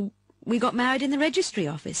religious, so we got married in the registry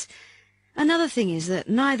office. Another thing is that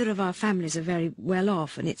neither of our families are very well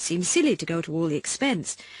off, and it seems silly to go to all the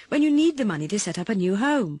expense when you need the money to set up a new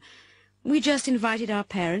home. We just invited our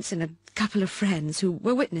parents and a couple of friends who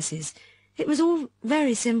were witnesses. It was all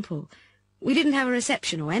very simple. We didn't have a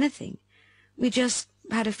reception or anything. We just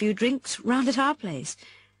had a few drinks round at our place.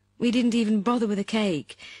 We didn't even bother with a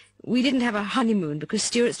cake. We didn't have a honeymoon because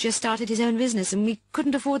Stuart's just started his own business and we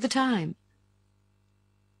couldn't afford the time.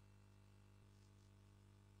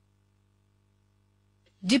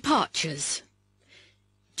 Departures.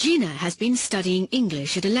 Gina has been studying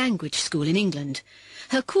English at a language school in England.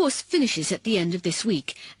 Her course finishes at the end of this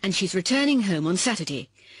week, and she's returning home on Saturday.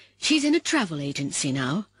 She's in a travel agency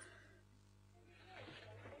now.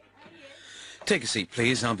 Take a seat,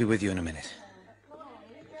 please. I'll be with you in a minute.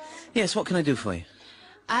 Yes, what can I do for you?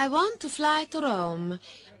 I want to fly to Rome.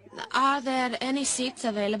 Are there any seats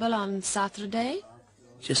available on Saturday?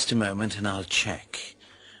 Just a moment and I'll check.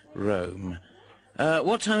 Rome.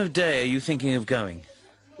 What time of day are you thinking of going?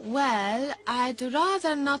 Well, I'd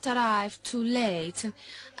rather not arrive too late.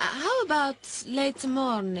 How about late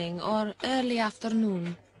morning or early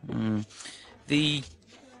afternoon? The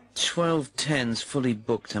 12:10's fully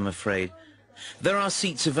booked, I'm afraid. There are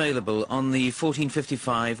seats available on the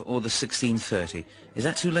 14:55 or the 16:30. Is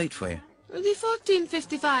that too late for you? The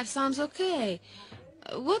 14:55 sounds okay.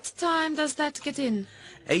 What time does that get in?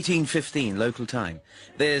 18:15 local time.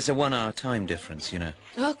 There's a 1 hour time difference, you know.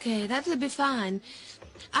 Okay, that'll be fine.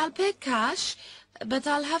 I'll pay cash, but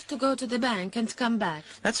I'll have to go to the bank and come back.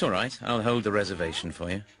 That's all right. I'll hold the reservation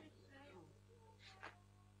for you.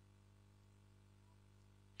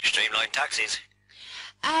 Streamline taxis.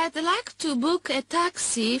 I'd like to book a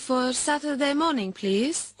taxi for Saturday morning,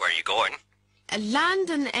 please. Where are you going?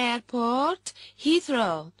 London Airport,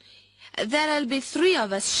 Heathrow. There'll be 3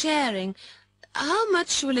 of us sharing. How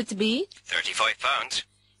much will it be? £35.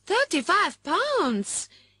 £35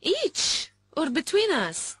 each, or between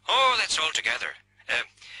us? Oh, that's all together.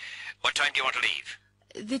 What time do you want to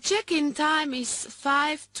leave? The check-in time is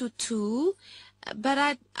 5 to 2, but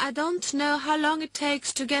I don't know how long it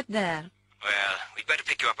takes to get there. Well, we'd better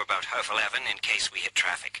pick you up about 11:30 in case we hit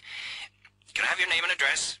traffic. Can I have your name and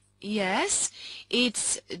address? Yes,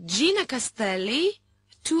 it's Gina Castelli,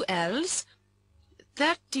 2 L's,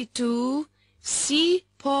 32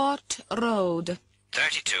 Seaport Road.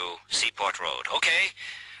 32 Seaport Road. Okay,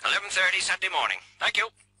 11:30 Saturday morning. Thank you.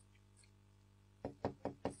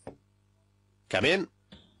 Come in.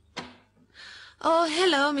 Oh,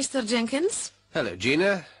 hello, Mr. Jenkins. Hello,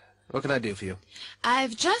 Gina. What can I do for you?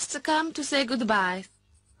 I've just come to say goodbye.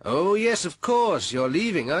 Oh, yes, of course. You're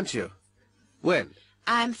leaving, aren't you? When?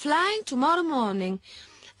 I'm flying tomorrow morning.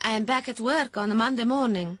 I'm back at work on a Monday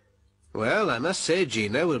morning. Well, I must say,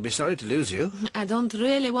 Gina, we'll be sorry to lose you. I don't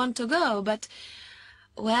really want to go, but...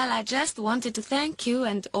 well, I just wanted to thank you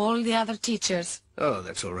and all the other teachers. Oh,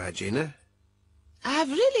 that's all right, Gina. I've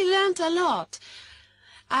really learnt a lot.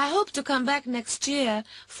 I hope to come back next year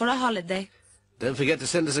for a holiday. Don't forget to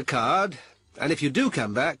send us a card. And if you do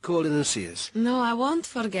come back, call in and see us. No, I won't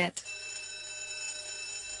forget.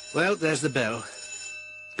 Well, there's the bell.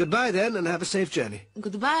 Goodbye, then, and have a safe journey.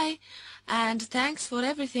 Goodbye, and thanks for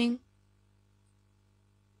everything.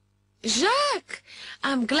 Jacques!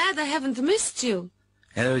 I'm glad I haven't missed you.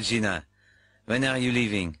 Hello, Gina. When are you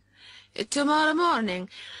leaving? Tomorrow morning.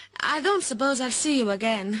 I don't suppose I'll see you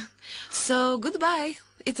again. So, goodbye.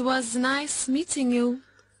 It was nice meeting you.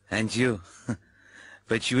 And you.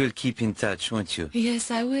 But you will keep in touch, won't you?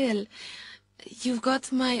 Yes, I will. You've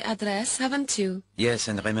got my address, haven't you? Yes,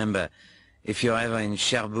 and remember, if you're ever in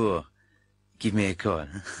Cherbourg, give me a call.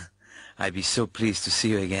 I'd be so pleased to see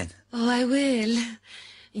you again. Oh, I will.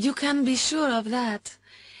 You can be sure of that.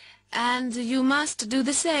 And you must do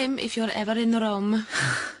the same if you're ever in Rome.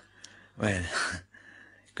 Well,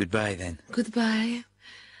 goodbye then. Goodbye.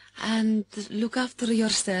 And look after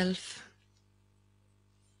yourself.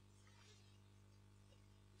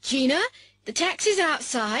 Gina, the taxi's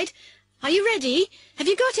outside. Are you ready? Have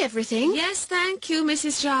you got everything? Yes, thank you,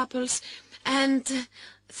 Mrs. Sharples. And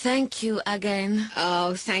thank you again.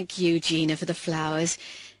 Oh, thank you, Gina, for the flowers.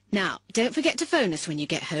 Now, don't forget to phone us when you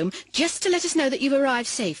get home, just to let us know that you've arrived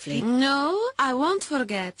safely. No, I won't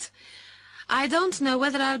forget. I don't know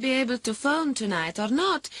whether I'll be able to phone tonight or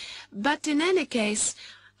not, but in any case,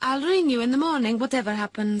 I'll ring you in the morning, whatever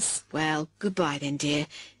happens. Well, goodbye then, dear.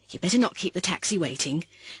 You better not keep the taxi waiting.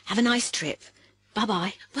 Have a nice trip.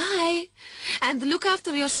 Bye-bye. Bye. And look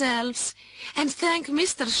after yourselves. And thank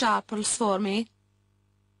Mr. Sharples for me.